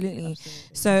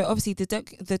 So obviously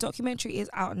the documentary is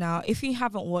out now. If you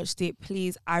haven't watched it,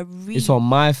 please, it's on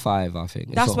My 5, I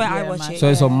think. That's where I watch it. So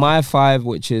it's on My 5,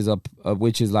 which is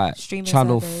like streaming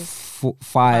Channel service.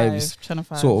 5's Channel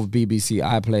 5. sort of BBC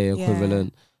iPlayer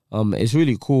equivalent. It's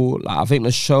really cool. Like I think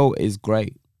the show is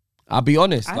great. I'll be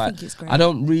honest. I think it's great. I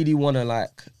don't really want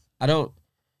to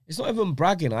it's not even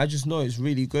bragging. I just know it's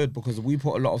really good because we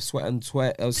put a lot of sweat and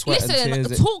tears.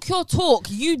 Talk your talk.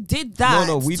 You did that.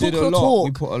 No, we did a lot.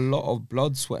 We put a lot of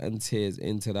blood, sweat and tears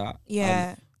into that.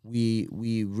 Yeah.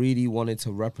 We really wanted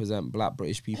to represent Black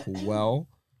British people well.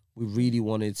 We really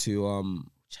wanted to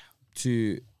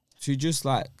to just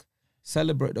like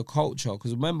celebrate the culture.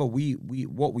 Because remember, we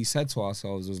what we said to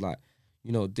ourselves was like,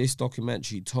 you know, this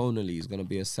documentary tonally is going to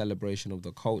be a celebration of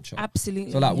the culture.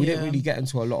 Absolutely. So like we didn't really get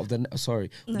into a lot of the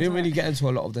get into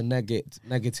a lot of the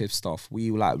negative stuff.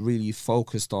 We like really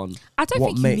focused on. I don't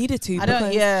think you needed to.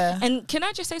 And can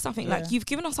I just say something? Yeah. Like, you've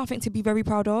given us something to be very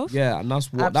proud of. Yeah, and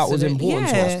that's what that was important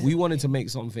to us. We wanted to make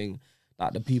something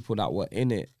that the people that were in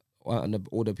it and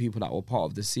all the people that were part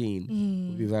of the scene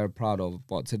would be very proud of.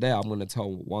 But today I'm going to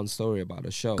tell one story about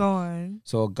the show. Go on.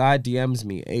 So a guy DMs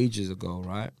me ages ago,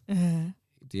 right? He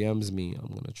DMs me. I'm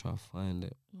going to try to find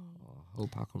it. I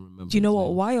hope I can remember. Do you know what?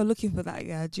 name. While you're looking for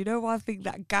that, do you know one thing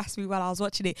that gassed me while I was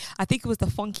watching it? I think it was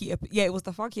the funky. It was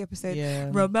the funky episode. Yeah.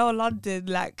 Romel London,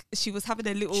 like, she was having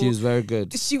a little. She was very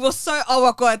good. She was so. Oh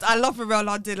my god, I love Romel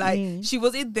London. Like, she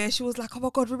was in there. She was like, oh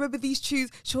my god, remember these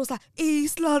tunes? She was like,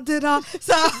 East Londoner.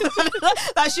 So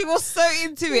like, she was so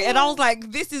into it, and I was like,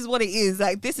 this is what it is.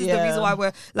 Like, this is the reason why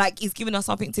we're like, he's giving us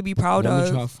something to be proud of. Let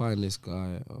me try to find this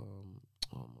guy. Oh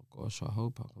my gosh, I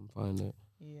hope I can find it.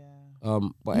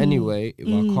 But anyway, if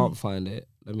I can't find it,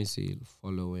 let me see.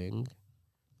 Following,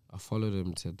 I followed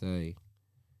him today.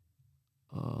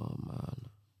 Oh man,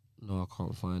 no, I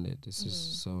can't find it. This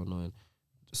is so annoying.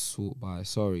 Just sort by.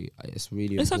 Sorry, it's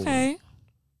really. It's important. okay.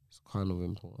 It's kind of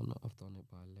important. I've done it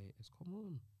by latest. Come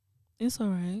on. It's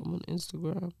alright. I'm on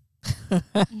Instagram.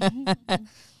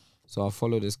 So I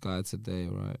followed this guy today,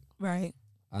 right? Right.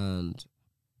 And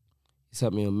he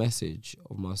sent me a message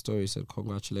of my story. He said,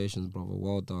 "Congratulations, brother.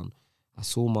 Well done. I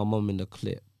saw my mum in the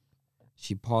clip.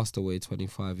 She passed away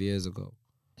 25 years ago.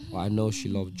 But I know she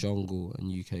loved jungle and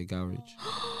UK garage."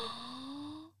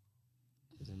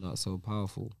 Isn't that so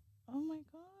powerful? Oh my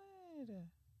god.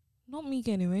 Not me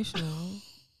getting emotional.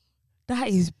 That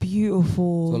is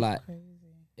beautiful. So like,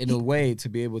 in a way, to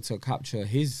be able to capture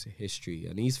his history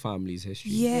and his family's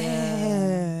history.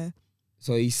 Yeah.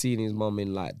 So he's seen his mum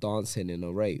in like dancing in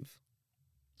a rave.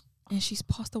 And she's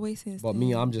passed away since But then.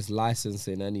 me, I'm just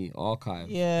licensing any archive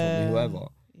from whoever.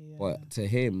 But to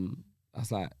him,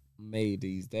 that's like made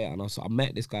he's there. And I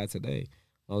met this guy today.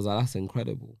 I was like, that's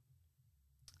incredible.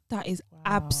 That is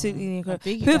absolutely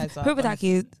incredible. Whoever that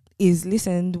is,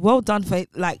 listen, well done for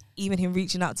like even him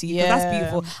reaching out to you. That's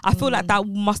beautiful. I feel like that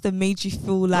must have made you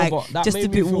feel like just a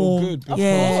bit warm. Good.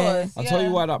 I'll tell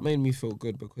you why that made me feel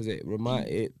good, because it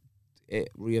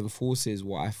reinforces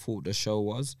what I thought the show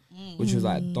was, which was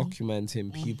like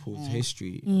documenting people's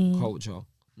history, culture,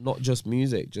 not just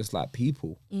music, just like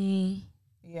people.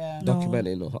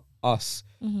 Documenting us.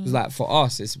 Because like for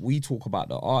us, we talk about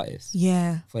the artist.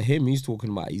 Yeah. For him, he's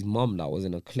talking about his mum that was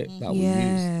in a clip that we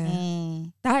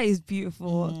used. That is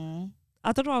beautiful.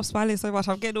 I don't know why I'm smiling so much.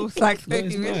 I'm getting all like no,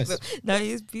 it's nice. No,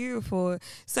 it's beautiful.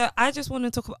 So I just want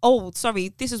to talk about,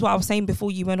 this is what I was saying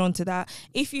before you went on to that.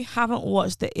 If you haven't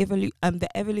watched the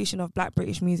evolution of Black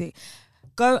British music,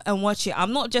 go and watch it.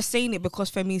 I'm not just saying it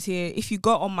because Femi's here. If you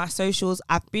go on my socials,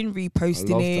 I've been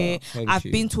reposting it. I've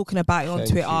been talking about it on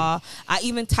Twitter. I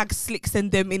even tagged Slicks and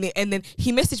them in it. And then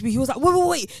he messaged me. He was like,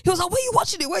 wait. He was like, where are you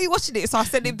watching it? Where are you watching it? So I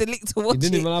sent him the link to watch it. He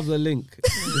didn't even have the link.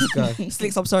 This guy.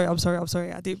 Slicks, I'm sorry. I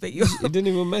didn't bet you. He didn't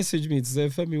even message me to say,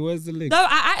 Femi, where's the link? No,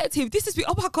 I added him.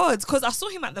 Oh my God. Because I saw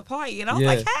him at the party and I was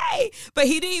like, hey. But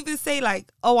he didn't even say like,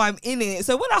 oh, I'm in it.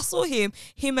 So when I saw him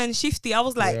and Shifty, I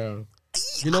was like,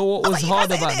 you know what was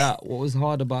hard about that? What was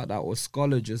hard about that was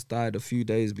Scholar just died a few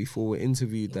days before we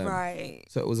interviewed them. Right.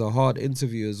 So it was a hard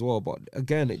interview as well. But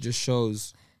again, it just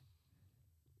shows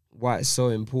why it's so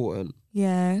important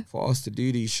for us to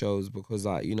do these shows, because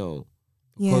like, you know,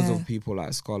 because of people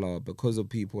like Scholar, because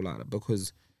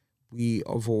we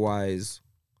otherwise,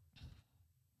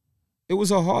 it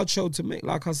was a hard show to make.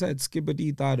 Like I said,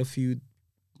 Skibbity died a few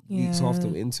weeks after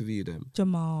we interviewed him.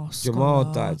 Jamal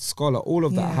died, Scholar, all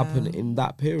of that happened in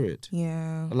that period.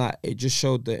 Yeah. And like, it just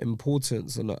showed the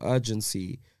importance and the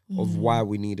urgency of why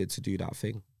we needed to do that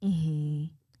thing.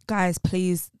 Guys,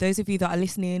 please, those of you that are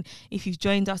listening, if you've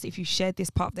joined us, if you shared this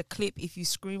part of the clip, if you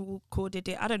screen recorded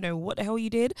it, I don't know what the hell you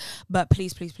did, but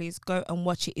please go and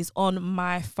watch it. It's on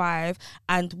My5.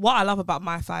 And what I love about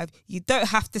My5, you don't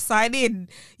have to sign in.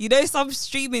 You know, some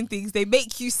streaming things, they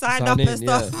make you sign up and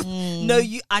stuff. No,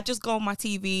 I just go on my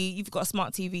TV. You've got a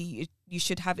smart TV. You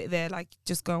should have it there. Like,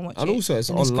 just go and watch it. And also, it's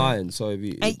online. So if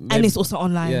you and it's also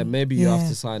online. Yeah, maybe you have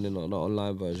to sign in on the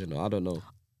online version. I don't know.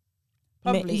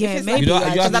 Probably. Maybe.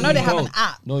 Because I know they have an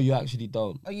app. No, you actually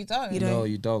don't. Oh, you don't? No,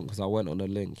 you don't, because I went on the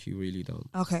link. You really don't.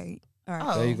 Okay. All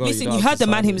right. There you go. Listen, you heard the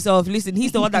man himself. Listen,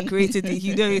 he's the one that created it.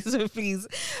 You know it, so please.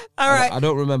 All right. I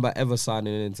don't remember ever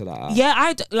signing into that app.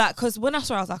 Yeah, because when I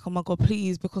saw it, I was like, oh my God,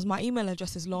 please, because my email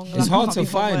address is long. It's hard to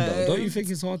find, though. Don't you think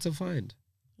it's hard to find?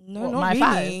 No, What, not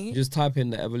my really. You just type in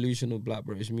the evolution of Black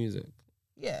British music.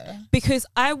 Yeah. Because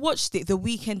I watched it the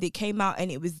weekend it came out and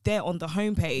it was there on the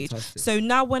homepage. Fantastic. So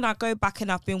now when I go back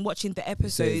and I've been watching the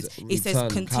episodes, it says return,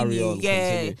 continue. carry on, Yeah.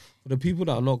 continue. For the people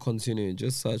that are not continuing,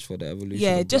 just search for the evolution.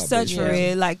 Yeah, of just Black search British for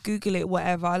music. it, like Google it,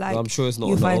 whatever. Like I'm sure it's not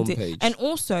you on the find homepage. it. And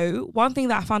also, one thing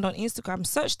that I found on Instagram,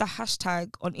 search the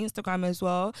hashtag on Instagram as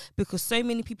well, because so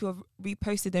many people have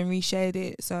reposted and reshared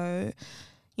it. So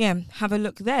yeah, have a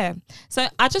look there. So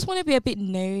I just want to be a bit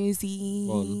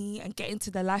nosy and get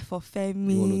into the life of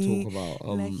Femi. You want to talk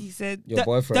about like you said, your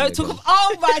boyfriend? Don't talk about.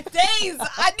 Oh my days!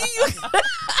 I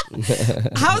knew you.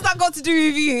 How's that got to do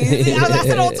with you? I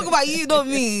said I'll talk about you, not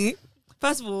me.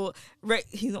 First of all, Ray,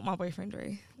 he's not my boyfriend,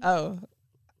 Ray. Oh.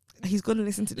 He's gonna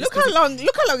listen to this. Look how long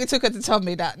it took her to tell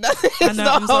me that. I know,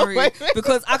 I'm sorry.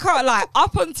 Because I can't lie,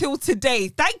 up until today,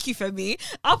 thank you for me.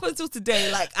 Up until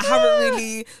today, like I haven't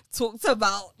really talked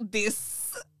about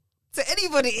this to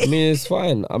anybody. I mean, it's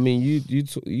fine. I mean,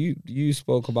 you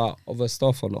spoke about other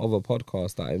stuff on other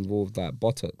podcasts that involved like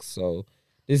buttocks. So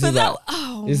this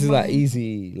is like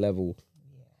easy level.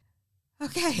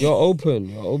 Okay. You're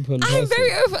open. I'm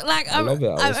very open. Like I'm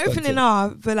respect open it.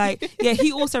 enough, but like yeah,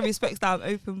 he also respects that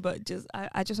I'm open. But just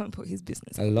I just won't put his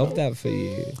business. I love that for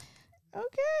you.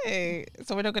 Okay.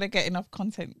 So we're not gonna get enough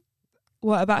content.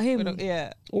 What about him?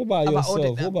 Yeah. What about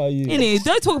yourself? What about you? Innit?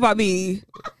 Don't talk about me.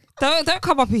 Don't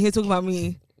come up in here talking about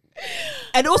me.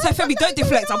 And also, Femi, don't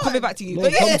deflect. I'm coming back to you. No,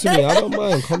 come to me. I don't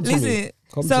mind. Come to me. Listen.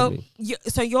 Come to me.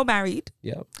 So you're married.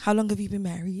 Yeah. How long have you been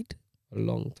married? A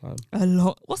long time. A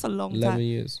lot. What's a long 11 time?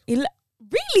 years.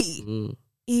 Really?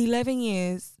 11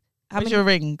 years. Where's your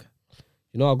ring?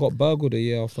 You know, I got burgled a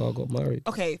year after I got married.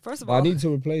 Okay, first of But all, I need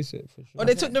to replace it for sure. Oh,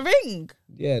 they took the ring.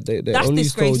 Yeah, they That's only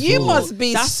stole disgraceful. You jewelry. must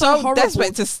be That's so so horrible.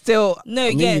 desperate to steal. no, I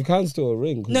mean, yeah. you can steal a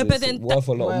ring. No, but it's then worth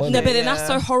a lot of money. No, but then Yeah. that's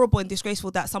so horrible and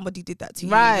disgraceful that somebody did that to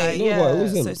you. Right, No, yeah. but it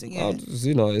wasn't. So, yeah. I just,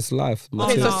 you know, it's life. Okay,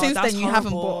 Material. so since that's then you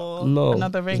haven't horrible. bought No,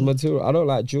 another ring. It's material. I don't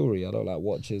like jewelry. I don't like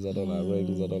watches. I don't like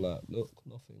rings. I don't like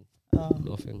nothing.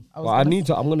 Nothing. But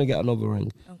I'm gonna get another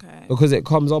ring Okay. because it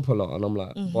comes up a lot, and I'm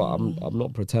like, but I'm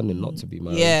not pretending not to be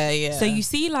married. Yeah. So you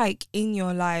see, like in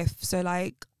your life, so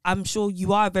like I'm sure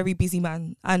you are a very busy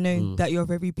man. I know that you're a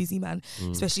very busy man,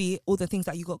 especially all the things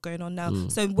that you got going on now.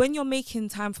 So when you're making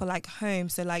time for like home,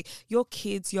 so like your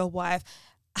kids, your wife,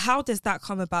 how does that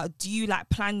come about? Do you like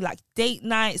plan like date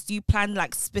nights? Do you plan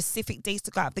like specific days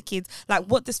to go out with the kids? Like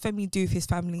what does Femi do with his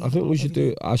family? I think we should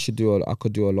do. I could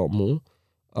do a lot more.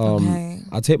 Okay.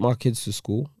 I take my kids to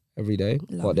school every day,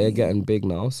 but Lovely. they're getting big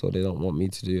now, so they don't want me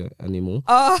to do it anymore.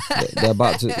 Oh, They're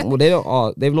about to. Well, they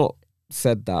don't. They've not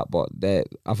said that, but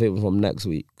I think from next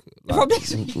week. from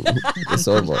next week. It's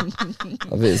over. I think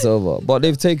it's over. But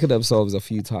they've taken themselves a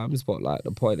few times. But like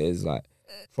the point is, like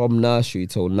from nursery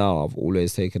till now, I've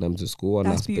always taken them to school,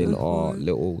 and That's been our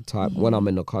little time. When I'm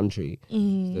in the country,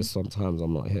 there's sometimes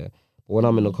I'm not here, but when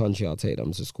I'm in the country, I'll take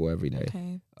them to school every day.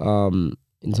 Okay.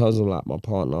 In terms of like my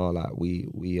partner, like we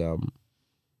were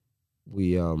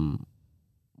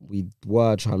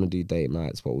trying to do date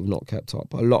nights, but we've not kept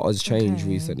up. A lot has changed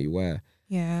recently where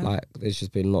like there's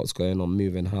just been lots going on,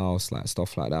 moving house, like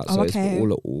stuff like that. So it's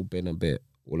all been a bit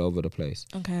all over the place.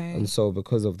 Okay. And so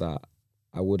because of that,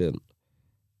 I wouldn't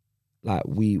like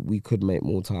we could make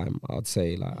more time, I'd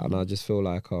say. Like and I just feel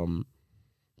like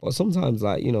but sometimes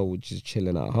like, you know, we're just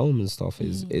chilling at home and stuff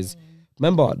is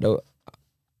remember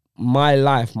my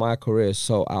life, my career is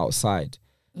so outside.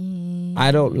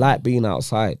 I don't like being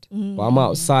outside, but I'm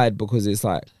outside because it's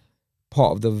like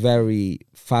part of the very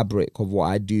fabric of what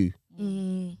I do.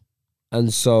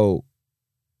 And so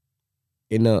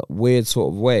in a weird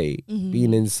sort of way,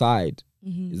 being inside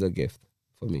is a gift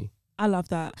for me. I love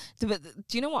that. But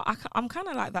do you know what? I'm kind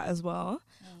of like that as well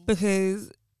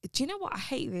because do you know what? I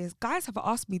hate this. Guys have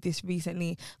asked me this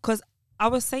recently because I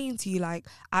was saying to you, like,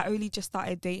 I only just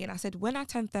started dating. I said, when I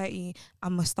turn 30,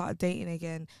 I'm going to start dating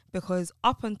again. Because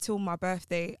up until my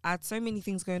birthday, I had so many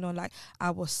things going on. Like,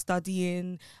 I was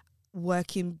studying,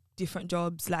 working different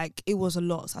jobs. Like, it was a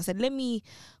lot. So I said, let me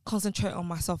concentrate on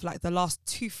myself, like, the last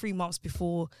 2-3 months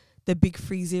before the big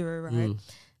 3-0, right?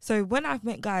 So when I've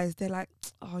met guys, they're like,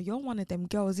 oh, you're one of them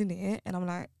girls, innit? And I'm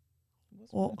like,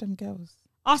 What's one of them girls?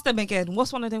 Ask them again.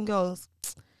 What's one of them girls?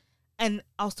 And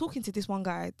I was talking to this one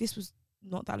guy. This was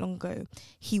not that long ago.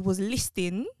 He was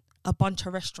listing a bunch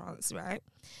of restaurants, right?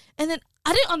 And then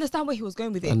I didn't understand where he was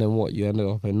going with it. And then what? You ended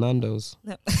up in Nando's?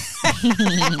 No.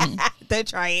 Don't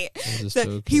try it. So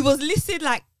joking. He was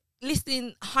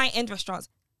listing high-end restaurants.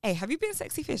 Hey, have you been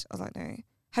Sexy Fish? I was like, no.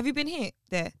 Have you been here?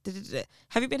 There.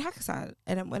 Have you been Hakkasan?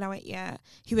 And then when I went, yeah.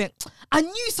 He went, I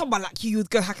knew someone like you would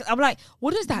go Hakkasan. I'm like,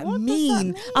 what does that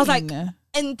mean? I was like,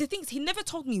 And the things, he never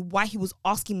told me why he was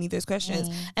asking me those questions.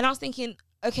 And I was thinking,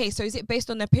 okay, so is it based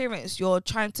on appearance? You're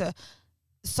trying to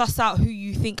suss out who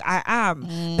you think I am.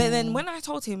 But then when I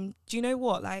told him, do you know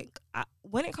what? Like,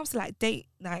 when it comes to like date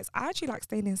nights, I actually like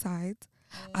staying inside.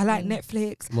 I like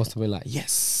Netflix. Must have been like,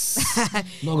 yes,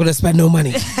 not gonna spend no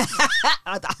money.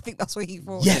 I think that's what he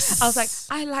thought. Yes. I was like,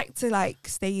 I like to like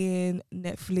stay in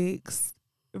Netflix.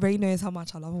 Ray knows how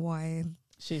much I love wine.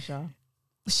 Shisha.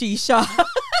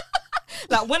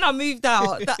 Like when I moved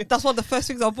out, that's one of the first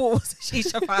things I bought was a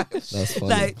shisha pipe. That's funny.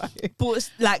 Like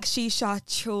bought like shisha,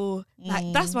 chill.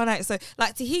 Like that's my night. So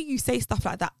like to hear you say stuff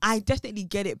like that, I definitely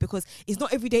get it because it's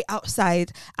not every day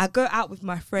outside. I go out with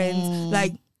my friends.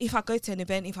 Like if I go to an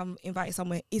event, if I'm invited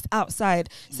somewhere, it's outside.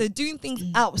 So doing things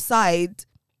outside,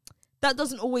 that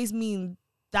doesn't always mean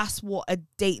that's what a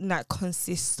date night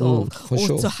consists of,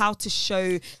 or to how to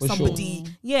show somebody.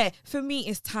 Sure. Yeah, for me,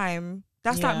 it's time.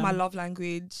 That's like my love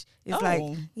language. It's like,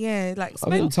 like I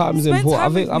think time is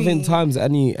important. I think time's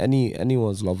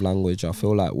anyone's love language. I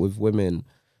feel like with women,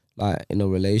 like in a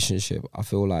relationship, I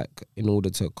feel like in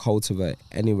order to cultivate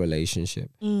any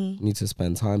relationship, you need to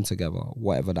spend time together,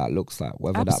 whatever that looks like,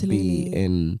 whether that be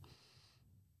in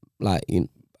like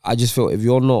I just feel if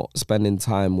you're not spending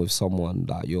time with someone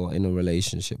that you're in a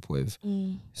relationship with,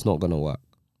 it's not gonna work.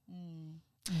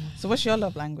 So what's your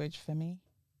love language, Femi?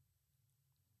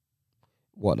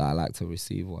 What I like to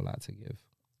receive or I like to give?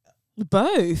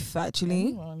 Both,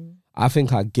 actually. I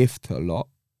think I gift a lot.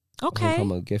 Okay. I think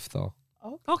I'm a gifter.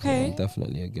 Okay. Yeah, I'm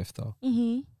definitely a gifter.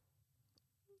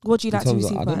 What do you like to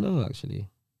receive? I don't know, actually.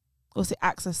 Or is it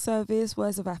acts of service,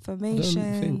 words of affirmation?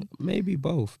 I don't think, maybe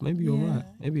both. Maybe you're right.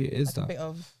 Maybe it is like that. A bit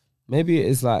of... Maybe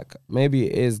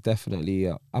it is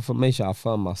definitely affirmation. I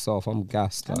affirm myself. I'm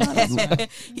gassed. Like,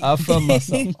 I affirm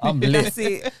myself. I'm lit.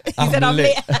 He said I'm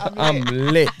lit. I'm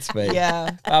lit, mate.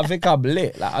 Yeah. I think I'm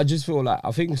lit. Like I just feel like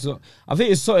I think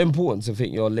it's so important to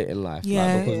think you're lit in life. Yeah.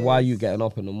 Like, because why are you getting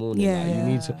up in the morning? Yeah. Like, you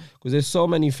need to, because there's so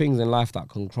many things in life that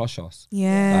can crush us.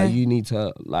 Yeah. You need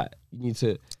to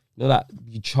you know that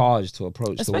you charge to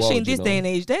approach the world. Especially in this day and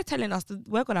age, they're telling us that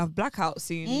we're gonna have blackout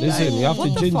soon. Listen, you have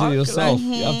to ginger yourself.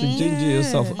 You have to ginger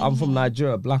yourself. I'm from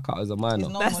Nigeria. Blackout is a minor.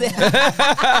 That's it.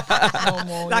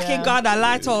 Like in Ghana,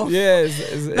 light off. Yeah,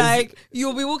 like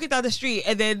you'll be walking down the street,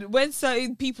 and then when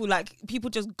certain people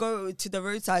just go to the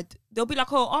roadside, they'll be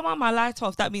like, "Oh, I'm my light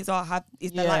off." That means I'll have the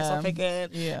lights off again.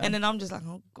 Yeah. And then I'm just like,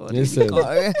 "Oh God."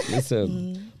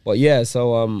 Listen. But yeah,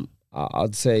 so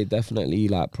I'd say definitely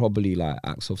like probably like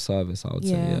acts of service. I would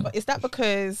say, yeah. But is that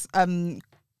because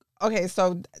okay,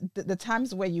 so the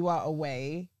times where you are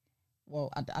away, well,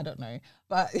 I don't know,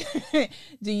 but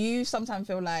do you sometimes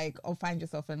feel like or find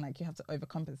yourself in like you have to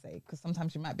overcompensate because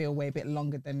sometimes you might be away a bit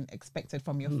longer than expected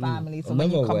from your family? So I'm when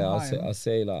never you come away. home, I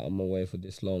say like I'm away for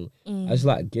this long. I just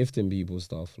like gifting people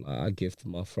stuff. Like I gift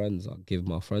my friends. I give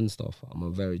my friends stuff. I'm a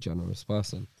very generous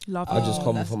person. I just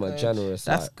come from a generous.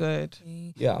 That's good.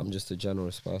 Yeah, I'm just a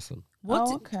generous person.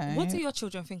 What do your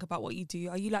children think about what you do?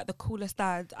 Are you like the coolest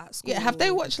dad at school? Yeah, have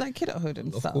they watched like Kidulthood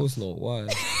and stuff? Of course not. Why?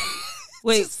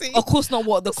 Wait, of course not.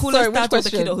 What the coolest dad or the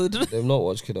Kidulthood? They've not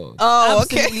watched Kidulthood. Oh,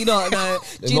 absolutely not. No,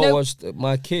 they've not watched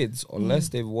my kids unless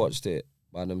they've watched it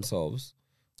by themselves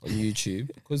on YouTube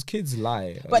because kids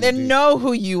lie. But they know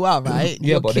who you are, right?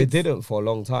 Yeah, but they didn't for a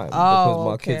long time because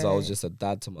my kids, I was just a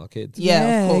dad to my kids.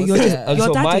 Yeah, of course. And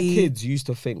so my kids used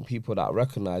to think people that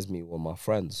recognized me were my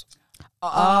friends.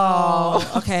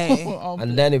 Oh, okay.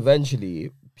 And then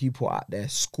eventually people at their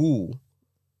school,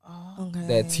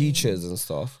 their teachers and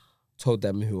stuff, told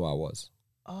them who I was.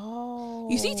 Oh,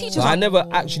 you see, teachers. So I never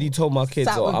actually told my kids,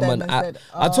 I'm an actor.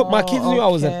 I told my kids knew I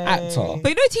was an actor. But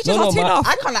you know, teachers are too enough.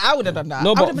 I would have done that.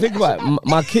 No, but think about it.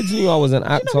 My kids knew I was an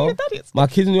actor. My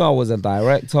kids knew I was a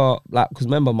director. Like, because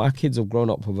remember, my kids have grown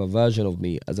up with a version of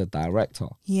me as a director.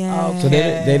 Yeah. Okay. So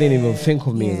they didn't even think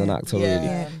of me as an actor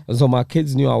really. And so my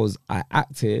kids knew I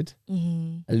acted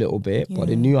a little bit, but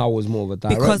they knew I was more of a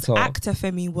director. Because actor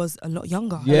Femi was a lot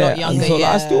younger. Yeah, and so like,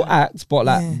 I still act, but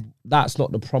like that's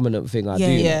not the prominent thing I do.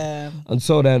 Yeah. And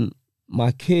so then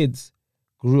my kids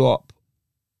grew up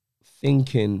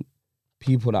thinking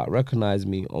people that recognize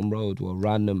me on road were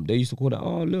random. They used to call that,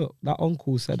 oh look, that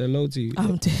uncle said hello to you.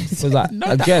 I'm dead. Because like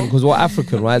again, because we're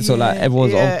African, right? So like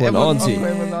everyone's uncle and auntie.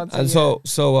 And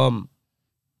so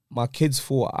my kids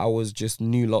thought I was just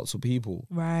knew lots of people.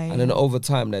 Right. And then over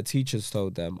time, their teachers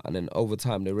told them. And then over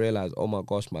time, they realized, oh my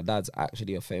gosh, my dad's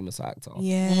actually a famous actor.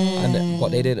 Yeah. But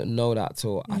they didn't know that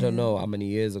till, I don't know how many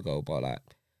years ago, but like,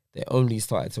 they only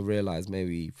started to realize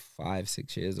maybe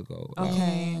 5-6 years ago. Like,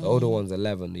 the older one's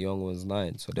 11, the younger one's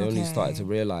 9. So they only started to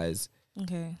realize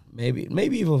Okay. maybe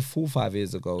even 4-5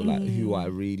 years ago, like who I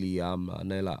really am, and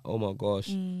they're like, oh my gosh,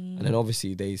 and then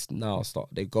obviously they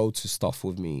go to stuff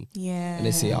with me, Yeah. and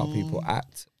they see how people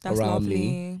act That's around lovely.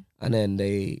 me, and then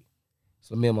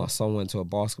so me and my son went to a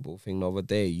basketball thing the other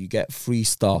day. You get free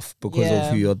stuff because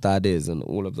of who your dad is and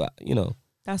all of that, you know.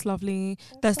 That's lovely.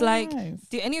 That's so like, nice.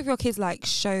 do any of your kids like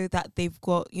show that they've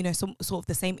got, you know, some sort of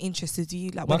the same interests as you?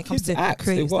 Like My when it comes kids to act. They've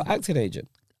creative got stuff? acting agent.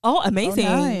 Oh, amazing.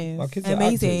 Oh, nice. My kids are actors.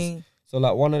 Amazing. So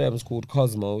like one of them is called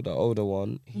Cosmo, the older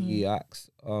one. He acts.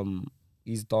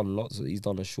 He's done he's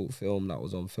done a short film that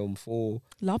was on Film 4.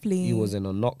 Lovely. He was in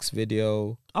a Knox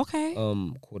video. Okay.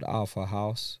 Called Alpha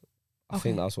House. I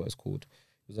think that's what it's called.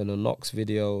 He was in a Knox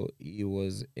video. He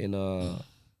was in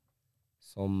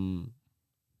some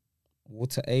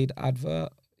water aid advert.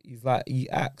 He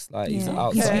acts like he's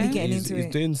outside. He's really getting into he's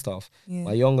it. doing stuff. Yeah.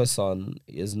 My younger son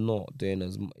is not doing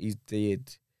as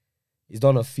he's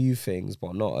done a few things,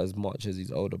 but not as much as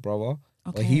his older brother.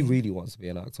 Okay. But he really wants to be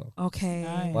an actor. Okay.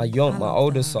 Nice. My love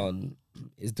older that. son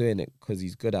is doing it because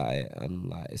he's good at it, and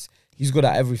like he's good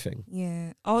at everything.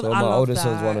 Yeah. Oh, So I my love older that.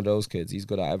 son's one of those kids. He's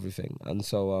good at everything, and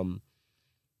so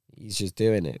he's just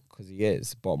doing it because he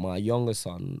is. But my younger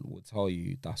son will tell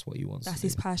you that's what he wants. That's to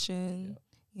his do. passion.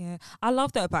 Yeah. I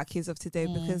love that about kids of today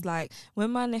because like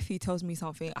when my nephew tells me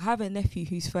something, I have a nephew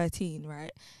who's 13,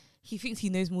 right? He thinks he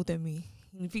knows more than me.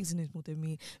 He thinks he knows more than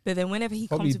me. But then whenever he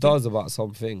Probably comes does about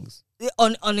some things.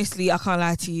 honestly, I can't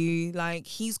lie to you. Like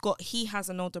he has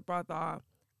an older brother,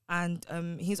 and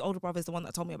his older brother is the one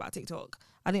that told me about TikTok.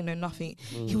 I didn't know nothing.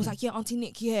 He was like, yeah, Auntie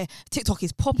Nick, yeah, TikTok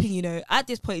is popping, you know. At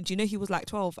this point, do you know he was like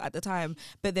 12 at the time?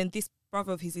 But then this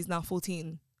brother of his is now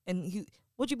 14. And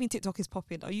what do you mean TikTok is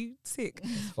popping? Are you sick?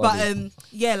 But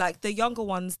yeah, like the younger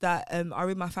ones that are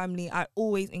in my family, I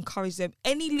always encourage them.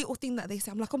 Any little thing that they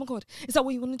say, I'm like, oh my God, is that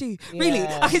what you want to do? Really?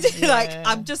 I can just, like,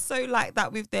 I'm just so like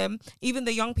that with them. Even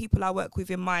the young people I work with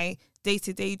in my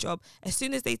day-to-day job, as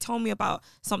soon as they tell me about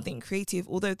something creative,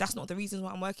 although that's not the reason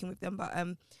why I'm working with them, but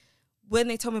when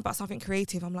they tell me about something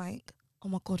creative, I'm like, oh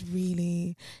my God,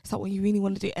 really? Is that what you really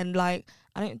want to do? And like,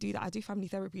 I don't do that. I do family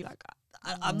therapy. Like,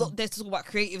 I'm not there to talk about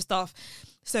creative stuff.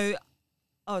 So,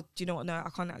 do you know what? No, I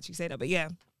can't actually say that. But yeah,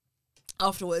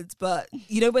 afterwards. But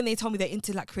you know, when they tell me they're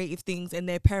into like creative things and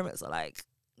their parents are like,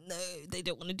 no, they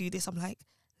don't want to do this. I'm like,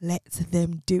 let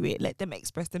them do it. Let them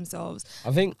express themselves.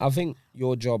 I think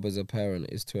your job as a parent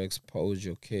is to expose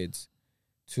your kids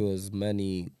to as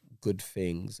many good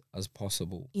things as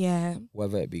possible. Yeah.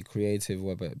 Whether it be creative,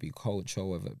 whether it be culture,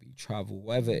 whether it be travel,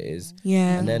 whatever it is.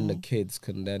 Yeah. And then the kids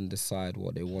can then decide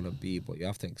what they want to be, but you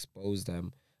have to expose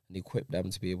them and equip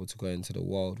them to be able to go into the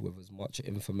world with as much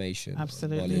information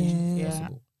Absolutely. and knowledge Yeah. as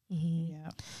possible. Yeah.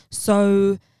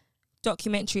 So,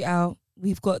 documentary out.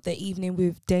 We've got The Evening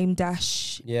with Dame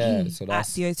Dash. Yeah, so at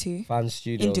that's the O2. Fan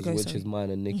Studios, Indigo, which sorry. is mine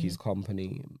and Nikki's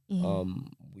company.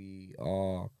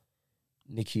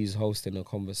 Nikki's hosting a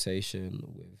conversation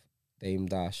with Dame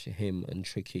Dash, him and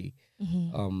Tricky.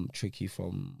 Tricky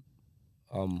from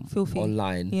Filthy.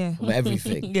 online, Yeah. from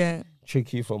everything. Yeah.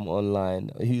 Tricky from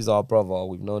online. He's our brother.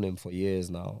 We've known him for years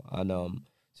now. And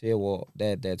so yeah, well,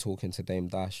 they're talking to Dame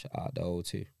Dash at the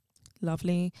O2.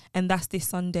 Lovely. And that's this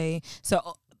Sunday.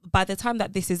 So by the time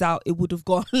that this is out, it would have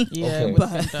gone. Yeah, Okay. it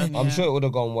would've been done, I'm yeah. sure it would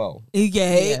have gone well. Yeah,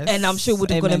 Yes. and I'm sure it would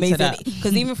have gone Amen to amazing. that.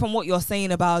 Because even from what you're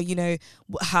saying about, you know,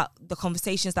 how the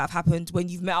conversations that have happened when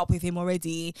you've met up with him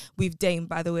already, with Dame,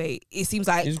 by the way, it seems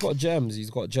like He's got gems,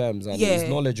 and yeah, he's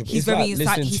knowledgeable. He's It's very like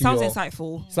listening he to sounds your-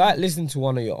 insightful. It's like listening to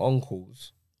one of your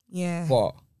uncles, Yeah.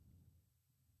 but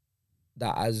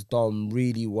that has done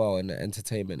really well in the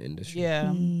entertainment industry.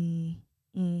 Yeah.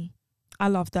 I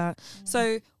love that.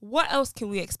 So what else can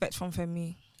we expect from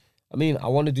Femi? I mean, I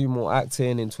want to do more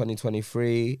acting in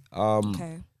 2023.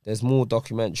 Okay. There's more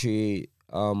documentary.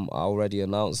 I already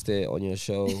announced it on your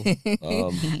show.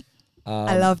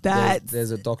 I love that. There's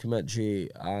a documentary,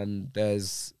 and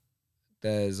there's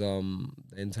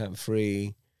Intent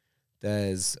Free.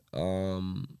 There's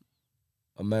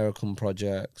American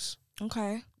projects.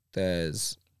 Okay.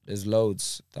 There's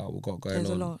loads that we've got going There's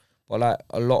on. a lot. But like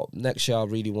a lot next year, I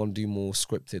really want to do more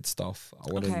scripted stuff. I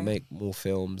want to Okay. make more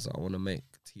films. I want to make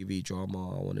TV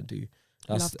drama. I want to do.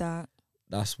 Love that.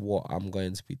 That's what I'm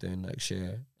going to be doing next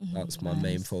year. That's my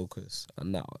main focus,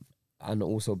 and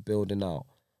also building out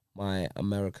my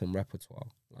American repertoire.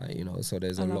 Like, you know, so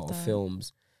there's I a love lot of that.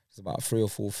 films. There's about 3 or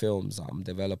 4 films that I'm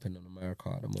developing in America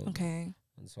at the moment. Okay.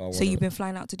 And so So you've been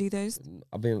flying out to do those?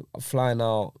 I've been flying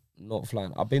out, not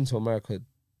flying. I've been to America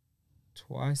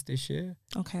twice this year.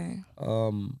 Okay.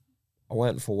 I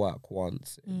went for work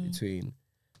once in between.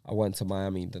 I went to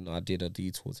Miami, then I did a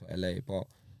detour to LA. But